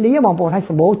វីតាមីន D បងប្អូនហើយ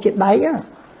សម្បូរជាតិដែក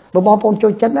បើបងប្អូនចូ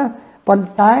លចិត្តណាប៉ុន្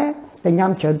តែតែ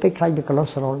ញ៉ាំច្រើនពេកខ្លាចវាកូឡេ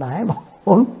ស្តេរ៉ុលដែរបងប្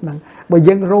អូនហ្នឹងបើ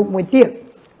យើងរោគមួយទៀត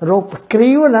រោគប្រគ្រី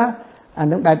វណាអា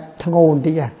ហ្នឹងដែលធ្ងន់បន្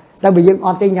តិចតែបើយើងអ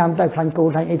ត់ទេញ៉ាំទៅខ្លាញ់គោ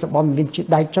ខ្លាញ់អីសម្បូរមានជាតិ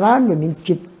ដែកច្រើនវាមាន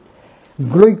ជាតិ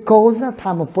glucose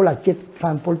ថាមពលអាជាតិ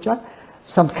ថាមពលច្រើន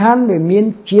សំខាន់វាមាន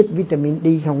ជាតិវីតាមីន D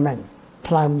ក្នុងហ្នឹង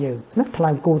ថ្លើមយើងណាថ្លើ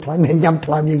មគោថ្លើមមិនញ៉ាំ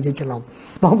ថ្លើមយើងជាច្រឡំ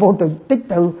បងប្អូនទៅតិច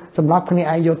ទៅសម្រាប់គ្នា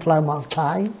ឯងយកថ្លើមមក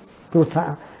ឆាយព្រោះថា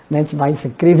មិនស្បែកស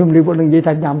ង្គ្រាមខ្ញុំលឺពួកនឹងនិយាយ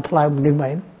ថាញ៉ាំថ្លើមនេះមែ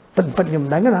នពិតខ្ញុំមិ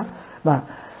នដឹងណាបាទ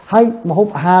ហើយម្ហូប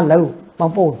អាហារឥឡូវប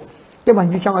ងប្អូនតែបើ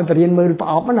ខ្ញុំចង់ឲ្យបរៀនមើលប្រ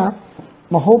អប់ណា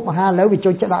ម្ហូបអាហារឥឡូវវាចូ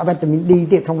លចិត្តដាក់វីតាមីន D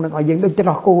ទៀតក្នុងនឹងឲ្យយើងដូចត្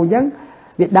រកូលអញ្ចឹង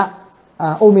វាដាក់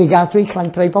omega 3ខ្លាញ់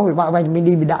ត្រីផងវាបាក់វីតាមីន D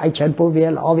វាដាក់ឲ្យច្រើនពលវា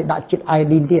ល្អវាដាក់ជាតិ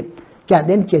iodine ទៀតចាអត់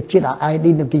ទេជាតិ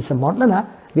iodine ពីសមុទ្រណា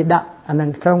វាដាក់អានឹង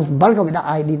ក្នុងសម្បល់ក៏វាដាក់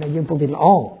iodine ឲ្យយើងពលវាល្អ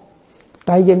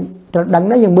តែយើងត្រូវដឹង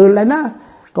ណាយើងមើលដែរណា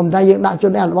កុំតែយើងដាក់ជូ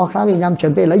នដល់របស់ខ្លះវាញ៉ាំច្រើ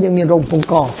នពេកឥឡូវយើងមានរោគពង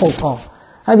ក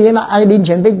ហើយវាដាក់ iodine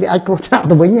ច្រើនពេកវាអាចគ្រោះថ្នាក់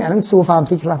ទៅវិញអាហ្នឹងសួរ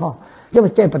pharmacy ខ្លះផងយើងម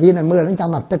កចេះបរៀនឲ្យមើលហ្នឹងចាំ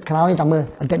អាទិត្យក្រោយចាំមើល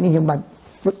អាទិត្យនេះខ្ញុំបាច់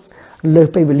លើស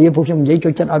ពេលវេលាពួកខ្ញុំនិយាយចូ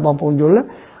លចិត្តឲ្យបងប្អូនយល់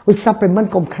ឧស្សាហ៍ supplement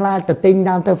កុំខ្លាចទៅទិញ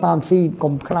តាមទៅ pharmacy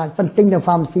កុំខ្លាចប៉ុន្តែទិញទៅ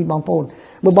pharmacy បងប្អូន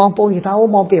បើបងប្អូនគេថាអូ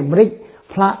មកពីអាមេរិក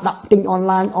ផ្លាកដាក់ទិញ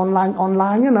online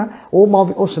ណាអូមក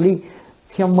ពីអូស្ត្រាលី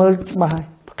ខ្ញុំមើលច្បាស់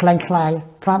ខ្លាំងខ្លាយ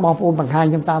ខ្លះបងប្អូនបង្ហាញ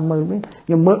ខ្ញុំតាមមើល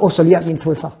ខ្ញុំមើលអូស្ត្រាលីអត់មានធ្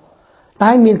វើសោះតែ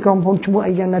មានក្រុមហ៊ុនឈ្មោះ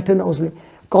អីយ៉ាងណាធ្វើនៅអូស្ត្រាលី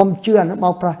កុំជឿអានោះបោ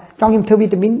កប្រាស់ចង់ខ្ញុំធ្វើវី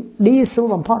តាមីន D ស្រួល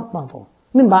បំផុតបងប្អូន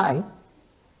មានបាក់អី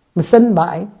ម៉ាស៊ីនបា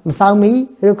ក់អីម្សៅមី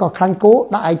ឬក៏ខ្លាញ់គោ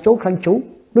ដាក់ឲ្យចូលខ្លាញ់ជូរ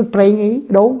ដូចប្រេងអី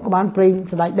ដូងក៏បានប្រេង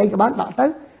សណ្តែកដីក៏បានដាក់ទៅ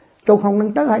ចូលក្នុងនឹង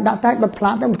ទៅហើយដាក់តែដុតផ្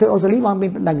លាតទៅមកធ្វើអូស្ត្រាលីបងមា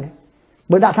នបណ្ដឹង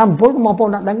បើដាក់ថាមពលក៏បងប្អូន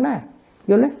ដាក់ដឹងដែរ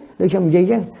យល់ទេដូចខ្ញុំនិយាយ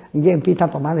ចឹងនិយាយអំពីថា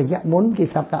ប្រហែលរយៈមុនគេ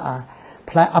ស្រាប់ថា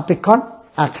ផ្លែ apricot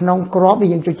អាក្នុងក្រប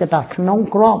យើងជួយចិត្តថាក្នុង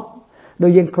ក្របដូ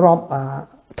ចយើងក្រប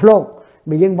ធ្លោក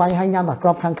បើយើងវាយឲ្យញ៉ាំអាក្រ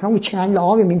បខាងក្នុងវាឆ្ងាញ់ល្អ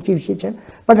វាមានជីវជាតិចឹង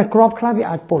ប៉ុន្តែក្របខ្លះវា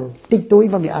អាចពុលតិចតួច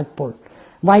វាអាចពុល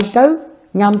វាយទៅ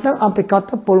ញ៉ាំទៅ apricot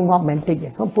ទៅពុលងាប់មិនតិចទេ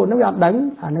ពុលនោះវាអត់ដឹង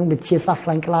អានឹងវិទ្យាសាស្ត្រខ្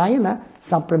លាំងខ្លាយណា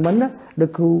supplement ណាដូច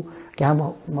គ្រូគេហៅ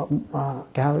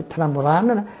ថ្នាំបុរាណ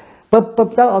ណាពឹប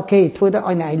ទៅអូខេធ្វើទៅ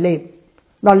ឲ្យអ្នកឯងលេប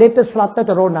ដល់លេបទៅស្លាប់ទៅ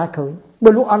រោណាឃើញបើ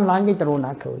លក់អនឡាញវិញទៅរោ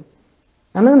ណាឃើញ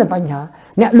អាហ្នឹងតែបញ្ហា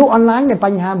អ្នកលក់អនឡាញតែប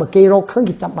ញ្ហាបើគេរកឃើញ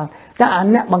គេចាប់បានតែអា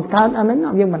អ្នកបង្កើតអាហ្នឹង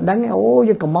យើងមិនដឹងអូ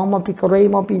យើងកំងមកពីកូរ៉េ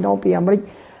មកពីណូពីអាមេរិក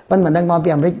ប៉ុន្តែមិនដឹងមកពី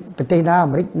អាមេរិកប្រទេសណាអា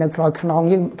មេរិកនៅក្រោយខ្នង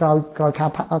យើងក្រោយខា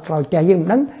ក្រោយផ្ទះយើងមិន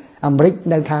ដឹងអាមេរិក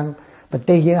នៅខាងប្រ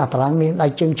ទេសយើងអាបារាំងមានដៃ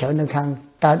ជើងច្រើននៅខាង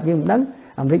កើតយើងមិនដឹង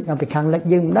អាមេរិកនៅពីខាងលិច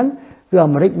យើងមិនដឹងគឺអា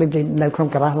មេរិកមាននៅក្នុង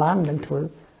ការ៉ាស់ឡានមិនដឹងធ្វើ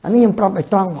អានេះខ្ញុំប្រាប់ឲ្យ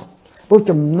ត្រង់ព្រោះ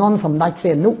ចំនួនសម្ដេចសី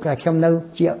ហនុតែខ្ញុំនៅ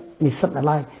ជានិស្សិត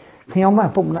ឡើយខ្ញុំឪ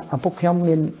ពុកខ្ញុំ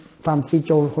មាន pharmacy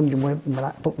ចូលហ៊ុនជាមួយ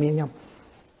ពុកមានខ្ញុំ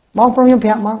បងប្រុសខ្ញុំប្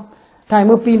រាប់មកតែ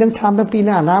មើលពីនឹងថ្នាំទៅពី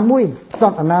នឹងអាណាមួយស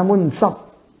តអាណាមួយមិនសត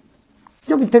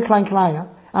យកវាទៅខ្លាំងខ្លាយ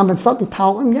អាមិនសតពីថោ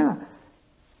កអញ្ចឹង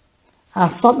អា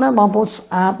សតណាបងប្អូនស្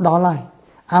អាតដល់ហើយ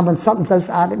អាមិនសតមិនសូវ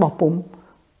ស្អាតទេបោះពុំ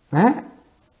ណា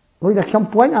ដូចតែខ្ញុំ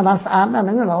ពួយអាណាស្អាតណាហ្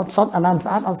នឹងរហូតសតអាណាស្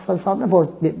អាតអត់សូវសតណាព្រោះ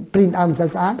print អាមិនសូវ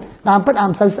ស្អាតតាមពិតអា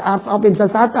មិនសូវស្អាតអត់មានសូវ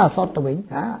ស្អាតតែអាសតទៅវិញ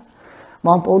ប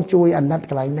ងប្អូនជួយអាណិត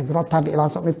កន្លែងនេះរដ្ឋាភិបាល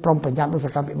ស្រុកនេះប្រុងប្រយ័ត្ននឹងស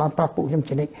កម្មភាពបានប្រាប់ពួកខ្ញុំ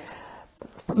ជានិច្ច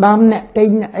ផ្ដាំអ្នកទិញ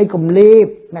អីកំលេប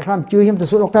អ្នកខ្លះជួយខ្ញុំទៅ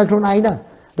សួរដុកទ័រខ្លួនឯងទៅ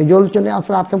បញ្យល់ជននេះអត់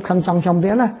ស្ដាប់ខ្ញុំខឹងចង់ខ្ញុំទៀ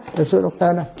តណាទៅសួរដុកទ័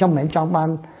រណាខ្ញុំមិនមែនចង់បាន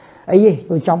អីទេ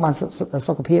គឺចង់បាន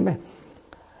សុខភាពទេ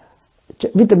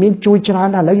វីតាមីនជួយច្រើន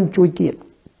តែឥឡូវខ្ញុំជួយទៀត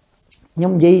ខ្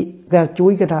ញុំនិយាយគេជួ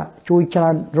យគេថាជួយច្រើ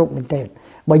នរោគមែនទែន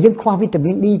បើយើងខ្វះវីតា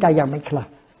មីន D តែយ៉ាងម៉េចខ្លះ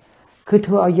គឺ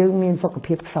ធ្វើឲ្យយើងមានសុខ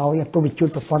ភាពខ្សោយព្រោះវាជួយ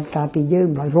ប្រព័ន្ធការពារយើង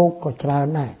ដោយរោគក៏ច្រើន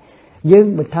ដែរយើង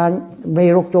បើថាមេ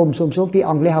រោគចូលមិនសុំពី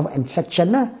អង់គ្លេសហៅ infection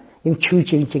ណាយើងឈឺ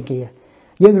ជាងគេ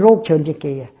យើងរោគច្រើនជាង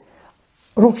គេ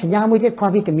រោគសញ្ញាមួយទៀតខ្វះ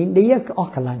វីតាមីន D គឺអ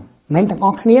ស់កម្លាំងមិនទាំងអ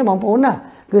ស់គ្នាបងប្អូនណា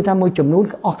គឺថាមួយចំនួន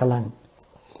គឺអស់កម្លាំង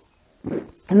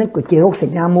អានេះក៏ជារោគស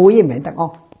ញ្ញាមួយឯងមិនទាំងអ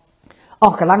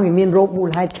ស់កម្លាំងវាមានរោគមូល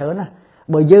ហេតុច្រើនណា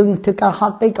bởi dương thứ cao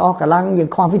hot tới có cả lăng dương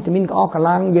khoa vitamin có cả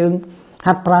lăng dương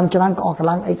hạt pran tràn có cả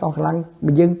lăng ấy có cả lăng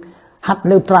bởi dương hạt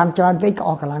lơ pran tràn với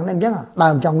có cả lăng em chắc là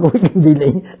đào trong ruồi gì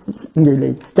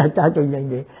lì cha cho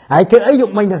gì hãy thứ ấy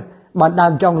dụng mình thôi bạn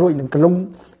đào trong ruồi đừng cả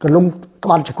lung các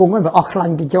bạn sẽ cùng với ở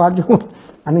lăng thì cho chú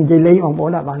anh ấy gì lì ông bố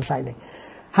là bạn xài này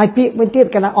hai piếc bên tiết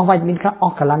cái nào ông vitamin khác ở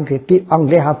cả lăng cái piếc ông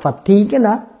để hạt phật tí cái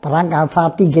đó pran cả phật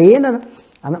tí ghế đó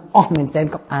anh nó mình tên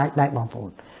có ai đại bảo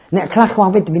phồn nè khác khoa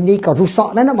vitamin D có rút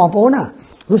sọ đấy nó bảo phồn à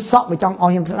rút sọ ở trong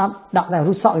oi em slap đặt là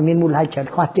rút sọ ở miền mùi hai chợ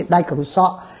khoa tiết đây có rút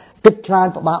sọ tích ra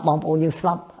của bạn bảo phồn như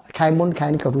slap khai môn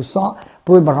khai có rút sọ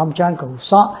bùi bảo hồng trang có rút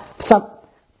sọ sắt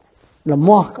là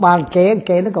mua các bạn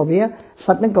kế nó có vía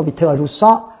sắt nó có bị thừa rút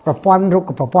sọ và pon rút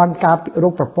của pon cá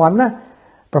rút pon á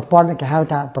pon là cái hai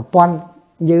ta pon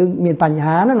như miền Tây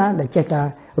Hà nó là để che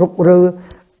là rút rư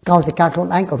cao sẽ cao hơn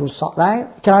anh có rút sọ đấy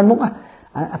cho nên múc á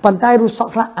phần tay rút sọ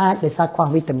là ai để ra khoa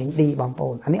vitamin D bằng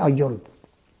phồn anh ấy ở dồn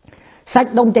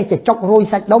sách đông chạy chọc rồi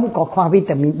sách đông có khoa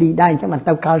vitamin D đây chứ mà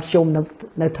tao calcium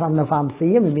nó tham nó phàm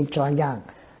xí mình chọn dạng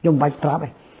dùng bạch trap này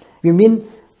vì mình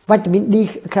vitamin D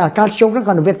calcium nó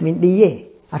còn là vitamin D ấy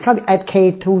khác bị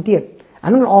K2 tiết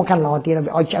anh nó lo can lo tiết là bị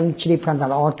oi chân chip can là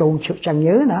lo trôn chân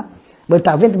nhớ nữa bởi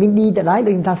tại vitamin D tại đấy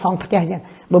đừng ta xong phải nha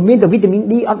bởi mình từ vitamin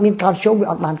D ở mình calcium bị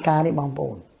ở bàn ca đấy bằng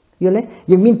phồn như thế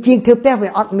nhưng mình chiên thứ bé về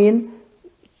ở mình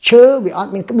chớ vì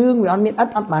ăn miếng bương vì ăn miếng ăn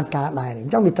bàn cá này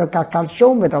trong vì tao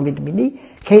calcium về trong vitamin D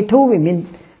K2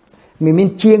 vì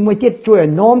mình chiên mới tiết chui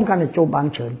nôm cái này cho bán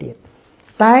chởn tiết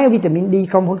tái vitamin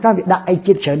D không hôn ra bị đạ ai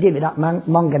chiết chởn tiết bị đạ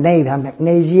manganese và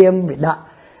magnesium bị đạ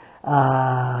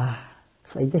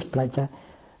phải thế phải chưa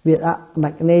bị đạ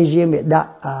magnesium bị đạ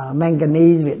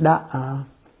manganese bị đạ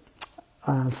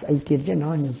ai tiết chứ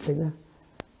nó như thế đó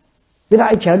bị đạ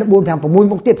ai chởn nó buồn thằng phải mùi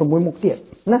một tiết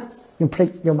nè nhưng phải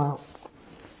cho màu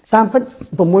tam phất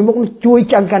ผมมวยมุกช่วย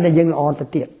จังกันแต่ยังอ่อนแต่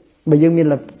เตียดแต่ยังมี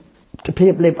แบบเพี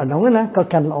ยบเล็บอันนั้นนะก็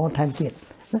กันอ่อนแทนเตียด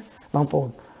นะบางคน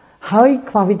เฮ้ย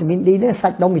ความวิตามินดีเนี่ยสั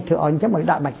ตว์ดมมีเธออ่อนใช่ไหมไ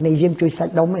ด้แมกนีเซียมช่วยสัต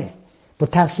ว์ดมไหมโพ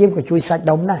แทสเซียมก็ช่วยสัตว์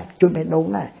ดมได้ช่วยเม็ดดม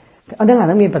ได้อัน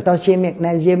นั้นมีโพแทสเซียมแมกนี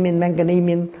เซียมมีแมงกานี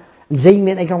มีซิง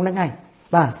มีไอ้ของนั่นไง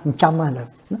บ้าจำมาเลย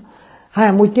ให้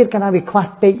มวยเตียดกันเอาไปควาด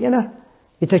ปีกนะ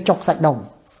มีเธอจกสัตว์ดม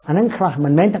อันนั้นครับมั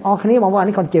นแม้แต่ออกคันนี้บอกว่าอัน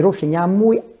นี้คนเจริญสัญญาม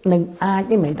วยหนึ่งอาจ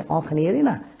จะเหมือนแต่ออกคันนี้นี่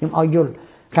นะยังเอาอยู่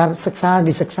การศึกษา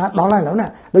วิศึกษาđó làแล้วนะ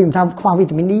โดยทำความวิ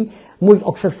ตามินดีมวยอ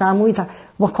อกศึกษามวยถ้า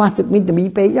ว่าความวิตามิน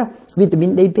เป๊ะวิตามิน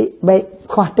ดีเป๊ะ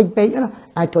ความติ๊กเป๊ะนะ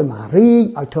ไอ้ตัวมารี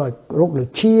ไอ้ตัวโรคหรือ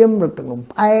เชียมโรคตึงลม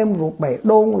แอมโรคเบะ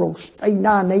ดงโรคไอ้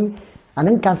ด้านนี้อัน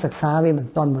นั้นการศึกษาไปมัน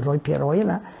ตอนมัน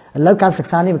100%นะแล้วการศึก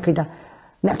ษานี่มันคือจะ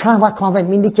เนี่ยคลาว่าความวิต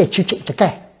ามินดีจะแก่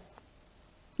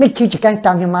ไม่ชื่อจะแก่ต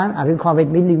ามยังมันเรื่องความวิต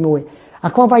ามินดีมวย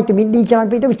ความวิตามินดีจะ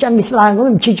ไปต้องจังมิสลางก็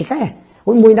มันชื่อจะแก่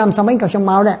มวยดำสมัยกับช่างเ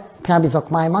มาเนี่ยพยายามไปสอก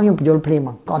ไม้มายังประโยชน์เพลง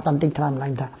มันก็ตันติงทำอะไร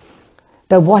ท่าแ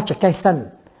ต่ว่าจะแก่สั้น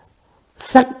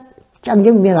สักจัง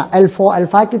ยังมีละL4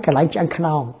 L5คือกระไรจังขน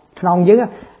องเยอะ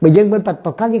ไปยังเป็นปัจ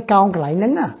จุบันยังเกากระไรนั้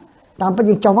นน่ะตามปัจ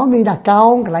จุบันว่ามีแต่เกา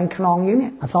กระไรขนองเยอะเนี่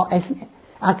ยซอเอสเนี่ย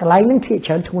กระไรนั้นที่เ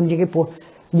ฉินทุนยังไงปวด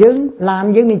ยังลาน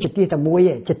ยังมีจุดที่แต่มวย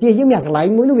จุดที่ยังมีกระไร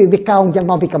มวยนู้นวิเกาจัง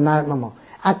มองไปกำนัดมาหมด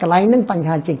กระไรนั้นปัญห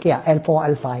าจริงแก่ L4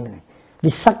 L5 นี่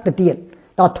วิสักตะเตียน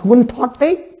ต่อทุนทอดเป๊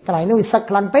ะกระไรนั้นวิสัก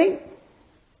คลังเป๊ะ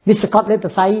วิสกอตเลยแต่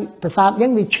ใส่ภาษายั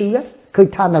งมีเชื้อเคย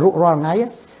ทานรุร้อนไง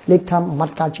เล็กทำมัด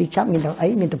การชี้ชับมีแต่ไอ้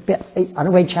มีแต่เป๊ะไอ้อัน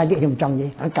นั้นไว้ใช้ที่เห็นจังยี่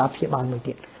อันกาเสียบางมือเ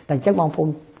ตียนแต่เจ้าบางคน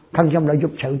ข้างยำเรายุ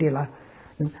บเฉยเดียวละ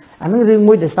อันนั้นเรื่องม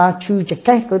วยแต่ซาชื่อจะแ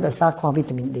ก้ก็แต่ซาความวิ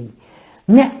ตามินดี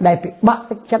เนี่ยได้ไปบะ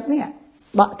ตะจัดเนี่ย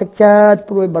บะตะจัดป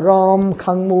ลุยบรม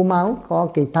คังมูเมาก็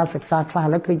กีตาศึกษาคลา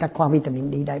แล้วคือได้ความวิตามิน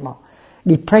ดีได้หมด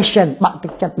depression บะตะ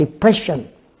จัด depression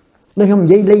โดยผม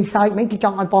ยิ่งเลยใส่ไม่กี่จั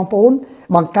งอันปองปูน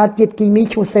บางการจิตกีมี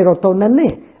ชูเซโรโทนินนี่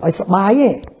ไอ้สบายเ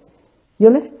นี่ยเยอ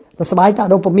ะเลยแต่สบายจ้า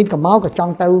โดนผมมีกับเมากับจัง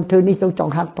เตาเธอนี่ต้องจัง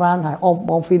หัดปราณหายอม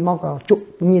บองฟินมองกับจุก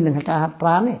nhìnหนึ่งการหัดปร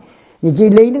าณนี่อย่างยิ่ง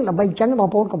เลยนึกlàไปจังบอง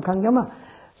ปูนกับคังเยอะมาก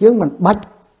ยังมันบัด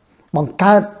บางก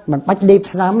ารมันบัดเด็บ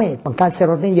น้ำไม่บางการเซโ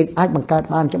รโทนินยังไอ้บางการ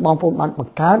มันจะบองปูนมันบาง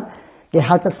การเดี๋ยวเข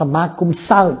าจะสมาคุมเ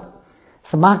ศร้า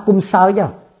จ้ะ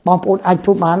บองปูนไอ้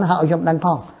ทุบมันเขาเอายมดัง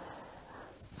พ่อ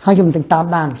ให้ยมถึงตาม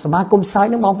ด่านสมาคมซ้าย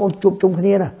นึกบองปูนจุบจุ่มคน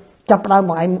นี้นะจับเราบ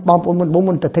อกไอ้บองปูนมันบุ้ม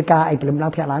มันตัดเทกาไอ้เปลือกเรา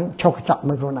เพียงหลังชกจับ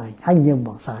มือคนไหนให้ยืมบ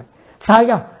อกซ้าย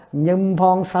จ้ะยืมพ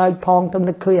องซ้ายพองต้อง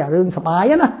นึกเคยเรื่องสบาย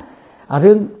นะเ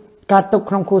รื่องการตก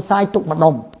ของครูซ้ายตกบัดด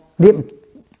มเรียบ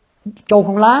โจข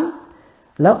องร้าน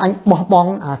แล้วanhบอง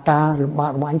กาหรือบ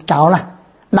อกanh chào là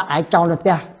đại chào là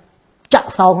tia chạ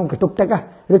sau không cái tục tết á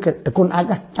หรือcáiคนanh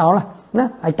á chào làนะ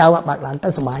ไอ้เจ้าบางหลานตั้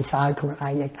งสบายสายคนไอ้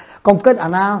ยังกองเกิดอั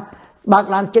นนั้นบาง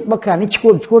หลานเจ็ดบางแค่นี้ช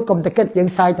วนกองตะเกิดยัง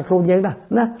สายแต่โครนยัง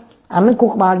นะอันนั้นคู่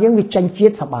กบาลยังวิจัยเจี๊ย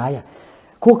บสบาย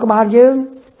คู่กบาลยัง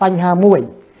ปัญหามวย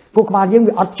ពួកក្បាលយើង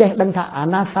វាអត់ចេះដឹងថាអា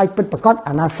ណាសាយពិតប្រកប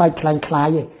អាណាសាយខ្លាំងខ្លាយ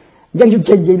ទេអញ្ចឹងយើង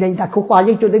ចេះនិយាយលេងថាខួរក្បាល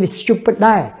យើងជួយទៅវា stupid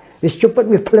ដែរវា stupid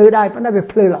វាភ្លឺដែរប៉ុន្តែវា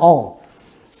ភ្លឺល្អ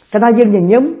កាលណាយើងញ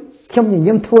ញឹមខ្ញុំញ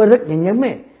ញឹមធ្វើរឹកញញឹម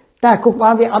ទេតែខួរក្បា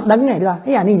លវាអត់ដឹងទេថា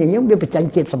អីអានេះញញឹមវាបញ្ចេញ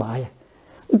ជាតិសុបាយ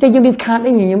តែយើងមានខាត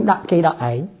អីញញឹមដាក់គេដាក់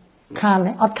ឯងខាត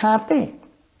ទេអត់ខាតទេ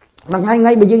មួយថ្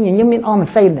ងៃបើយើងញញឹមមានអស់ម៉ា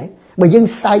ស៊ីនទេបើយើង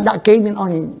សាយដាក់គេមានអ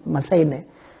ស់ម៉ាស៊ីនទេ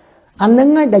អាហ្នឹង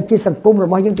ឯងដែលជាសង្គមរ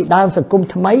បស់យើងពីដើមសង្គម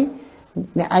ថ្មី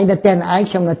អ្នកឯងទៅផ្ទះអ្នកឯង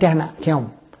ខ្ញុំទៅផ្ទះអ្នកខ្ញុំ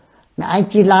អ្នកឯង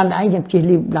ជិះឡានអ្នកឯងខ្ញុំជិះ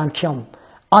ឡានខ្ញុំ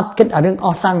អត់គិតអារឿងអ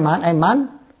ស់សាំងម៉ានឯម៉ាន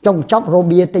ចុងចប់រោ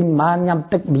បៀទិញម៉ានញ៉ាំ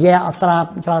ទឹកប៊ីយ៉ាអត់ស្រាប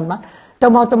ច្រើនម៉ានទៅ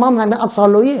មកមិនអត់ស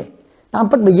ល់លុយទេតាម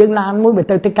ពិតបើយើងឡានមួយបើ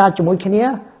ទៅការជាមួយគ្នា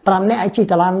5នាក់ឯងជិះ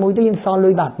តឡានមួយទៅយើងសល់លុ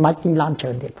យបាទមិនទិញឡានច្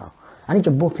រើនទៀតផងអានេះ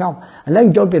ចំពោះខ្ញុំឥឡូវ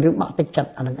យល់ពីរឿងបាក់ទឹកចិត្ត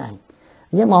អាហ្នឹងឯង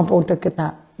អញ្ចឹងបងប្អូនទៅគិតថា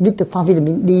វីតា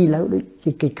មីន D ឥឡូវដូច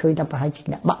ជាគេឃើញថាប្រហែលជា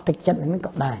អ្នកបាក់ទឹកចិត្តហ្នឹង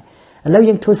ក៏ដែរឥឡូវ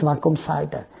យើងធ្វើសមាគមសើច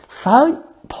ទៅសើច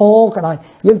ផក៏ដោយ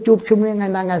យើងជួបជុំគ្នាថ្ងៃ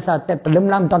ណាថ្ងៃសៅរ៍តែព្រលឹម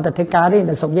ឡើងមិនតន់តែធ្វើការទេ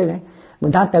នៅស្រុកយើងហ្នឹងមិ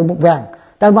នថាទៅមុខវាំង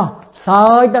ទៅមកសើ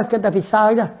ចទៅគិតតែពីសើច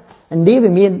ទៅឥណ្ឌា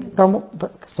វាមានក្រុម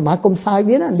សមាគមសើច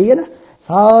វាណាឥណ្ឌាណា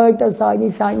សើចទៅសើច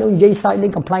នេះសើចនោះនិយាយសើចលេ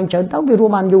ងកំ pl ែងច្រើនទៅវារួ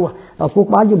មបានយូរដល់គូ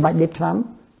ក្បាលយើងមិនបាច់លេបថ្នាំ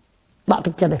បាក់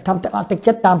ទឹកចិត្តទេថ្នាំទៅបាក់ទឹក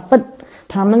ចិត្តតាមពិត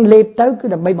ថ្នាំហ្នឹងលេបទៅគឺ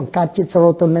ដើម្បីបង្កើតជាតិ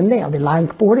serotonin ទេឲ្យវាឡើង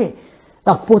ខ្ពស់ទេដ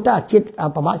ល់ខ្ពស់ទៅអាជាតិ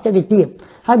ប្របាក់ចិត្តវាទៀត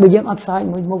ហើយបើយើងអត់សើច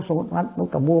មួយមកស្រួតងាត់មក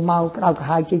កមួមកក្តៅក្រ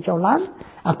ហាយជិះចូលឡើង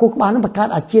អាគូក្បាលហ្នឹងបង្កើត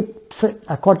អាជាតិ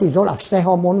cortisol អា stress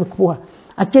hormone វាខ្ពស់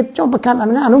អាជាតិចុះបង្កើតអា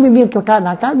ហ្នឹងវាមានបង្កើត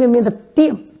អាការវាមានតែទៀ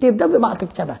បទៅវាបាក់ទឹក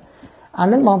ចិត្តអា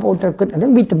ហ្នឹងបងប្អូនត្រូវគិតអាហ្នឹ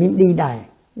ងវីតាមីន D ដែរ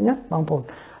ណាបងប្អូន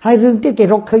ហើយរឿងទៀតគេ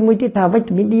រកឃើញមួយទៀតថាវី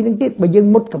តាមីន D ហ្នឹងទៀតបើយើង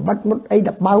មុតកំបិតមុតអីដ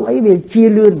បៅអីវាជា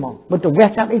លឿនហ្មងបើទៅវះ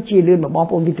កាត់អីជាលឿនបង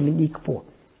ប្អូនវីតាមីន D ខ្ពស់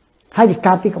ហើយវា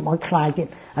ការពីកុំឲ្យខ្លាយទៀតឥ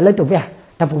ឡូវទៅវះ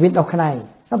តែពវៀនដល់ខ្នែង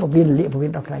តែពវៀនលាកពវៀ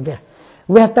នដល់ខ្នែង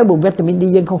វះទៅបើវីតាមីន D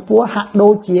យើងខ្ពស់ហាក់ដូ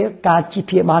ចជាការជី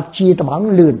ព្យាបាលជាតំង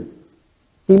លឿន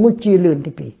ទី1ជាលឿន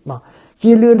ទី2មក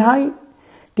ជាលឿនហើយ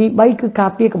ទី3គឺការ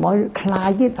ពីកុំឲ្យខ្លាយ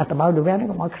ទៀតអាតបៅទៅវះហ្នឹង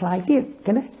កុំឲ្យខ្លាយទៀត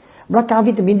ឃើញទេបើការ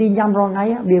វីតាមីន D ញ៉ាំរាល់ថ្ងៃ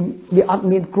វាអត់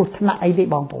មានគ្រោះថ្នាក់អីទេ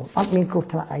បងប្អូនអត់មានគ្រោះ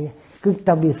ថ្នាក់អីគឺ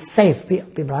តែវា safe ពី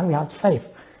ប្រាំងវាហៅ safe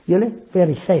យល់ទេ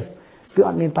very safe គឺអ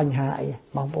ត់មានបញ្ហាអី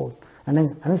បងប្អូនអាហ្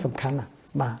នឹងសំខាន់ណាស់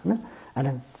បាទណាអាហ្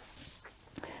នឹង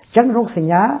ចឹងរោគសញ្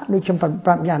ញាដូចខ្ញុំប្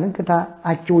រាប់យ៉ាងហ្នឹងគឺថា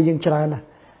អាចជួយយើងច្រើនណាស់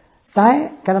តែ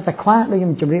កាលតែខ្វះដូចខ្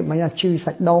ញុំជម្រាបមិញថាឈឺ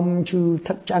សាច់ដុំឈឺ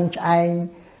ថឹកឆ្អឹងឆ្អែង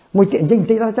មួយទៀតនិយាយបន្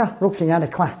តិចដល់ចាស់រោគសញ្ញាដែ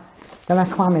លខ្វះកាលណា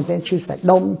ខ្វះមែនទែនឈឺសាច់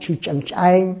ដុំឈឺឆ្អឹងឆ្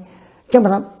អែងចឹងបើ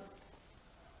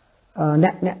អ្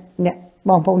នក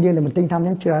បងប្អូនយើងដែលមិនទិញតាមហ្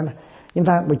នឹងច្រើនខ្ញុំ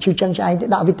ថាបើឈឺឆ្អឹងឆ្អែងទៅ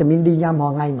ដាក់វីតាមីន D ញ៉ាំរា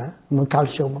ល់ថ្ងៃមកកាល់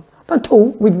ស្យូមទៅធូរ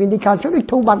វីតាមីន D កាល់ស្យូមដូច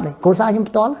ធូរបាត់ដែរគ្រូសាខ្ញុំ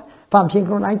ផ្ទាល់ហ្វាមជា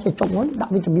ខ្លួនឯងចេះចុកមួយដា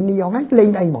ក់វីតាមីន D យកហ្នឹងលេង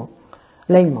អីមក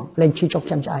លេងឈឺចុក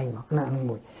ឆ្អឹងឆ្អែងមកណាហ្នឹង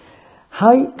មួយ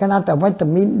ហើយកាលណាតែវីតា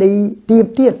មីន D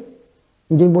ទៀត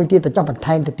និយាយមួយទៀតទៅចង់បន្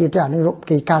ថែមទៅទៀតទៅអានេះ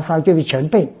គេការស្រាវជ្រាវវាច្រើន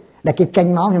ពេកដែលគេចេញ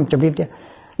មកខ្ញុំជម្រាបទៀត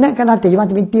អ្នកកាលណាតែវី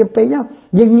តាមីនទៀតពេក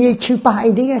យើងងាយឈឺប៉ះ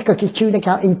អីទៀតក៏គេឈឺដែល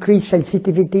គេ increase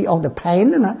sensitivity of the pain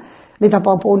ណានេះថាប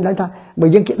ងប្អូនដឹងថាបើ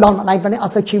យើងគេដល់ដៃប៉ុណ្ណេះអ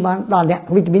ត់សូវឈឺបានដល់អ្នក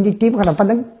វីតាមីន D គាត់តែប៉ុ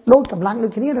ណ្្នឹងដូចកម្លាំងដូ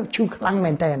ចគ្នាឈឺខ្លាំង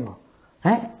មែនតើមក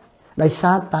ហ៎ដោយ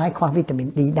សារតែខ្វះវីតាមីន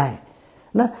D ដែរ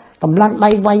ណាកម្លាំងដៃ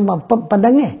វាយមកប៉ុណ្្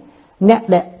នឹងឯងអ្នក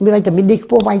ដែលមានវីតាមីន D ខ្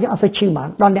ពស់វាយទៅអត់សូវឈឺបាន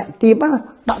ដល់អ្នកទៀត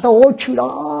ដាក់ទៅអូឈឺដ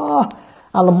ល់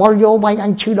អាលមលយោវាយអ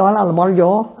ញឈឺដល់អាលមល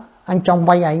យោអញចង់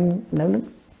វាយឯងនៅហ្នឹង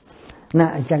ណា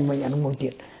អញ្ចឹងវិញអានោះមួយទៀ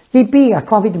តទី2អា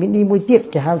ខ្វះវីតាមីន D មួយទៀត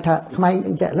គេហៅថាខ្មែរ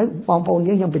អញ្ចឹងឥឡូវបងប្អូន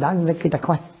យើងខ្ញុំពីដើមគេតែខ្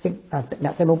វះអ្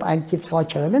នកទៅលោកផ្អែមជាតិស្ករ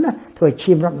ច្រើនណាធ្វើឲ្យ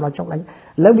ឈាមរត់ដល់ចុកដៃឥ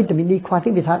ឡូវវីតាមីន D ខ្វះទៀ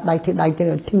តវាថាដៃធ្វើដៃទៅ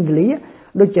ធីងលី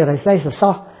ដូចជារស័យស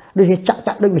សោះដូចជាចាក់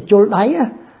ដូចមជុលដៃ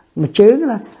មួយជើង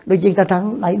ណាដូចយើងថា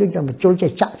ដៃដូចតែមជុលចេះ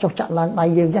ចាក់ចុះចាក់ឡើងដៃ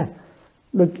យើងចឹង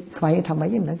ដូចខ្មែរថាម៉េច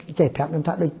ហ្នឹងចេះប្រាប់ខ្ញុំ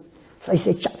ថាដូចស្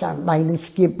អីចាក់ដៃនឹង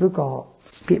ស្គៀបឬក៏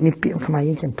ពាក្យនេះពាក្យខ្មែរ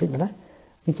យើងចឹងភ្លេចណា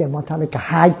នេះចេះមកថាដូចកា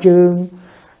ហាយជើង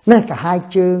ណាកាហាយ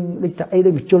ជើងដូចតែអីដូ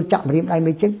ចមជុលចាក់ម្រាមដៃ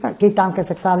មួយចឹងគេតាមការ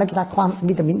សិក្សាแล้วគេថាខ្វះ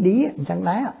វីតាមីន D អញ្ចឹង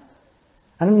ដែរ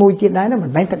អានឹងមួយទៀតដែរណាមិ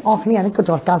នមែនទាំងអស់គ្នាអានេះក៏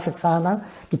ត្រូវការសិក្សាដែរ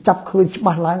គេចាប់ឃើញច្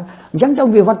បាស់ឡើងអញ្ចឹងទៅ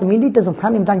វាវីតាមីន D ទៅសំខា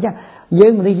ន់ខ្ញុំថាចឹងយើ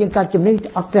ងមនុស្សយើងកើតជំនឿ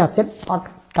អត់ព្រះអាទិត្យអត់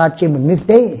កើតជាមនុស្ស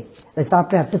ទេដោយសារ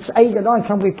ព្រះអាទិត្យស្អីក៏ដោយ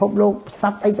ក្នុងពិភពលោកស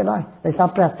ត្វអីក៏ដោយដោយសារ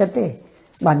ព្រះអាទិត្យទេ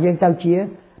បាទយើងទៅជា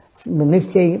មនុស្ស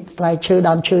គេផ្លែឈើ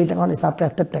ដើមឈើទាំងអស់ដោយសារព្រះ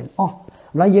អាទិត្យទាំងអស់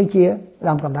ហើយយើងជា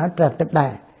ដើមកំណើតព្រះអាទិត្យដែ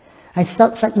រហើយសា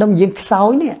ច់ដុំយើងខ្សោយ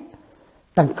នេះ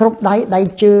ទាំងគ្រប់ដៃ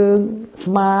ជើង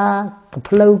ស្មាក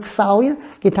ភ្លៅខ្សោយ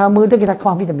គេថាមើលទៅគេថាខ្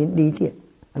វះវីតាមីន D ទៀត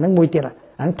អាហ្នឹងមួយទៀតអា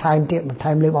ហ្នឹងថែមទៀតបន្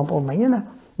ថែមលើបងប្អូនមិញណា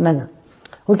ហ្នឹង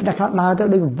ហើយគេថាខ្លះដើរទៅ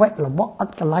ដូចវែកលបអ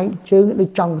ត់កន្លែងជើងដូច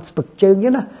ចង់ស្ពឹកជើងហ្នឹ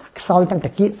ងណាខ្សោយទាំងតា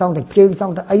គៀកសងទាំងជើងស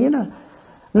ងទាំងអីណា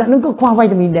អ្នកហ្នឹងក៏ខ្វះវី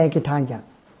តាមីន D គេថាអញ្ចឹង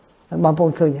បងប្អូ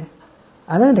នឃើញទេ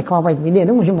អាហ្នឹងតែខ្វះវីតាមីននេះហ្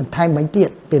នឹងខ្ញុំបន្ថែមមិញទៀត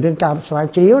ពីរឿងការស្រាវ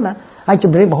ជ្រាវណាហើយ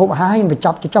ជំរាបម្ហូបអាហារខ្ញុំបញ្ច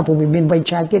ប់ព្រោះវាមានវ័យ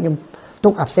ឆ្ងាយទៀតខ្ញុំទុ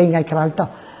កអាផ្សេងថ្ងៃក្រោយតោះ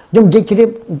ខ្ញុំនិយាយជ្រាប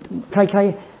ខ្លី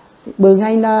បើថ្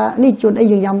ងៃណានេះជួនអី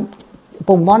យើងញ៉ាំ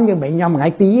ពងមាន់យើងមិនញ៉ាំថ្ងៃ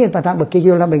2ទេតែថាបើគេយ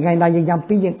ល់ថាថ្ងៃណាយើងញ៉ាំ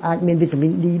2យើងអាចមានវីតាមី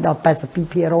ន D ដល់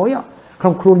 82% ក្នុ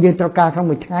ងខ្លួនយើងត្រូវការក្នុង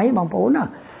មួយថ្ងៃបងប្អូនណា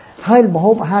ហើយម្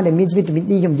ហូបអាហារដែលមានវីតាមីន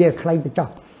D ខ្ញុំនិយាយខ្លីទៅចោះ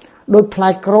ដោយផ្លែ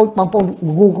ក្រូចបងប្អូន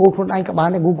Google ខ្លួនឯងក៏បាន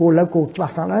ដែរ Google លើគូច្បា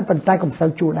ស់ខាងដែរប៉ុន្តែក៏មិនសូ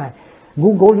វជួលដែរ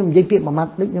Google ខ្ញុំនិយាយពាក្យមួយម៉ា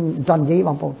ត់ដូចខ្ញុំចង់និយាយប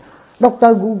ងប្អូនដុកទ័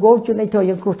រ Google ជួយឲ្យធ្វើ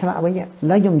យើងគ្រោះថ្នាក់វិញឥ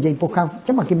ឡូវខ្ញុំនិយាយពួកខាង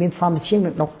ចាំមកគេមាន pharmacy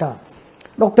និងដុក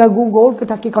ទ័រ Google គឺ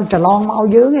ថាគេគាត់ច្រឡំមកឲ្យ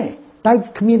យើងទេតែ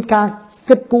គ្មានការ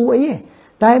គិតគូរអីទេ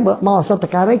តែបើមកអសត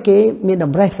ការីគេមានត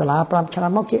ម្រេះសាលា5ឆ្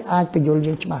នាំមកគេអាចបញ្យល់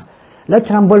យើងច្បាស់ឥឡូវ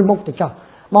ឆ្នាំវិលមុខទៅចោះ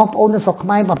បងប្អូននៅស្រុកខ្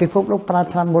មែរមកពិភពលោកប្រើ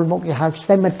ឆ្នាំវិលមុខគេហៅ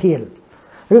Stemetil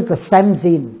ឬក៏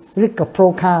Semzin ឬក៏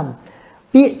Procam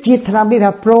ពាក្យជាឆ្នាំនេះ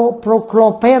ថា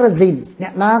Prochlorperazine អ្ន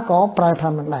កណាក៏ប្រើឆ្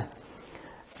នាំហ្នឹងដែរ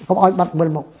កុំឲ្យបាត់វិល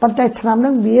មុខប៉ុន្តែឆ្នាំហ្នឹ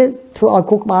ងវាធ្វើឲ្យ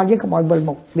ខួរក្បាលយើងកុំឲ្យវិល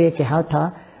មុខវាគេហៅថា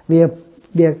វា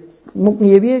មុខ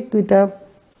ងារវាគឺទៅ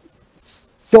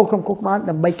ចូលក្នុងខួរក្បាល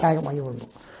ដើម្បីកែកុំឲ្យវិលមុខ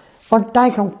ប៉ុន្តែ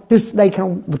ក្នុងទ្រឹស្ដីក្នុង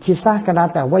វិទ្យាសាស្ត្រក៏ថា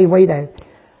តែអ្វីដែល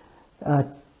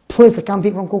ធ្វើសកម្មភា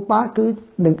ពក្នុងខួរក្បាលគឺ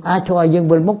នឹងអាចធ្វើឲ្យយើង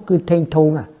វិលមុខគឺថេងធង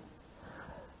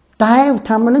តែ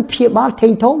ថាមិននឹងព្យាបាលថេ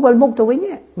ងធងវិលមុខទៅវិញ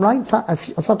ម្ល៉េះ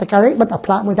អសតការីបិទអាផ្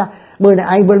លាកមួយថាបើអ្នក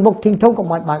ឯងវិលមុខថេងធងកុំ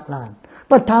ឲ្យបើកឡាន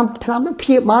បើតាមឆ្នាំនឹងព្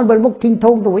យាបាលវិលមុខថេងធ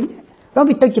ងទៅវិញដល់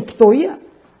វាទៅជាផ្ទុយ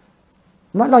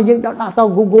មកដល់យើងដាក់ទៅ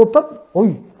Google ពឹបអូយ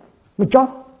មិនចោះ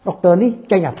ដុកទ័រនេះ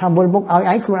ចេញអាថាវិលមុខឲ្យ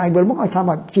ឯងខ្លួនឯងវិលមុខឲ្យថា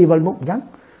មកជាវិលមុខអញ្ចឹង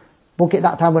ពួកគេ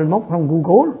ដាក់ថាវិលមុខក្នុង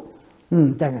Google អ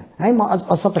ញ្ចឹងហើយមក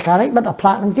អសតការីបិទអាផ្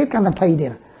លាកនឹងទៀតកាន់តែភ័យទៀ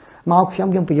តមកខ្ញុំ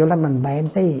បញ្យល់ថាមិនមែន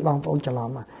ទេបងប្អូនច្រឡំ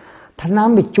ថ្នាំ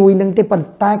វាជួយនឹងទេប៉ុន្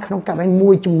តែក្នុងករណីមួ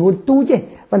យចំនួនទូចទេ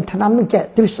ប៉ុន្តែថ្នាំនឹងចេះ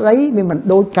ទ្រឹស្ដីវាមិន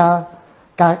ដូច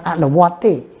ការអនុវត្ត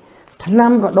ទេថ្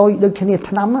នាំក៏ដូចគ្នា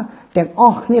ថ្នាំទាំងអ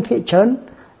ស់គ្នាភាគច្រើន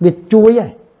វាជួយដែរ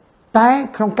តែ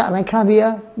ក្នុងករណីខ្លះ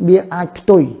វាអាចផ្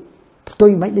ទុយ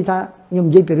មិនដូចថាខ្ញុំ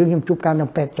និយាយពីរឿងខ្ញុំជួបការនៅ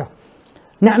ពេទ្យចុះ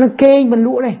អ្នកនឹងគេងមិនល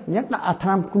ក់ទេអញ្ចឹងដាក់អាថ្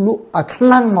នាំលក់ឲ្យខ្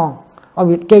លាំងហ្មងឲ្យ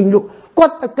វាគេងលក់គា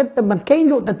ត់ទៅគិតតែមិនគេង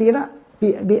លក់ទៅទៀតណា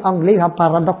វាអង់គ្លេសហៅ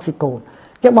paradoxical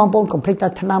ចឹងបងប្អូនកុំភ្លេចថា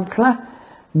ថ្នាំខ្លះ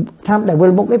ថ្នាំដែលវិ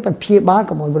លមុខឯងព្យាបាល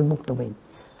កុំឲ្យវិលមុខទៅវិញ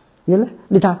យល់ទេ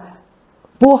ដូចថា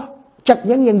ពោះចិត្ត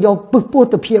យើងយកពោះ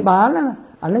ទៅព្យាបាលណា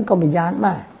អានឹងក៏មួយយ៉ាង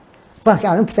ដែរព្រោះ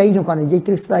អានឹងផ្សេងខ្ញុំគាត់និយាយ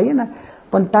ទ្រឹស្ដីណា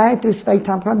ប៉ុន្តែទ្រឹស្ដីថ្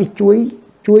នាំខ្លះវា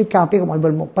ជួយការពារកុំឲ្យវិ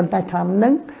លមុខប៉ុន្តែថ្នាំហ្នឹ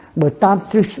ងបើតាម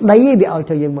ទ្រឹស្ដីវាឲ្យ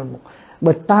ទៅយើងវិលមុខ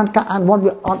បើតាមការអនុវត្ត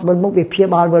វាអត់វិលមុខវាព្យា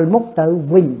បាលវិលមុខទៅ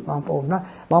វិញបងប្អូនណា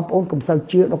បងប្អូនកុំសូវ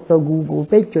ជឿដុកទ័រ Google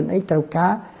ពេកជួនអីត្រូវកា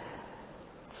រ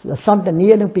សន្តានា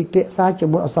នឹងពិភាក្សាជា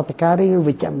មួយអសតការីឬ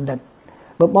វិជ្ជបណ្ឌិត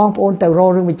បើបងប្អូនទៅរក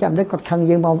រឿងវិជ្ជបណ្ឌិតគាត់ខឹង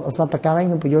យើងមកអសតការី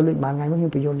ខ្ញុំបញ្យល់ដូចបានថ្ងៃនោះខ្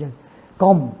ញុំបញ្យល់យើង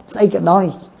កុំស្អីក៏ដោយ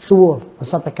សួរអ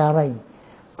សតការី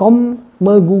កុំ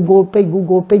មើល Google ពេក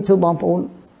ធ្វើបងប្អូន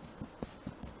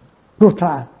គ្រោះថ្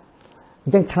នាក់អ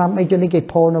ញ្ចឹងថ្នាំអីជន់នេះគេ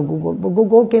ផនៅ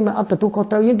Google គេមិនអត់ទទួលខុស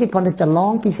ត្រូវយើងគេគ្រាន់តែច្រ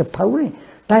ឡំពីសភៅទេ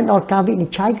តែដល់ការវិនិ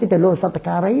ច្ឆ័យគឺទៅលោកអសត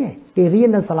ការីគេរៀន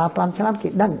នៅសាលា5ឆ្នាំគេ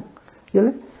ដឹងយ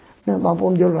ល់ទេបងប្អូ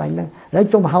នយល់ហើយហ្នឹងហើយ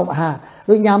ចុះមកហូបអាហារ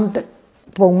ដូចញ៉ាំ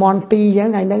ពងមាន់2អញ្ចឹង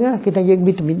ថ្ងៃហ្នឹងគេថាយើង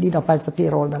វីតាមីន D ដល់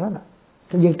 80% បាទណា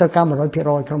យើងត្រូវការ 100%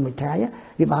 ក្នុងមួយថ្ងៃ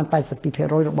វាបាន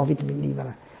 82% របស់វីតាមីន D បាទ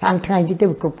អាំងថ្ងៃទីទៅ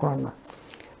វាគ្រប់គ្រាន់បាទ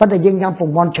ប៉ុន្តែយើងញ៉ាំពង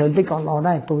មាន់ច្រើនពេកក៏ល្អ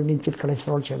ដែរព្រោះវាមានជាតិ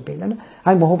cholesterol ច្រើនពេកណា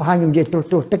ហើយមកហូបអាហារខ្ញុំនិយាយត្រួស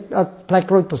ទឹកផ្លែ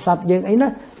ក្រូចប្រសាទយើងអីណា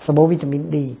សម្បូរវីតាមីន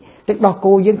D ទឹកដោះ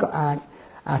គោយើងក៏អាច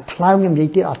ថ្លើមខ្ញុំនិយាយ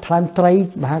ទៀតថ្លើមត្រី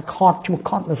មហាខតឈ្មោះ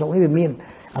ខតនៅស្រុកនេះវាមាន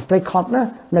ត្រីខតណា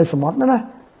នៅសមុទ្រណា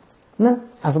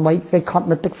អាស្បីគេខត់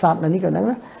នៅទឹកសាបនៅនេះក៏ហ្នឹង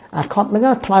ណាអាខត់ហ្នឹង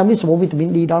ថ្លើមនេះសម្បូរវីតាមីន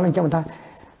D ដល់ហ្នឹងចាំថា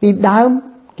ពីដើម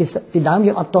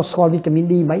យើងអត់តស្គាល់វីតាមីន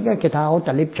D មិនគេថាអូ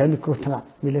តែលេបច្រើនវាគ្រោះថ្នាក់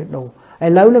វាលើដូរឥ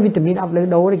ឡូវនេះវីតាមីនអត់លើ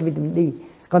ដូរទេវីតាមីន D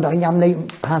គាត់តែញ៉ាំលេខ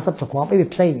50សគ្រាប់អីវា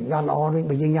ផ្សេងយ៉ាងល្អវិញ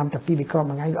បើយើងញ៉ាំតែ2មីក្រូ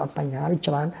មួយថ្ងៃវាអត់បញ្ហាទេ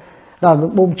ច្រើនដល់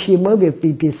បូមឈាមមើលវាពី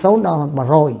0ដល់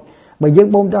100បើយើង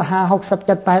បូមទៅ50 60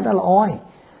 70 80ដល់ល្អហើយ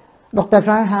ដុកទ័រ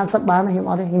ខ្លះ50បានខ្ញុំ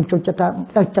អត់ទេខ្ញុំចូលចិត្ត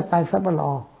ទៅ70 80ល្អ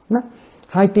ណា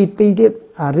ហើយទី2ទៀត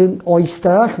អារឿង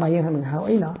oyster ខ្មែរយើងហៅហៅ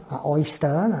អីណាអា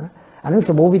oyster ណាអានឹង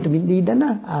សម្បូរវីតាមីន D ដែរ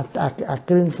ណាអា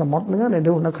គ្រឿងសមុទ្រហ្នឹងដែល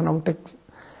រស់នៅក្នុងទឹក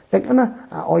ណា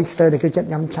អា oyster ដែលគេចិត្ត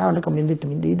ញ៉ាំឆៅហ្នឹងក៏មានវីតា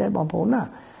មីន D ដែរបងប្អូនណា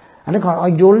អានេះគាត់ឲ្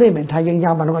យយល់ទេមិនថាយើង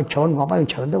ញ៉ាំអានោះឲ្យច្រើនងាប់ឲ្យ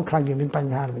ច្រើនទៅខ្លាចវាមានប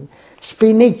ញ្ហាវិញ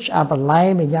spinach អាបន្លែ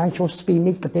មួយយ៉ាងចូល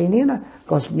spinach ប្រទេសនេះណា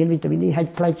ក៏មានវីតាមីន D ហើយ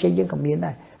ផ្លែចេកយើងក៏មាន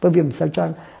ដែរព្រោះវាមិនសូវច្រើន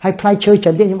ហើយផ្លែឈើច្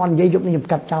រើនទៀតខ្ញុំអត់និយាយយកនេះខ្ញុំ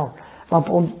កាត់ចោលបង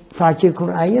ប្អូនស្រាវជ្រាវខ្លួ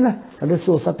នឯងណាឬ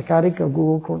សួរសតការីក៏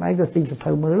Google ខ្លួនឯងក៏ទិញស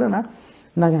ភៅមើលណា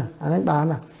ហ្នឹងអាហ្នឹងបាន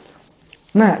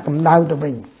ណាកម្ដៅទៅវិ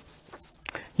ញ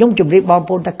ខ្ញុំជម្រាបបង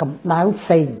ប្អូនថាកម្ដៅផ្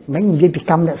សេងមិននិយាយពី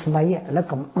កម្មអ្នកស្មីឥឡូវ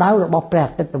កម្ដៅរបស់ព្រះ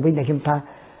អាទិត្យទៅវិញដែលខ្ញុំថា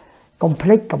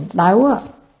complex កំដៅ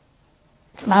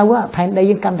ផែនដី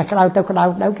យើងកាន់តែក្តៅទៅ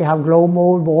គេហៅ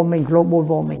global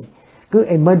warming គឺ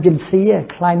emergency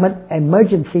climate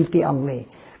emergency ពីអង់គ្លេស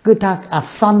គឺថាអា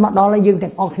សន្នមកដល់ហើយយើង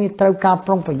ទាំងអស់គ្នាត្រូវការ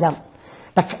ប្រុងប្រយ័ត្ន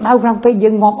តែក្តៅខ្លាំងពេកយើ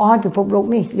ងងាប់អស់ពិភពលោក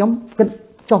នេះខ្ញុំគិត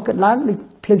ចុះគិតឡើងដូច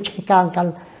ភ្លើងឆេះកាលកាល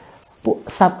ពួក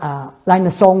សត្វដៃ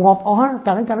ណូស័រងាប់អស់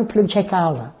កាលហ្នឹងភ្លើងឆេះកាល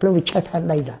ភ្លើងវាឆេះផែន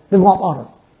ដីទៅងាប់អស់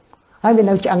ហើយវា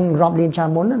នៅឆ្អឹងរាប់លានឆ្នាំ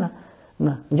មុនណា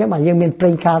អញ្ចឹងបើយើងមានប្រេ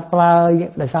ងកាលប្រើ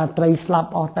ដោយសារត្រីស្លាប់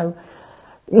អស់ទៅ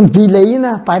ខ្ញុំនិយាយ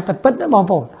ណាប៉ែពិតបង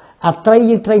ប្អូនអាត្រី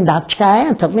យើងត្រីដាច់ឆ្កែ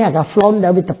ត្រឹកនេះអាកាហ្វ្លុនដែ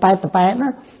លវាតប៉ែតណា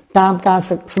តាមការ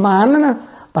ศึกស្មានណា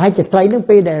ប្រហែលជាត្រីនឹង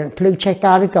ពេលដែលភ្លើងឆេះ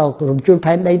កាលឬក៏រំជួល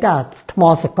ផែនដីទៅថ្ម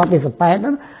សកត់វាសំប៉ែត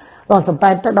ណាដល់សំប៉ែ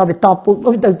តទៅដល់វាតបពុក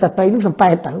ទៅត្រីនឹងសំ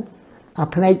ប៉ែតទៅអា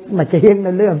ផ្នែកមួយជាង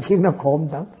នៅលើអាជាងនៅក្រោម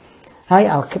ទៅហើយ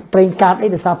អាប្រេងកាតអី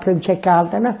ដោយសារភ្លើងឆេះកាល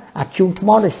ទៅណាអាជូនថ្ម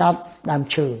ដោយសារដើម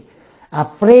ឈើអា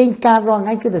ប្រេងកាតរាល់ថ្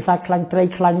ងៃគឺដោយសារខ្លាញ់ត្រី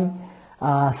ខ្លាញ់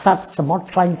សត្វសមុទ្រ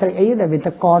ខ្លាញ់ត្រីអីដែលវា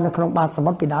ទៅកនៅក្នុងបាតសមុ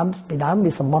ទ្រពីដើម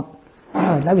វាសមុទ្រ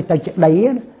ហើយវាទៅជាដី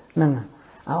ហ្នឹង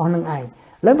អស់នឹងឯង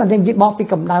លើបើខ្ញុំនិយាយបកពី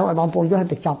កម្ដៅឲ្យបងប្អូនយល់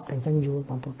ទៅចប់តែអញ្ចឹងយល់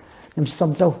បងប្អូនខ្ញុំ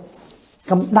សុំទោស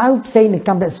កម្ដៅផ្សេងនឹងក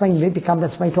ម្មរស្មីនិយាយពីកម្មរ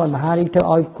ស្មីធ្វើមហារីធ្វើ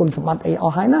ឲ្យគុណសម្បត្តិអីអ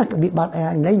ស់ហើយណាវិបត្តិ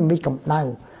អីនេះនិយាយកម្ដៅ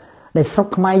ដែលស្រុក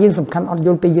ខ្មែរយើងសំខាន់អត់យ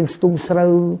ល់ពេលយើងស្ទូងស្រូ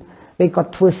វពេលគា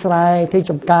ត់ធ្វើស្រែធ្វើ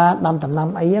ចំការដាំដំណាំ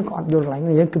អីក៏អត់យល់កន្លែង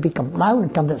យើងគឺពីកម្ដៅនិ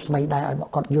ងកម្មរស្មីដែរឲ្យ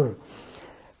គាត់យល់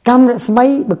កម្មរស្មី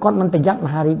បើគាត់មិនប្រយ័ត្នម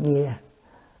ហារីកងារ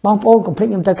បងប្អូនកុំភ្លេច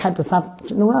ខ្ញុំទៅខេត្តប្រាសាទ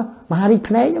នោះមហារីក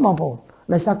ភ្នែកបងប្អូន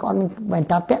ដោយសារគាត់មានបែន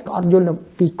តាពាក់ក៏អត់យល់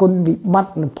ពីគុណវិបត្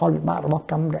តិនិងផលវិបាករបស់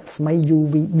កម្មរស្មី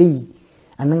UVB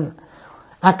អាហ្នឹង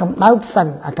អាកម្ដៅផ្សឹង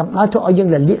អាកម្ដៅធ្វើឲ្យយើង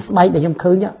រលាកស្បែកដែលខ្ញុំ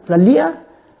ឃើញរលាក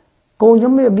កូនខ្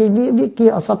ញុំវាគៀ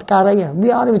អសតការី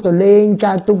វាអត់ទៅលេង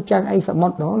ចាយទុកចាងអីសមុ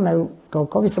ទ្រនៅ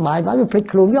ក៏វាសុបាយហើយវាភ្លេច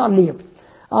ខ្លួនវាអត់លាប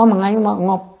មួយថ្ងៃមក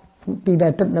ងាប់ពីបែ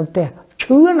បទឹកនៅផ្ទះ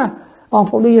ឈឺណាបង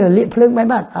ប្អូនដូចរលាកភ្លើងបែប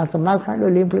បាត់អាសម្ដៅខ្លាំងដូ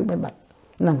ចលាងភ្លើងបែបបាត់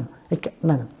ហ្នឹងអា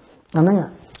ហ្នឹង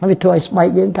ហើយវាធ្វើឲ្យស្បែក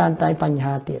យើងកាន់តែបញ្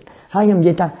ហាទៀតហើយខ្ញុំនិ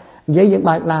យាយថានិយាយយើង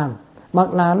បើកឡាន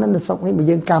នៅស្រុកនេះបើ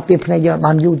យើងការពារភ្នែកយើង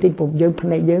បានយូរតិចពុំយើងភ្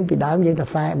នែកយើងពីដើមយើងតែ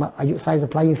អាយុ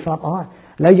40 ផ្លៃយើងស្លាប់អស់ហើយ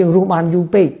ឥឡូវយើងរស់បានយូរ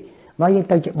ពេកមកយើង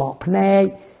ទៅជាបកភ្នែក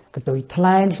កតុយថ្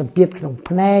លែងសម្ពាធក្នុង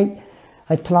ភ្នែក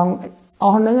ហើយថ្លង់អ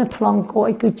ស់ហ្នឹងថ្លង់កោ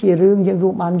អីគឺជារឿងយើងរ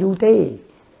ស់បានយូរទេ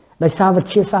ដោយសារវិ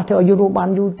ទ្យាសាស្ត្រធ្វើឲ្យយើងរស់បាន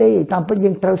យូរទេតាមពិត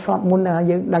យើងត្រូវស្លាប់មុនណា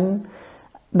យើងដឹង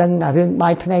រឿងបា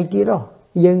យភ្នែកទៀត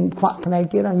យើងខ្វាក់ភ្នែក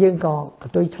ទៀតយើងក៏ក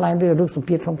តុយថ្លែងឬរឹកសម្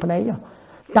ពាធក្នុងភ្នែក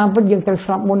តាមពិតយើងត្រូវស្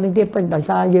លាប់មុននឹងទៀតពេញដោយ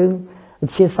សារយើងវិ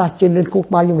ទ្យាសាស្ត្រជឿនលឿនគូ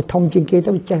ក្បាលយើងវាធំជាងគេ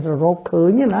ទៅចេះរកឃើ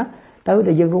ញណាទៅ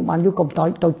តែយើងរស់បានយូរកុំតូ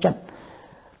ចចិត្ត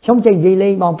ខ្ញុំចេះនិយាយលេ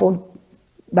ងបងប្អូន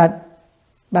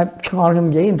បែបឆ្ងល់ខ្ញុំ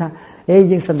និយាយថា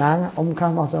យើងសំណាងអ៊ំខ្លះ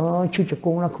មកឈឺជង្គ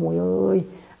ង់ណាក្មួយអើយ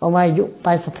អ៊ំឯងអាយុ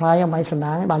80 ផ្លាយអ៊ំឯងសំ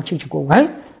ណាងបានឈឺជង្គង់ហ៎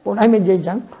បងឯងមាននិយាយអញ្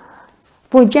ចឹង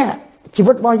ព្រោះចាជី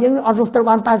វិតរបស់យើងអត់រស់ត្រូវ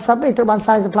បាន80ទេត្រូវបាន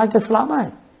40 ផ្លាយទៅស្លាប់ហើយ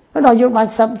ដល់យើងបាន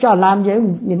40ចុះឡានយើង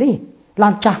នេះឡា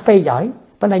នចាស់ពេកហើយ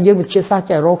ប៉ុន្តែយើងវិទ្យាសាស្ត្រ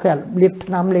ចេះរកគេលេប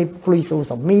ថ្នាំលេបព្លុយសូ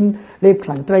សាមីនលេបខ្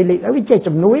លាំងត្រីលេបវាចេះ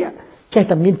ជំនួយចេះ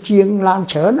តែមានជាងឡាន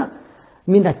ច្រើន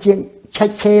មានតែជាង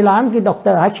ឆេឡានគឺដុក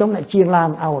ទ័រហើយខ្ញុំអ្នកជាងឡាន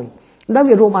ឲ្យដល់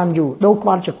វារស់បានយូរដូរក្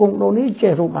បាលជង្គង់ដូរនេះ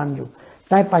ចេះរស់បានយូរ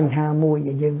តែបញ្ហាមួយ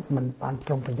យើងមិនបាន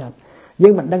ប្រុងប្រយ័ត្នយើ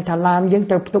ងមិនដឹងថាឡានយើង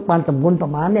ត្រូវផ្ទុកបានទម្ងន់ប្រ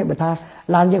មាណទេបើថា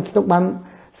ឡានយើងផ្ទុកបាន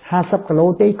50 គីឡូ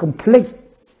ទេកុំភ្លេច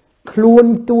ខ្លួន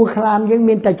តួខ្លានយើង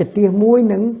មានតែចទាសមួយ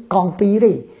និងកង់2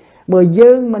ទេបើ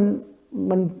យើង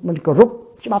មិនគោរព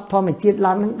ច្បាប់ធម្មជាតិ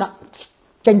ឡាននឹងដាក់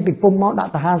ចេញពីពុំមកដា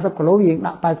ក់តែ50 គីឡូយើង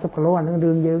ដាក់80 គីឡូអានឹង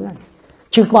រឿងយើងហើយ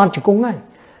ជឿក្បាលជង្គង់ហើយ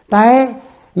តែ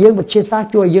យើងវិទ្យាសាស្ត្រ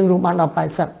ជួយយើងរស់បានដល់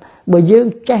80បើយើង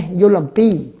ចេះយល់អំពី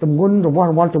ទម្ងន់រប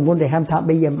ស់ទម្ងន់ដែលហៅថា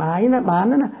BMI ណាបាន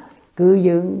ណាគឺ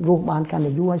យើងរស់បានកាន់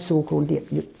តែយូរហើយស្រួលខ្លួនទៀត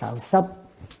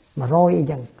90 100អី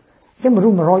ចឹងតែមនុ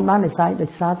ស្ស100បានដោយ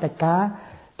សារតែការ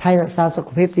ថែរក្សាសុខ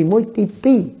ភាពទី1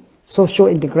ទី2 social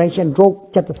integration រោគ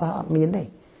ចិត្តសាស្ត្រអត់មានទេ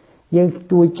យើង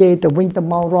ជួយគេទៅវិញទៅ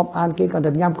មករាប់អានគេគាត់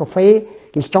ទៅញ៉ាំកាហ្វេ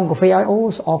គេស្ចង់កាហ្វេឲ្យអូ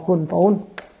អរគុណបងអូន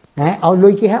ណាឲ្យលុ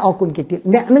យគេឲ្យអរគុណគេទៀត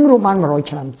អ្នកនឹងរស់បាន100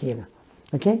 ឆ្នាំជាង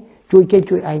អូខេជួយគេ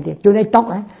ជួយឯងទៀតជួយឯងតុក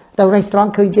ទៅ restaurant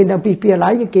ឃើញគេនៅពីឡៃ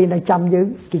គេនៅចាំយើង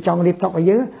គេចង់រៀបតុកឲ្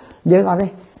យយើងអត់ទេ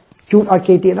ជូនឲ្យ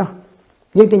គេទៀត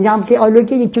យើងទៅញ៉ាំគេឲ្យលុយ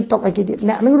គេយើងជូតតុកឲ្យគេទៀត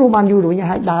អ្នកនឹងរស់បានយូររួច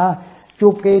ហើយដើរជួ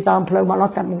បគេតាមផ្លូវមកដ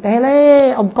ល់កាត់មុខទេលេ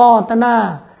អង្គតណា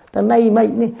តណៃមិន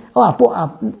នេះអូអាពួក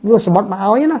រស់សមុទ្រមក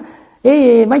ឲ្យណា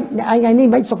មិនឯងនេះ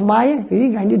មិនសុខបាយ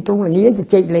ថ្ងៃនេះទ្រង់ល្ងាច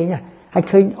ជែកលេងហើយ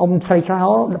ឃើញអ៊ំស្រីខ្លះ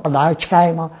បដាឆ្កែ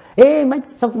មកមិន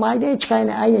សុខបាយទេឆ្កែ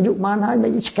នេះឯងអាយុប៉ុន្មានហើយមិ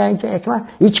នឆ្កែចេះខ្លះ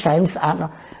ឆ្កែស្អាត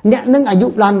អ្នកនឹងអាយុ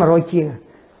ឡើង100ជាង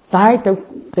តែ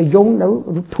ទៅយងនៅ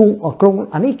ធូបអក្រុង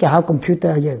អានេះគេហៅកុំព្យូ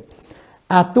ទ័រយើង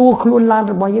អាតួខ្លួនឡាន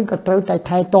របស់យើងក៏ត្រូវតែ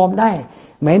ថែទាំដែរ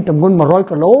មិនមែនទម្ងន់100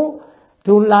 គីឡូ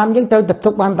ទូនឡានយើងត្រូវតែទុ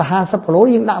កបានតែ50គីឡូ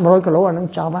យើងដាក់100គីឡូអានឹង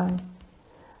ចប់ហើយ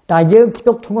តែយើង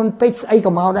ទុកធ្ងន់ពេកស្អី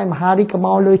ក៏មកដែរមហារីកក៏ម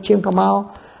កលើជើងក៏មក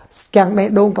ស្គាំងបេះ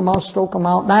ដូងក៏មកស្រូកក៏ម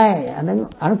កដែរអានឹង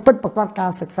ពិតប្រកបការ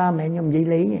សិក្សាមិនខ្ញុំនិយាយ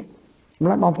លេងម្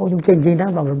ល៉េះបងប្អូនខ្ញុំចេញនិយាយហ្នឹ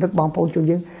ងរំលឹកបងប្អូនជួយ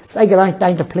យើងស្អីក៏ដោយតែ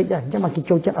ងតែភ្លេចដែរអញ្ចឹងមកគេ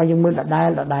ចូលចិត្តឲ្យយើងមើលដដែល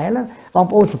បង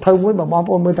ប្អូនសភៅមួយបង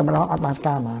ប្អូនមើលតែម្ដងអត់បាន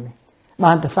ការមកទេ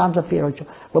បានតែ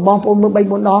30%បើបងប្អូនមើល3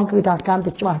 4ដងគឺថាកាន់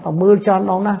តែច្បាស់តែមើលច្រើន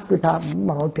ដងណាស់គឺថា100%ម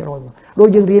កដូច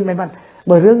យើងរៀនមិនបាន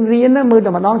បើរឿងរៀនណាមើល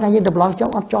តែម្ដងថាយើងទៅប្រឡងច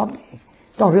ប់អត់ចប់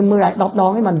ចង់រឿងមើលឲ្យ10ដ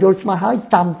ងឯងបានយល់ច្បាស់ហើយ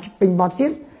ចាំពេញមកទៀ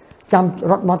តចាំ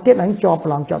រត់មកទៀតហើយជាប់ប្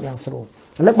រឡងចប់យ៉ាងស្រួល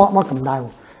ឥឡូវបកមកកម្ដៅ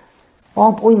ប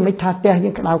ងប្អូនមិនថាផ្ទះយើ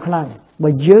ងក្តៅខ្លាំងបើ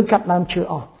យើងកាត់ដើមឈើ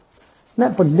អស់ណា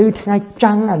ពន្លឺថ្ងៃ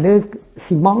ចាំងអាលើ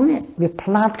ស៊ីម៉ង់នេះវាផ្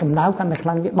លាតកម្ដៅកាន់តែខ្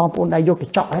លាំងទៀតបងប្អូនដែលយកក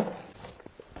ញ្ចក់ហ៎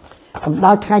កម្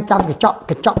ដៅថ្ងៃចាំកញ្ចក់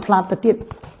ផ្លាតទៅទៀត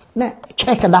ណា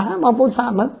ឆេះកដាបងប្អូនសាក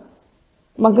មើល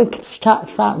បងគឺ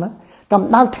សាកមើលកម្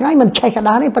ដៅថ្ងៃមិនឆេះក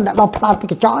ដានេះប៉ុន្តែដល់ផ្លាតពី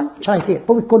កញ្ចក់ឆ្លៃទៀត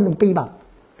ពុកវាគុណទាំងពីរបាទ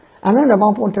អានោះដល់ប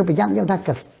ងប្អូនត្រូវប្រយ័ត្នយកថា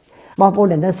បងប្អូន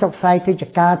ដែលនៅស្រុកស្រែធ្វើច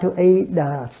ការធ្វើអី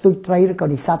ស្ទូចត្រីឬក៏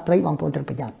នេសាទត្រីបងប្អូនត្រូវ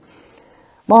ប្រយ័ត្ន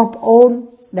បងប្អូន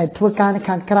ដែលធ្វើការនៅ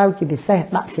ខាងក្រៅជាពិសេស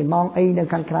ដាក់ស៊ីម៉ងអីនៅ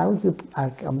ខាងក្រៅគឺ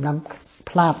កម្ដៅ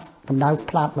ផ្លាតកម្ដៅ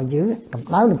ផ្លាតមកយើងកម្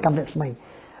ដៅនឹងកម្រិតស្មី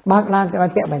បើកឡានទៅឲ្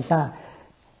យពាក់បែនតា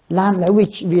ឡានដែលវា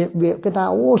គេថា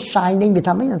អូ shining វា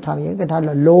ថាម៉េចថាយើងគេថា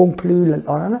លងភ្លឺល្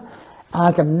អណា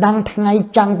ចំណងថ្ងៃ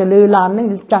ចាំងទៅលើឡានហ្នឹង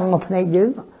ចាំងមកភ្នែកយើង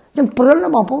ខ្ញុំព្រិល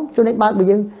បងប្អូនជួយឲ្យបើកបើ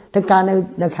យើងធ្វើការ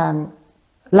នៅខាង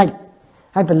លិច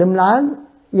ហើយព្រលឹមឡើង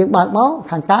យើងបើកមក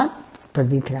ខាងកើតព្រ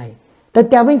លឹមថ្ងៃទៅ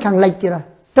តែវិញខាងលិចទៀត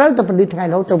ត្រូវតែព្រលឹមថ្ងៃ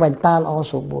រហូតទៅវ៉ែនតាល្អ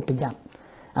ស្រួលបួប្រយ័ត្ន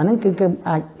អាហ្នឹងគឺ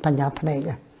អាចបញ្ញាភ្នែក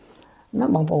ណា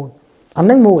បងប្អូនអាហ្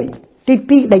នឹងមួយទី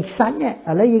2ដេកសាច់ឥ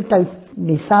ឡូវយើងទៅ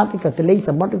នេសាទក៏ទៅលេងស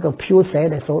មុទ្រឬក៏ភួរស្រែ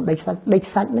ដែលសូដេកសាច់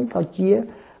ហ្នឹងក៏ជា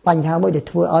បញ្ហាមួយដែល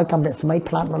ធ្វើឲ្យកម្រិតស្មី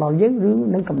ផ្លាតមកដល់យើងឬ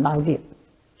នឹងកម្ដៅទៀត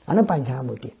អានោះបញ្ហា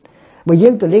មួយទៀតបើយើ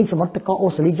ងទៅលេងសមុទ្រទឹកកកអូ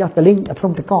ស្ត្រាលីចោះទៅលេងភ្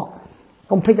នំទឹកកក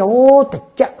កុំភ្លេចអូត្រ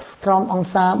ជាក់ក្រោមអង្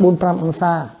សា 4-5 អង្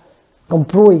សាកុំ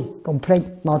ព្រួយកុំភ្លេច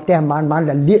មកផ្ទះបាន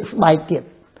លាកស្បែកទៀត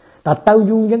តែទៅ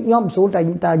យូរញឹកញាប់មិនស្រួល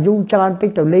តែយូរច្រើនពេក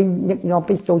ទៅលេងញឹកញាប់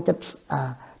ពេកចូលចិត្ត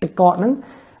ទឹកកកហ្នឹង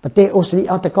ប្រទេសអូស្ត្រាលី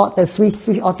អត់តកទៅ Swiss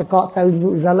អត់តកទៅ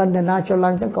New Zealand ណាចូលឡើ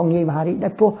ងទៅក៏ងាយមហារីកដែ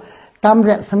រព្រោះកម្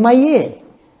រិតស្មីឯង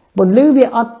បន្លឺវា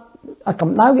អត់ក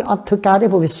ម្ដៅវាអត់ធ្វើការទេ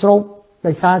ព្រោះវាស្រូប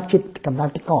ដោយសារជាតិកម្ដៅ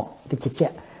ទឹកកកវាជា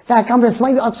តែកម្រិតស្មី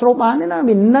វាអត់ស្រូបបានទេណា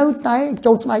វានៅតែ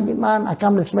ចូលស្បែកយើងបានក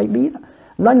ម្រិតស្មី B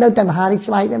នៅតែមហារីក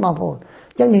ស្បែកទេបងប្អូនអ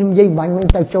ញ្ចឹងខ្ញុំនិយាយបាញ់វិញ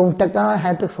ទៅចូលទឹក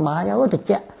ហែទឹកស្មាយអូតិ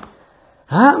ច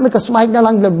មិនក៏ស្បែកដល់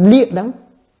ឡើងលំលាកហ្នឹង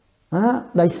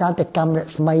ដោយសារតែកម្មរ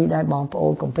ស្មីដែរបងប្អូ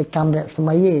នកុំពេចកម្មរស្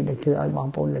មីទេដែលធ្វើឲ្យបង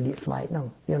ប្អូនលលាកស្បែកហ្នឹង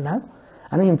យល់ណា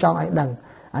អានេះខ្ញុំចង់ឲ្យដឹង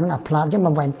អានឹងអាផ្លាតអញ្ចឹងម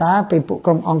កវ៉ែនតាពេលពួកក្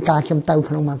រុមអង្គការខ្ញុំទៅ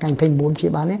ក្នុងមួយថ្ងៃ29ជា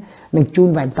បាននេះនឹងជូន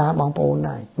វ៉ែនតាបងប្អូន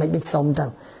ដែរមិនបិទសុំទៅ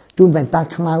ជូនវ៉ែនតា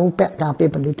ខ្មៅពាក់ការពេល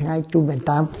ពលិថ្ងៃជូនវ៉ែន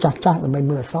តាចាស់ដើម្បី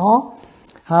មើលអស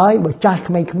ហើយបើចាស់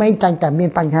ក្មេងៗតែងតែមាន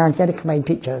បញ្ហាអញ្ចឹងក្មេង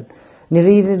ភិកច្រើននា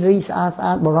រីស្អា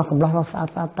តបរោះកំឡោះស្អាត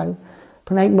ទៅ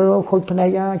ភ្នែកមើលខូចភ្នែក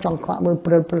ចង់ខ្វាក់មើល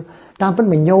ព្រិលតាមពិត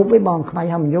មិនញោបទេបងខ្វាយ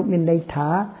ហើយមិនញោបមានន័យថា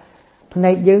ភ្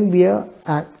នែកយើងវា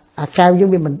អាកែវយើង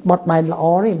វាមិនបត់បែនល្អ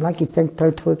ទេម្ល៉េះគេត្រូ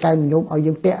វធ្វើកែវញោបឲ្យ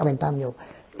យើងពាក់ឲ្យតាមញោប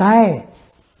តែ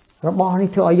របស់នេះ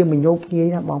ធ្វើឲ្យយើងមិនញោបងាយ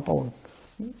ណាបងប្អូន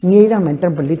ងាយណាស់មិនត្រឹ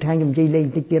មពលិថ្ងៃខ្ញុំនិយាយលេងប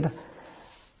ន្តិចទៀត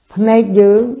ភ្នែក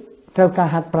យើងត្រូវការ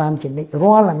ហាត់ប្រាណជានិច្ច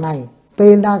រាល់ថ្ងៃពេ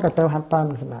លណាក៏ត្រូវហាត់ប្រាណ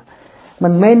សម្រាប់មិ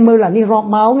នមែនមើលអានេះរាប់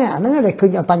ម៉ោងអាហ្នឹងតែឃើ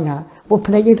ញបញ្ហាពួក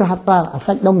ភ្នែកយើងត្រូវហាត់ប្រាណអា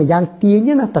សាច់ដុំម្យ៉ាងទាញ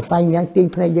ណាតសៃម្យ៉ាងទាញ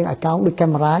ភ្នែកយើងឲ្យកោងដូចកា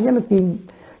មេរ៉ាណាទាញ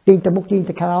ទៅមុខទាញ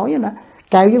ទៅក្រោយណា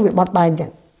កែវយើងវាបត់បែនចឹង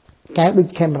កែវដូច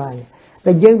កាមេរ៉ា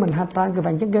តែយើងមិនហាត់ប្រាណគឺ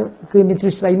អញ្ចឹងគឺមានទ្រឹ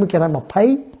ស្ដីមួយគេថា20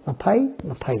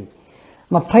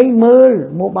មើល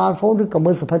mobile phone ឬក៏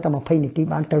មើលសភៅតែ20នាទី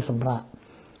បានត្រូវសម្រាប់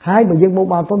ហើយបើយើង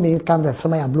mobile phone មានកាមេរ៉ាស្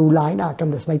មី blue light ណាកា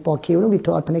មេរ៉ាស្មីពណ៌ខៀវនោះវាធ្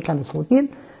វើឲ្យភ្នែកកាន់តែស្ងួតទៀត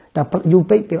តែយូរ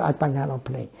ពេកវាអាចបញ្ហាដល់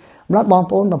ភ្នែកម្ល៉េះបង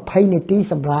ប្អូន20នាទី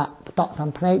សម្រាប់បតក់តាម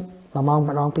ភ្នែក1ម៉ោង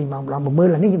ម្ដង2ម៉ោងម្ដងបើមើល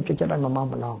អានេះខ្ញុំចូលចិត្តឲ្យ1ម៉ោង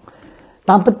ម្ដង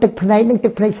តាមពិតទឹកភ្នែកនឹងទឹ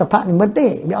កភ្នែកសភនិមិត្តទេ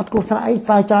វាអត់គ្រោះថ្នាក់អី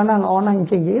ប្រើច្រើនណាស់ល្អណាស់ខ្ញុំ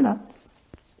និយាយណា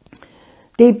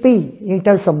ទី2យើងត្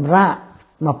រូវសម្រាប់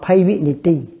20វិនា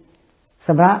ទីស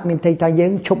ម្រាប់មានន័យថាយើ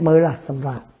ងឈប់មើលសម្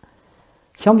រាប់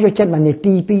ខ្ញុំចូលចិត្ត1នា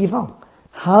ទី2ផង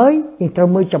ហើយយើងត្រូវ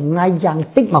មើលចម្ងាយយ៉ាង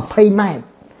តិច20ម៉ែត្រ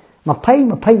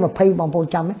20បងប្អូន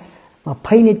ចាំទេ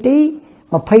20នាទី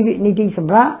20វិនាទីស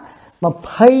ម្រាប់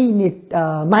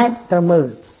20ម៉ែត្រត្រូវមើល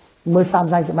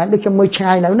30-40ម៉ែត្រដូចខ្ញុំមើលឆ្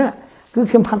ងាយនៅនេះគឺ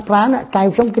ខ្ញុំហាត់ប្រាណកែវ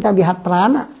ខ្ញុំគឺថាវាហាត់ប្រាណ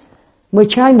មើល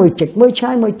ឆ្ងាយមើលចិត្ត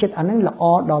អាហ្នឹងល្អ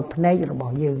ដល់ភ្នែករប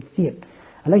ស់យើងទៀត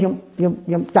ឥឡូវខ្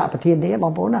ញុំចាក់ប្រធានទេប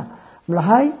ងប្អូនណាម្ល៉េះ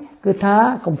ហើយគឺថា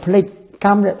កុំភ្លេចក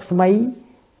ម្មរស្មី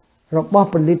របស់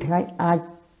ពលិថ្ងៃអាច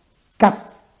កាត់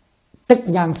ទឹក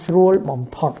យ៉ាងស្រួលបំ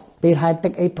ផុតពេលហែទឹ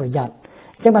កអីប្រយ័ត្ន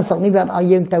ចឹងបានស្រុកនេះវាឲ្យ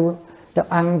យើងទៅ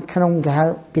អាំងក្នុងគេហៅ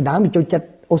ពីដើមវាចូលចិត្ត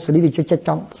អូស្ត្រាលីវាចូលចិត្តច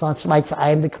ង់ស្បែកស្អែ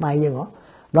មដូចខ្មែរយើងហ៎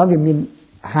ដល់វាមាន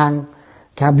ហាង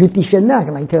គេ beautician ណាក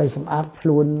ន្លែងធ្វើឲ្យសម្អាតខ្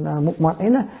លួនមុខមាត់អី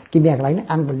ណាគេមានកន្លែងហ្នឹង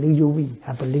អាំងពលី UV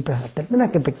អាពលីប្រហែលទឹកណា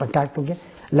គេបង្កើតខ្លួនគេឥ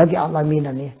ឡូវគេអត់ឲ្យមាន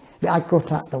អានេះវាអាចគ្រោះ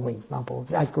ថ្នាក់ទៅវិញបងប្អូន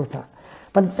វាអាចគ្រោះថ្នាក់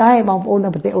ប៉ុន្តែបងប្អូននៅ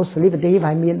ប្រទេសអូស្ត្រាលីប្រទេស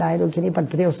វាមានដែរដូចគ្នាប៉ុន្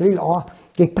តែប្រទេសអូស្ត្រាលីល្អ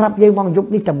គេប្រាប់យើងមកយប់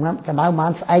នេះចំណាំកម្ដៅប្រហែ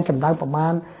លស្អែកកម្ដៅប្រហែ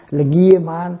លល្ងា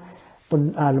ប្រហែ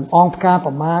លលំអងផ្កា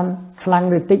ប្រហែលខ្លាំង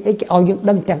ឬតិចអីគេឲ្យយើង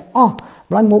ដឹងទាំងអស់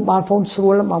ម្ល៉េះ mobile phone ស្រួ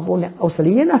លបងប្អូនអ្នកអូស្ត្រា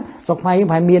លីណាស្រុកខ្មែរយើង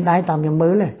ប្រហែលមានដែរតាមខ្ញុំមើ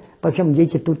លទេបើខ្ញុំនិយាយ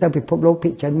ជាទូទៅពិភពលោកភា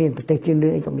គច្រើនមានប្រទេសជឿនលឿ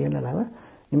នអីក៏មានដែរឡើយ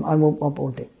ខ្ញុំឲ្យបងប្អូ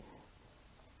នតិច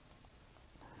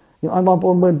ខ្ញុំឲ្យបងប្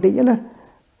អូនមើលបន្តិចណា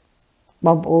ប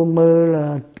ងប្អូនមើល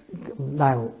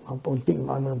ដែរបងប្អូនតិចឲ្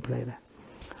យមើល play ដែរ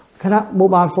ខណៈ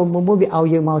mobile phone មួយវាឲ្យ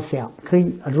យើងមកស្រាប់ឃើញ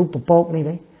រូបពពកនេះ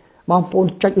ទេបងប្អូន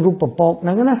ចុចរូបពពកហ្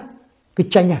នឹងណាគឺ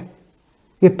ចេញហ่ะ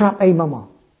វាប្រាប់អីមក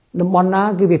តំបន់ណា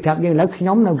គឺវាប្រាប់យើងឥឡូវខ្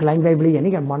ញុំនៅកន្លែង Waverly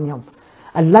នេះតំបន់ខ្ញុំ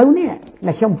ឥឡូវនេះ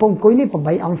ដែលខ្ញុំកំពុងអង្គុយនេះ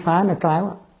8អង្សានៅក្រៅ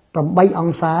8អ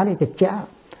ង្សានេះត្រជាក់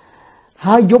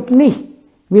ហើយយប់នេះ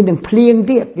វានឹងភ្លៀង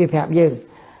ទៀតវាប្រាប់យើង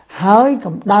ហើយក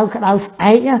ម្ដៅក្តៅស្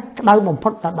អែកក្តៅបំផុ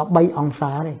តតែ13អង្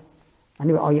សាទេអា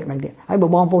នេះវាឲ្យយើងដឹងទៀតហើយបើ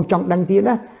បងប្អូនចង់ដឹងទៀត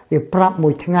ណាវាប្រាប់មួ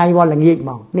យថ្ងៃវល់ល្ងាចហ្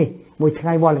មងនេះមួយថ្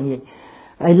ងៃវល់ល្ងាច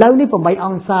ឥឡូវនេះ8អ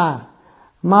ង្សា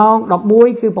ម៉ោង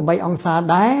11គឺ8អង្សា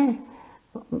ដែរ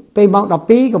ពេលម៉ោង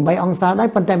12ក៏8អង្សាដែរ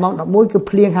ប៉ុន្តែម៉ោង11គឺ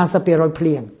ភ្លៀង 50% ភ្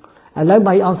លៀងឥឡូវ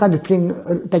8អង្សាវាភ្លៀង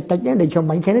តិចទេដែលខ្ញុំ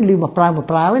បាញ់ឃើញលឺមកប្រើ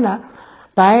ឯណា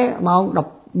តែម៉ោង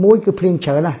11គឺភ្លៀងច្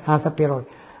រើនណា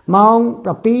 50% ម៉ោង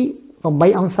12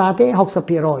 8អង្សាទេ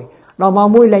 60% ដល់ម៉ោង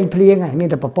1លែងភ្លៀងហើយមាន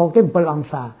តែពពកទេ7អង្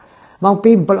សាម៉ោង2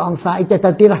 7អង្សាអីទៅ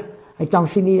ទៀតហើយចង់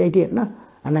ស៊ីនីអីទៀតណា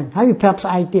អាហ្នឹងហើយវាប្រាប់ស្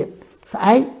អែកទៀតស្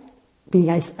អែកពីថ្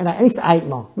ងៃអីស្អែក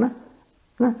មកណា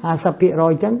50% អ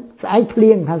ញ្ចឹងស្អែកភ្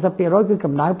លៀង 50% គឺក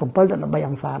ម្ដៅ7ទៅ13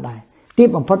អង្សាដែរទាប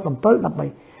បំផុត7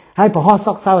 13ហើយប្រហោះ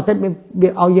សុកសៅរ៍អាទិត្យវា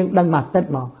ឲ្យយើងដឹងមួយអាទិត្យ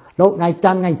មកលោកថ្ងៃ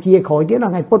ច័ន្ទថ្ងៃជាក្រោយទៀត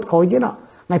ថ្ងៃពុធក្រោយទៀត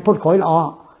ថ្ងៃពុធក្រោយល្អ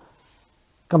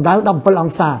កម្ដៅ17អ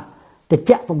ង្សាត្រ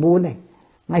ជាក់9ទេ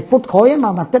ថ្ងៃពុធក្រោយម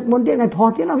កអាទិត្យមុនទៀតថ្ងៃប្រហោះ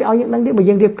ទៀតវាឲ្យយើងដឹងទៀតបើ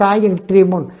យើងរៀបកាយយើងត្រៀម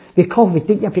មុនវាខុសវិ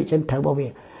តិចហ្វិចិនត្រូវរបស់វា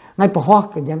ថ្ងៃប្រហោះ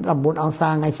ក៏យ៉ាង19អង្សា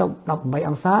ថ្ងៃសុក្រ18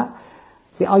អង្សា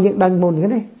វាឲ្យយើងដឹងមុនហ្នឹ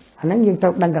ងអាហ្នឹងយើងត្រូ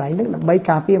វដឹងកន្លែងហ្នឹងដើម្បី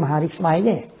ការពារមហារីកស្បែក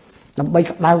ទេដើម្បី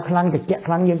ក្តៅខ្លាំងត្រជាក់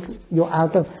ខ្លាំងយើងយកអាវ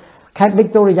ទៅខេត្ត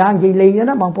Victoria និយាយលេង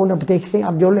ណាបងប្អូននៅប្រទេសផ្សេង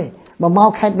អត់យល់ទេបើមក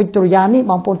ខេត្ត Victoria នេះ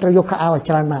បងប្អូនត្រូវយកខោអាវឲ្យ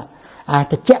ច្រើនមកអា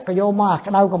ត្រជាក់ក៏យកមកអា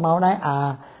ក្តៅក៏មកដែរអា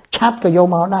ឆាត់ក៏យក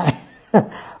មកដែរ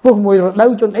ពួកមួយរដូវ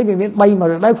ជន់អីវាមាន3មួយ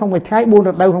រដូវក្នុងមួយថ្ងៃ4រ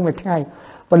ដូវក្នុងមួយថ្ងៃ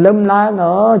ព្រលឹមឡើង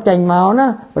ចេញមកណា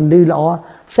បន្លឺល្អ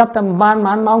ស្រាប់តែបាន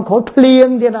ម៉ោងក្រោយភ្លៀង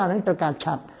ទៀតអាហ្នឹងត្រូវការ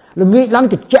ឆាត់ល្ងាចឡើង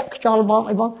ត្រជាក់ខ្យល់បង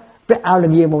អីបងពាក់អាវ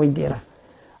ល្ងាមកវិញទៀត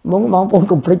បងប្អូន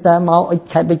កុំភ្លេចតែមក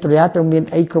ខេត្ត Victoria ត្រូវមាន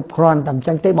អីគ្រប់គ្រាន់តែអញ្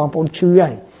ចឹងទេបងប្អូនឈឺហើ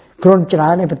យគ្រុនច្រើ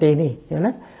នในប្រទេសនេះយល់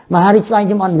ទេមហារីកស្បែក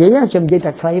ខ្ញុំអត់និយាយខ្ញុំនិយាយ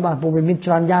តែខ្លីបងប្អូនវាមាន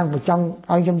ច្រើនយ៉ាងបើចង់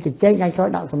ឲ្យខ្ញុំជជែកថ្ងៃក្រោយ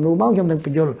ដាក់សំណួរមកខ្ញុំនឹងប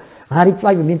ញ្យល់មហារីកស្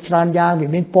បែកវាមានច្រើនយ៉ាងវា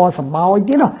មានពណ៌សម្បោរ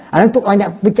ទៀតអាហ្នឹងទុកឲ្យអ្នក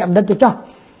វិជ្ជបណ្ឌិតទៅចោះ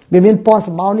វាមានពណ៌ស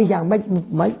ម្បោរនេះយ៉ាងម៉េ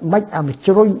ចអាមក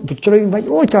ជ្រុយមិន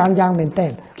អូច្រើនយ៉ាងមែនតើ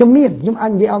ខ្ញុំអា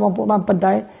ចនិយាយឲ្យបងប្អូនបានប៉ុន្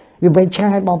តែវាវិញឆា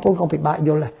ឲ្យបងប្អូនក៏ពិបាកយ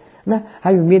ល់ដែរណា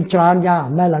ហើយវាមានច្រើនយ៉ាង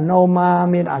melanoma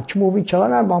មានអាឈ្មោះវាច្រើន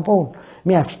ណាបងប្អូន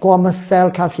មានអា squamous cell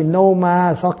carcinoma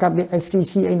សកកាប់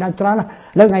SCC អីណាច្រើនណា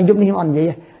លើថ្ងៃយប់នេះខ្ញុំអត់និយា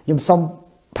យខ្ញុំសុំ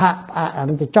ផាកអា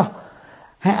នឹងទៅចោះ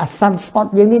ហើយអា sun spot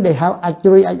យើងនេះដែលហៅអាចជ្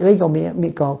រុយអាចអីក៏មា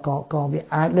នក៏វា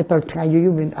អាចនៅត្រូវថ្ងៃយូរ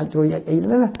មានអាចជ្រុយអាចអី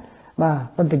ណាបាទ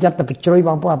ប៉ុន្តែប្រយ័ត្នតែបញ្ជ្រុយប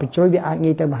ងប្អូនអាបញ្ជ្រុយវាអាច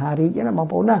ងាយទៅមហារីកណាបង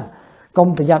ប្អូនណាកុំ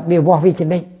ប្រយ័ត្នវាវាស់វាច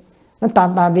និចតាម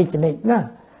វាចនិចណា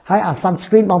ហើយអា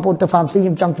sunscreen បងប្អូនទៅ pharmacy ខ្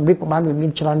ញុំចង់ជម្រាបប្រហែលវាមា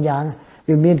នច្រើនយ៉ាង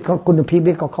វាមានគុណភាព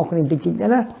វាក៏ខុសគ្នាបន្តិច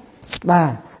ណាបា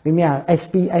ទវាមាន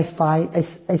SPF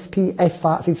 5 SPF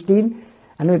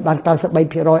 15អានោះបាន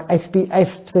 93% SPF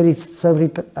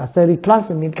 30 plus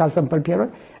វាមាន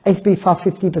 97% SPF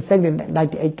 50% វា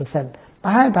 98% ប្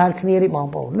រហែលគ្នានេះបង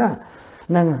ប្អូនណា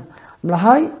ហ្នឹង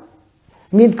ហើយ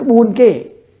មានក្បួនគេ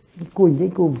គួរនិយាយ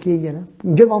គួរមិនគេចឹងណា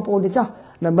និយាយបងប្អូនទៅចោះ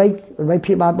ដើម្បីព្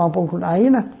យាបាលបងប្អូនខ្លួនឯង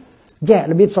ណា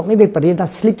របៀបស្រុកនេះវាបរិញ្ញាថា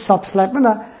sleep soft sleep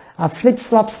ណាអា sleep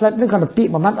soft sleep នេះគាត់ទៅពាក្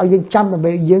យមួយម៉ាត់ឲ្យយើងចាំដើម្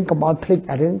បីយើងកុំឲ្យភ្លេច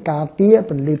អារឿងការពារ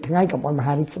ពន្លឺថ្ងៃកុំឲ្យម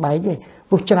ហារីកស្បែកទេ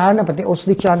ព្រោះច្រើននៅប្រទេសអូស្ត្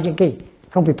រាលីច្រើនជាងគេ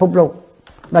ក្នុងពិភពលោក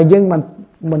ដែលយើងមិ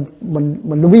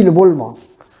នលវីលវល់ហ្មង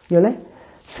យល់ទេ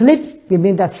sleep វា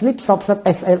មានតែ sleep soft sleep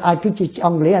SLIP ជាអ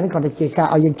ង់គ្លេសអានេះគាត់ទៅជាការ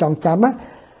ឲ្យយើងចងចាំណា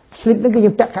sleep នេះគឺ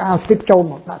យើងពាក់ខោអាវ sleep ចូល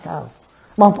មកដាក់ខោ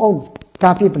បងប្អូន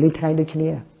ការពារពន្លឺថ្ងៃដូចគ្នា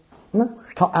ណា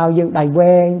ខោអាវយើងដៃ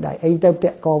វែងដៃអីទៅពា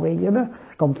ក់កវែងណា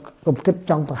កុំគិត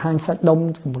ចង់បង្ហាញសាច់ដុំ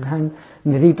បង្ហាញ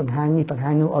នារីបង្ហាញនេះបង្ហា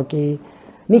ញនោះឲ្យគេ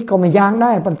នេះក៏មួយយ៉ាង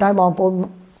ដែរប៉ុន្តែបងប្អូន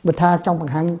បើថាចង់ប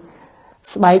ង្ហាញ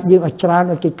ស្បែកយើងឲ្យច្រើន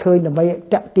ឲ្យគេឃើញដើម្បី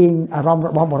តាក់ទាញអារម្មណ៍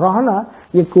របស់បរិសុទ្ធណា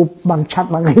យើងគូបាំងឆាត់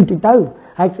បាំងអីតិចទៅ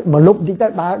ហើយមកលុបតិចទៅ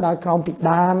ដើរក្រោមពី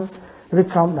ដានឬ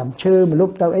ក្រោមដើមឈើមកលុប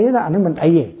ទៅអីណាអានឹងមិនអី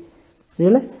ទេយ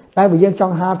ល់ទេតែបើយើងច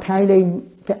ង់ហាលថ្ងៃលេង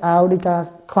ទៅឲ្យដូចថា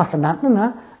ខ្វះកណាត់ហ្នឹងណា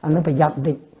អានឹងប្រយ័ត្នបន្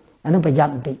តិចអានឹងប្រយ័ត្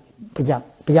នបន្តិចប្រយ័ត្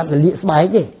នរលាកស្បែក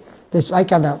ទេទៅស្បែក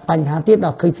កាន់តែបញ្ហាទៀតដ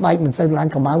ល់ឃើញស្បែកមិនសូវឡើង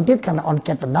កម្ៅទៀតកាន់តែអន់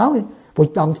ចិត្តបណ្ដោយព្រោះ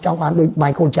ចង់បានដូច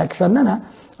Michael Jackson ណា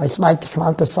ឲ្យស្បែកខ្មៅ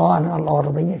ទៅសអានឹងអត់ល្អ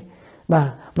ទៅវិញទេបាទ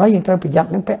ហើយយើងត្រូវប្រយ័ត្ន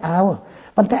នឹងពេលអាវ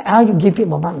ប៉ុន្តែអាវខ្ញុំនិយាយពី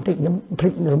មួយម៉ាក់បន្តិចខ្ញុំភ្លេ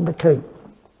ចរំលឹកឃើញ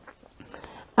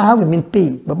អាវវាមានពីរ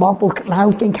បើបងប្អូនក្តៅ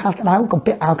ចេញខោក្តៅកុំ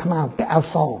ពាក់អាវខ្មៅពាក់អាវ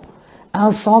សអា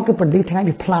វសគឺពន្លឺថ្ងៃ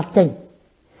វាផ្លាត់ចេញ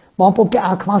បងប្អូនពាក់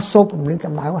អាវខ្មៅសូបពន្លឺក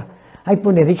ម្ដៅហើយពួ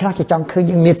កនារីខ្លះគេចង់ឃើញ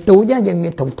យើងមានទូចយើងមា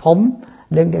នធំ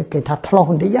ដឹងគេថាថ្លោះ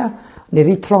បន្តិចនា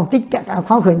រីថ្លោះបន្តិចពាក់អាវ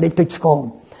ខ្មៅឃើញដូចទុចស្គម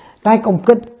តែកុំ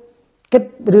គិត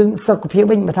រឿងសុខភាព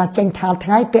វិញបើថាចេញថាថ្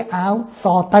ងៃពាក់អាវស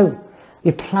ទៅ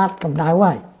វាផ្លាត់កម្ដៅ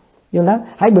ហើយយល់ទេ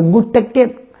ហើយបើងូតទឹកទៀត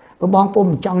បើបងប្អូន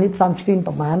មិនចង់លាប sunscreen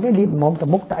ប្រហែលទេលាបមុំទៅ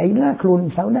មុខទៅអីណាខ្លួនមិ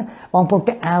នសូវណាបងប្អូន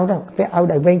ពាក់អាវទៅពាក់អាវ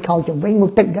ដែលវែងខោជុំវិញងូ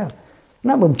តទឹកទៅ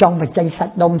ណាបើមិនចង់បញ្ចេញសា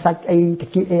ច់ដុំសាច់អីតា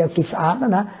គីអីឲ្យគេស្អាត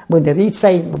ណាបើនារីផ្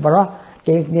សេងបរោះ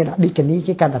គេមានប៊ីកានី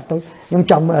គេកាន់តែទុយខ្ញុំ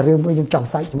ចង់មើលរឿងមួយខ្ញុំចង់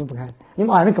សាច់ជាមួយបង្ហាញខ្ញុំ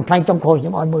ឲ្យនឹងកំ pl ែងចំក្រោយខ្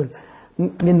ញុំឲ្យមើល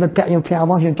មានមិត្តភក្តិខ្ញុំផ្ញើ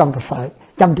មកខ្ញុំចង់ទៅសើច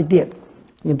ចាំតិចទៀត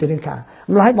ខ្ញុំទៅរឿងខា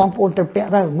ម្ល៉េះបងប្អូនទៅពាក់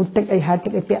ទៅងូតទឹកអីហែកទឹ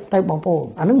កអីពាក់ទៅបងប្អូន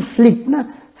អានឹង sleep ណា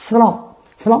ស្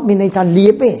លប់មានន័យថាលា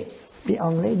បទេពីអ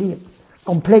ង់គ្លេសលាប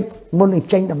កុំភ្លេចមុននឹង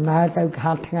ចេញដំណើរទៅ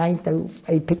ហាលថ្ងៃទៅ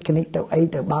អី picnic ទៅអី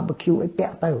ទៅ barbecue អីពា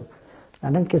ក់ទៅអា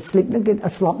ហ្នឹងគេ sleep ហ្នឹងគេ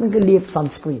ស្លប់ហ្នឹងគេលាប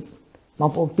sunscreen បង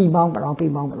ប្អូន2ម៉ោងម្ដង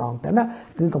ទៅណា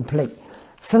គឺកុំភ្លេច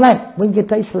slap វិញគេ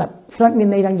ទៅ slap មាន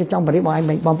ន័យថាចង់បរិបឲ្យ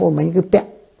បងប្អូនមិញគឺពាក់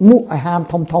មួកឲ្យហាម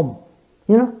ធំ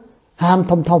យល់ហាម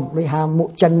ធំដូចហាមមួក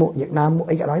ចិនមួកវៀតណាមមួក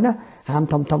អីក៏ដោយណាហាម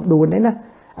ធំដួនហ្នឹងណា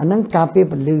អាហ្នឹងការពារ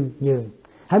ពន្លឺយើង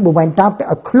ហើយបើវ៉ែនតាពាក់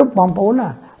ឲ្យគ្រប់បងប្អូនណា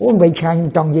អូនវែងឆ្ងាយខ្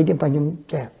ញុំចង់និយាយទៀតបើខ្ញុំ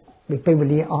ចេះពេលវេ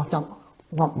លាអស់ចង់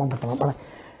ងប់មកបន្តអត់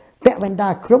ពាក់វ៉ែនតា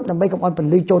គ្រប់ដើម្បីកុំឲ្យព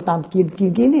ន្លឺចូលតាមគៀន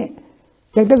នេះ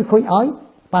ចឹងទៅវាខូចឲ្យ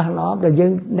ប៉ះឡំដល់យើ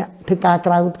ងអ្នកធ្វើការ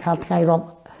ក្រៅខាងថ្ងៃរាប់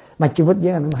មួយជីវិត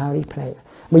យើងអានឹងហៅ replay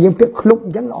បើយើងពាក់គ្រប់អ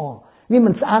ញ្ចឹងល្អវា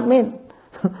មិនស្អាតមែន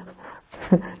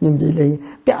ខ្ញុំនិយាយលេង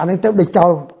ពាក់អានឹងទៅដូចចោ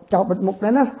លបិទមុខដែ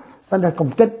រណាប៉ុន្តែកុំ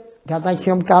គិតថាតែខ្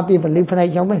ញុំការពារពន្លឺផ្នែក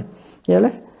ខ្ញុំទេយល់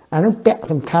ទេអានឹងពាក់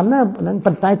សំខាន់ណាហ្នឹង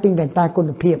ប៉ុន្តែទិញវ៉ែនតាគុ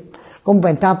ណភាពកុំ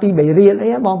វ៉ែនតា2-3រៀលអី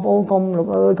បងប្អូនកុំលោក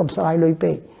អើយកុំស្រាយលុយ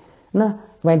ពេកណា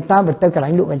វ៉ែនតាបើទៅកន្លែ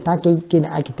ងលក់វ៉ែនតាគេនៅ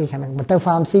ឯកទេសខាងហ្នឹងបើទៅ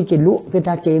pharmacy គេលក់គឺ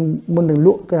ថាគេមុននឹងល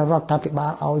ក់គឺរដ្ឋាភិបា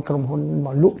លឲ្យក្រុមហ៊ុនម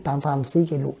កលក់តាម pharmacy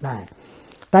គេលក់ដែរ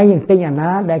តែយើងទិញអាណា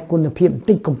ដែលគុណភាពបន្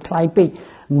តិចកុំថ្លៃពេក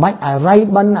មិនអារៃ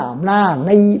បិណ្ឌអាណា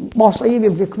នៃបោះស្អីវា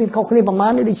គ្មានខុសគ្នាប្រហែ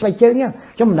លនេះដូចស្បែកជើងហ្នឹង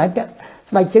ខ្ញុំមិនដែរពាក់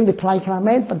ស្បែកជើងវាថ្លៃខ្លាំង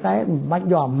មែនប៉ុន្តែមិនបាច់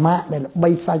យកអាម៉ាកដែលល្បី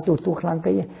ផ្សាយទូខ្លាំងពេ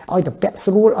កឲ្យតែពាក់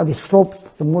ស្រួលឲ្យវាស្រូប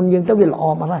ទម្ងន់យើងទៅវាល្អ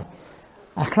បាត់ហើយ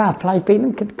អាខ្លះថ្លៃពេកហ្នឹ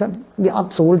ងវាអ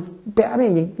ត់ស្រួលពាក់ទេ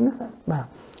យើងណាបាទ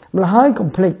ម្ល៉េះហើយកុំ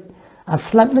ភ្លេចអា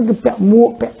ស្លាប់ហ្នឹងគឺពាក់មួក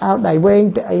ពាក់អាវដៃវែង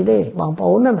ពាក់អីទេបងប្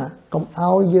អូនណាកុំ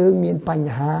ឲ្យយើងមានប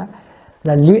ញ្ហា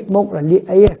រលាកមុខរលាក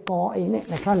អីកអីនេះ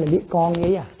អ្នកខ្លះរលាកកងា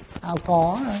យអាវក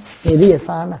គេរីអា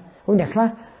សាណាពួកអ្នកខ្លះ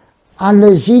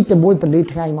allergy ជាមួយពន្លឺ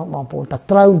ថ្ងៃមកបងប្អូនតែ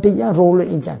ត្រូវបន្តិចរោល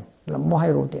អីចឹងលំឲ្យ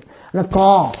រោលទៀតแล้วក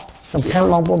សំខាន់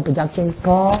បងប្អូនប្រយ័ត្នជាងក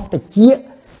តិច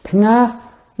ថ្ងា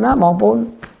ណាបងប្អូន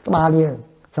ក្បាលយើង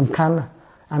សំខាន់ណា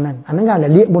អាហ្នឹងគេ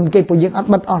លាកមុនគេពួកយើងអត់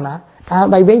បិទអស់ណាអាវ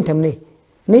ដៃវែងត្រឹមនេះ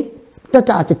ទៅ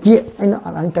តែតិចអីនោះអ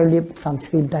ត់ត្រូវលាប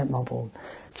sunscreen តែបងប្អូន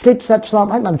slip set ស្លប់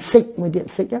ឲ្យបានសិចមួយទៀត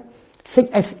សិចSWEK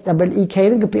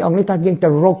ហ្នឹងគឺពីអង់គ្លេសថាយើងទៅ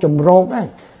រកចម្រោកដែរ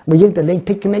បើយើងទៅលេង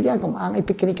picnic កុំអាងអី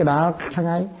picnic កណ្ដាលថ្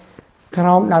ងៃក្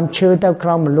រោមដើមឈើទៅក្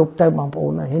រោមម្លប់ទៅបងប្អូ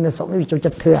នហើយនៅស្រុកនេះវាចូលចិ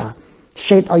ត្តធ្វើអា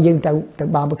shade ឲ្យយើងទៅ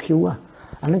barbecue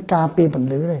អាហ្នឹងការពារពន្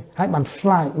លឺទេហើយបាន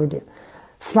slide មួយទៀត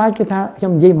slide គឺថាខ្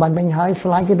ញុំនិយាយមិនបាញ់វិញហើយ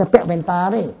slide គឺថាពាក់វ៉ែនតា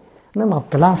ទេហ្នឹងមក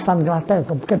glass sunglass ទៅ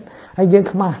កុំគិតហើយយើង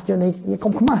ខ្មាស់ជួយនេះ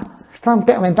កុំខ្មាស់តាម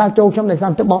ពាក់វ៉ែនតាចូលខ្ញុំតែតា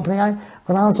មទៅបកភ្នែកហើយ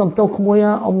ក្រៅសុំទោសក្មួយ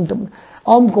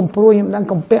អ៊ំកុំព្រួយខ្ញុំដឹង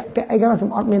កុំពាក់អីក៏ខ្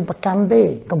ញុំអត់មានប្រកាន់ទេ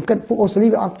កុំគិតពួកអូស្ត្រាលី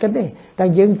វាអត់គិតទេតែ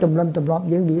យើងទម្លាប់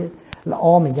យើងវាល្អ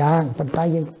មួយយ៉ាងប៉ុន្តែ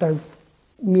យើងត្រូវ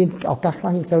មានឱកាសខ្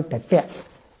លះយើងត្រូវតែពាក់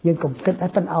យើងកុំគិតឲ្យ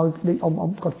ទៅឲ្យដូច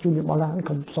អ៊ំគាត់ជួយបលា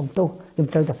កុំសុំទោសខ្ញុំ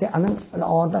ត្រូវតែពាក់អាហ្នឹងល្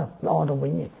អទៅវិ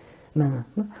ញហ្នឹង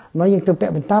មកយើងទៅពា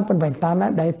ក់វ៉ែនតាប៉ុន្តែវ៉ែនតាណា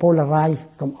ដែល polarize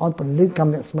កុំឲ្យពន្លឺកាំ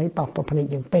រស្មីប៉ះភ្នែក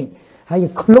យើងពេកហើយយើ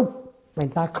ងឃ្លុបវ៉ែន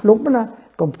តាឃ្លុបណា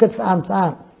កុំគិតស្អាតឲ្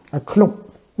យឃ្លុប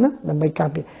ណាដើម្បីការ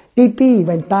ពារទី2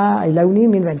វ៉ែនតាឥឡូវនេះ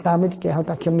មានវ៉ែនតាមួយគេហៅ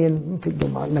ថាខ្ញុំមានពីខ្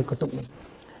ញុំឲ្យនៅកន្ទុកនេះ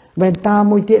វ៉ែនតា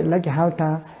មួយទៀតឥឡូវគេហៅថា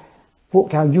ពួក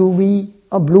គេ UV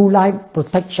blue light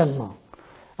protection មក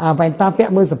អាវ៉ែនតាពា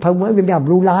ក់មើលសភៅមើលវាមាន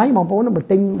blue light បងប្អូនបើ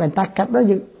ទិញវ៉ែនតាកាត់ទៅ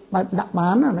យើងបើដាក់បា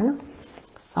នណាហ្នឹង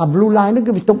blue line ហ្នឹង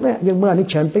គឺវាទុកនេះយើងមើលអានេះ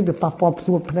ច្រើនពេកវាប៉ះពាល់ផ្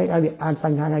សួតភ្នែកឲ្យវាអាចប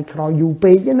ញ្ហាថ្ងៃក្រោយយូរ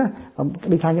ពេកណា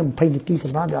ដូចថាខ្ញុំ20នាទីស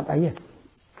ម្រាប់វាអត់អីទេ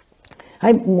ហើ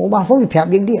យmobile phone វាប្រាប់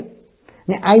យើងទៀត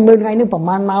អ្នកឯងមើលថ្ងៃនេះប្រ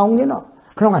ហែលម៉ោងទៀត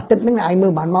ក្នុងអាទិត្យហ្នឹងអ្នកឯងមើ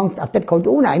លប្រហែលម៉ោងអាទិត្យក្រោយ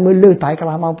អូអ្នកឯងមើលលើតែកន្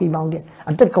លះម៉ោង2ម៉ោងទៀត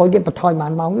អាទិត្យក្រោយទៀតបន្ថយប្រហែ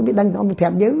លម៉ោងវាដឹងវាប្រា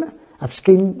ប់យើងណាអា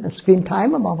screen time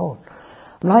បងប្អូន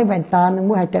ហើយវ៉ែនតានឹង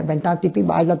មួយហើយតែវ៉ែនតាទី2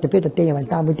បើអាចលទ្ធភាពទៅទិញវ៉ែន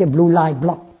តាមួយទៀត blue line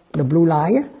block the blue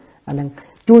line អាហ្នឹង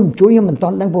ជួយខ្ញុំមិនត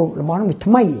ន់ដឹងព្រោះរបស់ហ្នឹងវា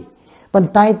ថ្មីប៉ុន្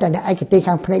តែតែអ្នកឯកទេស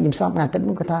ខាងភ្នែកខ្ញុំស្រាប់អាទិត្យ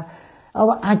នោះគាត់ថា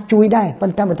អាចជួយដែរប៉ុ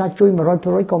ន្តែបើថាជួយ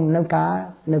 100% ក៏នៅ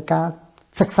ការ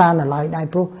សិក្សានៅឡើយដែរ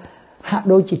ព្រោះហាក់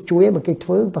ដូចជាជួយបើគេធ្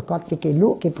វើប្រកាសជាគេល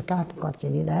ក់គេប្រកាសប្រកាសជា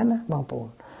នេះដែរណាបងប្អូន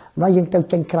ហើយយើងទៅ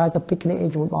ចេញក្រៅទៅពីគ្នាអី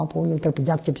ជាមួយបងប្អូនយើងត្រូវប្រ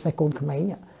យ័ត្នជាពិសេសកូនក្មេង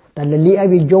តែលលីឲ្យ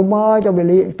វាយំមកទៅវា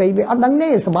លីពេលវាអត់ដឹងទេ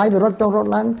សបាយវារត់ទៅរត់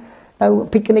ឡើងទៅ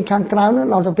ពីគ្នាខាងក្រៅនោះ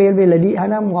ដល់ទៅពេលវាលលីហើយ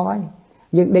ណាមកហើយ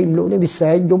យើងដេកមលក់នេះវា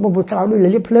សែងយំមកក្រៅដូចល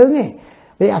លីភ្លើងឯង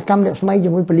ពេលអាកម្មរស្មីជា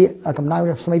មួយពលាកកម្ដៅ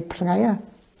រស្មីថ្ងៃ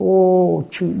អូ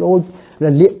ឈឺដូចល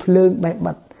លីភ្លើងបេះ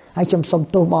បិទហើយខ្ញុំសុំ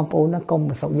ទោសបងប្អូនណាកុំ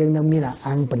ប្រសពយើងនៅមាន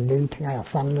អាំងពលឺថ្ងៃអា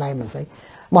សន្នឡែមិនស្អី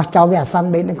បោះចោលវាអាសន្ន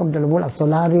បេតហ្នឹងកុំទៅរវល់អាសូ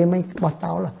ឡារៀមហ្នឹងបោះ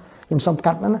ចោលខ្ញុំសុំ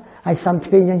កាត់ណាហើយ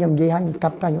sunscreen ខ្ញុំនិយាយឲ្យកា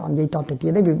ត់តែខ្ញុំអត់និយាយតទៅទៀ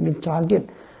តទេវាមានច្រើនទៀត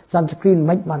sunscreen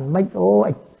មិនបានមិនអូ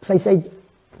ស្អី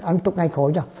អញទុកថ្ងៃក្រោយ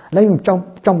ចុះឥឡូវខ្ញុំ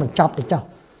ចង់បញ្ចប់ទៅចុះ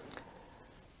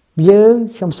យើង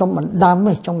ខ្ញុំសុំបណ្ដាំ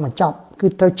ឯងចង់បញ្ចប់គឺ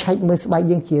ត្រូវឆែកមើលស្បែក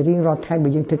យើងជារៀងរាល់ថ្ងៃបើ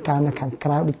យើងធ្វើការនៅខាងក្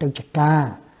រៅដូចទៅចកា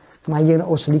ខ្មែរយើងនៅ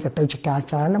អូស្ត្រាលីក៏ទៅចកា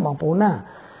ច្រើនណាបងប្អូនណា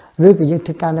ឬក៏យើងធ្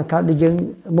វើការនៅក្រៅដូចយើង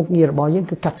មុខងាររបស់យើង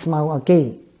គឺកាត់ស្មៅឲ្យគេ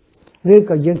ឬ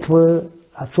ក៏យើងធ្វើ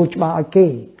សួរច្បារឲ្យគេ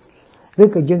ឬ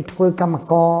ក៏យើងធ្វើកម្ម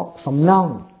ករសំណ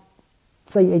ង់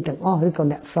ស្អីអីទាំងអស់ឬក៏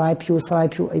អ្នកស្រែភ្ជួ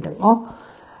រអីទាំងអស់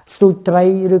ស្ទូចត្រី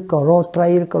ឬក៏រោត្រី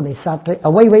ឬក៏នេសាទត្រី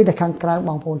អ្វីៗតែខាងក្រៅប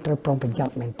ងប្អូនត្រូវប្រុងប្រយ័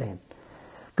ត្នមែនទែន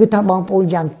គឺថាបងប្អូន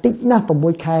យ៉ាងតិចណាស់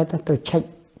6ខែទៅត្រូវឆែក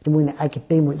ជាមួយនឹងឯក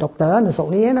ទេសមួយដុកទ័រនៅស្រុក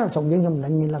នេះណាស្រុកយើងខ្ញុំមិ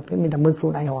នមានលទ្ធភាពមានតែមើលខ្លួ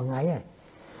នឯងរាល់ថ្ងៃឯង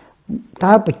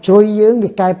តើបញ្ជួយយើង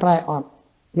វាកែប្រែអត់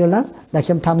យល់ទេតែខ្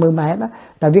ញុំថាមើលម៉ែណា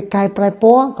តែវាកែប្រែព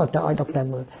ណ៌ក៏ទៅឲ្យដុកទ័រ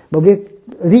មើលបើវា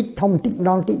រីកធំតិចម្ដ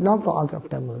ងក៏ឲ្យដុក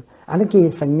ទ័រមើលអានេះគេ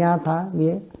សញ្ញាថា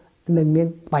វានឹងមាន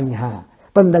បញ្ហា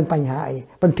ប៉ុន្តែបញ្ហាអី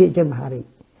ប៉ុន្តែយើងមហារីក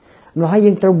ម្ល៉េះ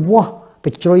យើងត្រូវវាស់ប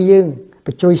ញ្ជួយយើងប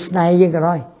ញ្ជួយស្នេហ៍យើងក៏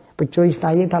ហើយបញ្ជួយស្នេ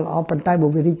ហ៍យើងថាល្អប៉ុន្តែបើ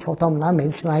វារីកខុសធម្មតាមិនមែន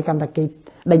ស្នេហ៍កាន់តែគេ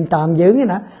ដេញតាមយើងទេ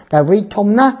ណាតែរីកធំ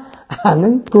ណាស់អានឹ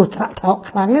ងគ្រោះថ្នាក់ថោក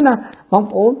ខ្លាំងណាបង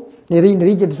ប្អូននេះរី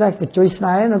កជាពិសេសបញ្ជួយស្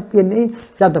នេហ៍នៅពេលនេះ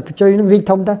ចាំតែបញ្ជួយនឹងរីក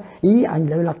ធំទៅអញ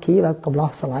លើលាក់គីបើកំឡោះ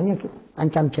ស្រឡាញ់អញ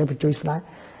ចាំជើបញ្ជួយស្នេហ៍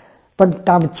ប៉ុន្តែ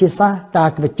តាមវិទ្យាសាស្ត្រតា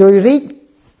បញ្ជួយរីក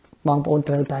បងប្អូន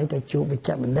ត្រូវតែទៅជួបវិជ្ជ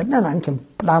បណ្ឌិតណាខ្ញុំ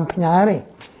ផ្ដាំផ្ញើទេ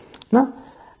ណា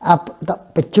អា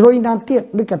បញ្ជួយណាទៀត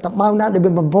ឬក៏តបោណាដែល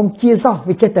វាបំរុំជាសោះ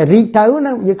វាចេះតែរីកទៅ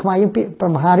ណាយើងខ្មែរយើងពាក្យប្រ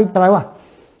មហារីកត្រូ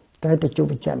វទៅជួប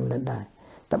វិជ្ជបណ្ឌិតដែរ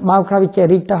តបោក្រៅវាចេះ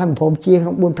រីកទៅហើយបំរុំជាក្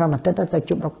នុង4-5អាទិត្យទៅ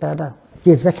ជួបដុកទ័រទៅ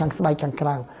ជាពិសេសខាងស្បែកខាងក្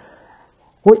រៅ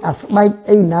ហួចអាស្បែក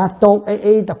អីណាតោក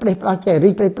អីតែផ្ដេសផ្ដាស់ចេះរី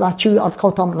កផ្ដាស់ឈឺអត់ខុ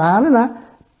សធម្មតាណា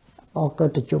អក៏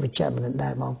ទៅជួបវិជ្ជបណ្ឌិតដែ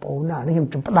របងប្អូនណានេះខ្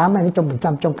ញុំផ្ដាំនេះខ្ញុំ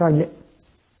ចាំចុងក្រោយ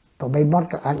ប្របីមាត់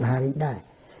ក៏អាចមហារីកដែរ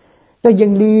តែយើ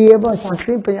ងលាបសាស្ត្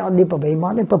រីពេលអត់លាបប្របីមា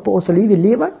ត់ទេពពកអូស្ត្រាលីវា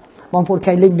លាបបងប្អូន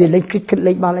ខែលេខវាលេខគិត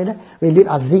លេខបានអីណាវាលាប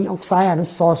អាស៊ីងអុកសាយអានោះ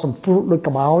សសម្ព្រុសដូចក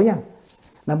បោចឹង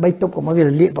ដើម្បីទប់កុំឲ្យវា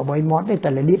លាបប្របីមាត់ទេតែ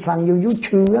លាបខ្លាំងយូរ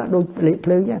ឈឺដូចលេខភ្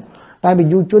លើងចឹងតែវា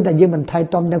យូរជួនតែយើងមិនថែ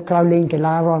ទាំនៅក្រៅលេងកី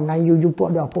ឡារាល់ថ្ងៃយូរពួក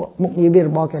មុខងារវារ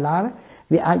បស់កីឡា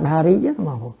វាអាចមហារីកទេប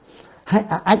ងប្អូនហើយ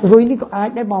អាចរុយនេះក៏អាច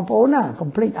ដែរបងប្អូនណាកុំ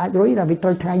ភ្លេចអាចរុយតែវាត្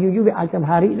រូវថ្ងៃយូរវាអាចទៅម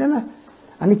ហារីកដែរណា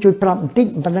អានេះជួយប្រាប់បន្តិច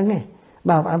ប៉ុណ្្នឹងឯង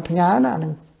បាទអានផ្ញើណាហ្នឹ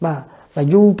ងបាទតែ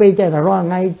យូរពេកតែរាល់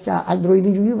ថ្ងៃអាចរុយ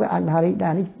នេះយូរវាអាចមហារីកដែ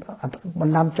រនេះប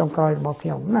ណ្ដាំចុងក្រោយរបស់ខ្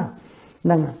ញុំណាហ្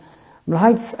នឹងម្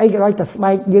ល៉េះស្អីក៏ដោយតែស្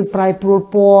បែកយើងប្រែប្រួល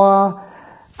ពណ៌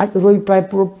អាចរុយប្រែ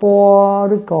ប្រួលព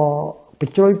ណ៌ឬក៏ប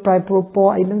ញ្ជួយប្រែប្រួលព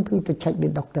ណ៌អីហ្នឹងគឺទៅឆែកពី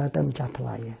ដុកទ័រទៅម្ចាស់ថ្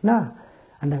លៃណា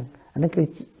អាហ្នឹងគឺ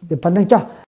ប៉ុណ្្នឹងចុះ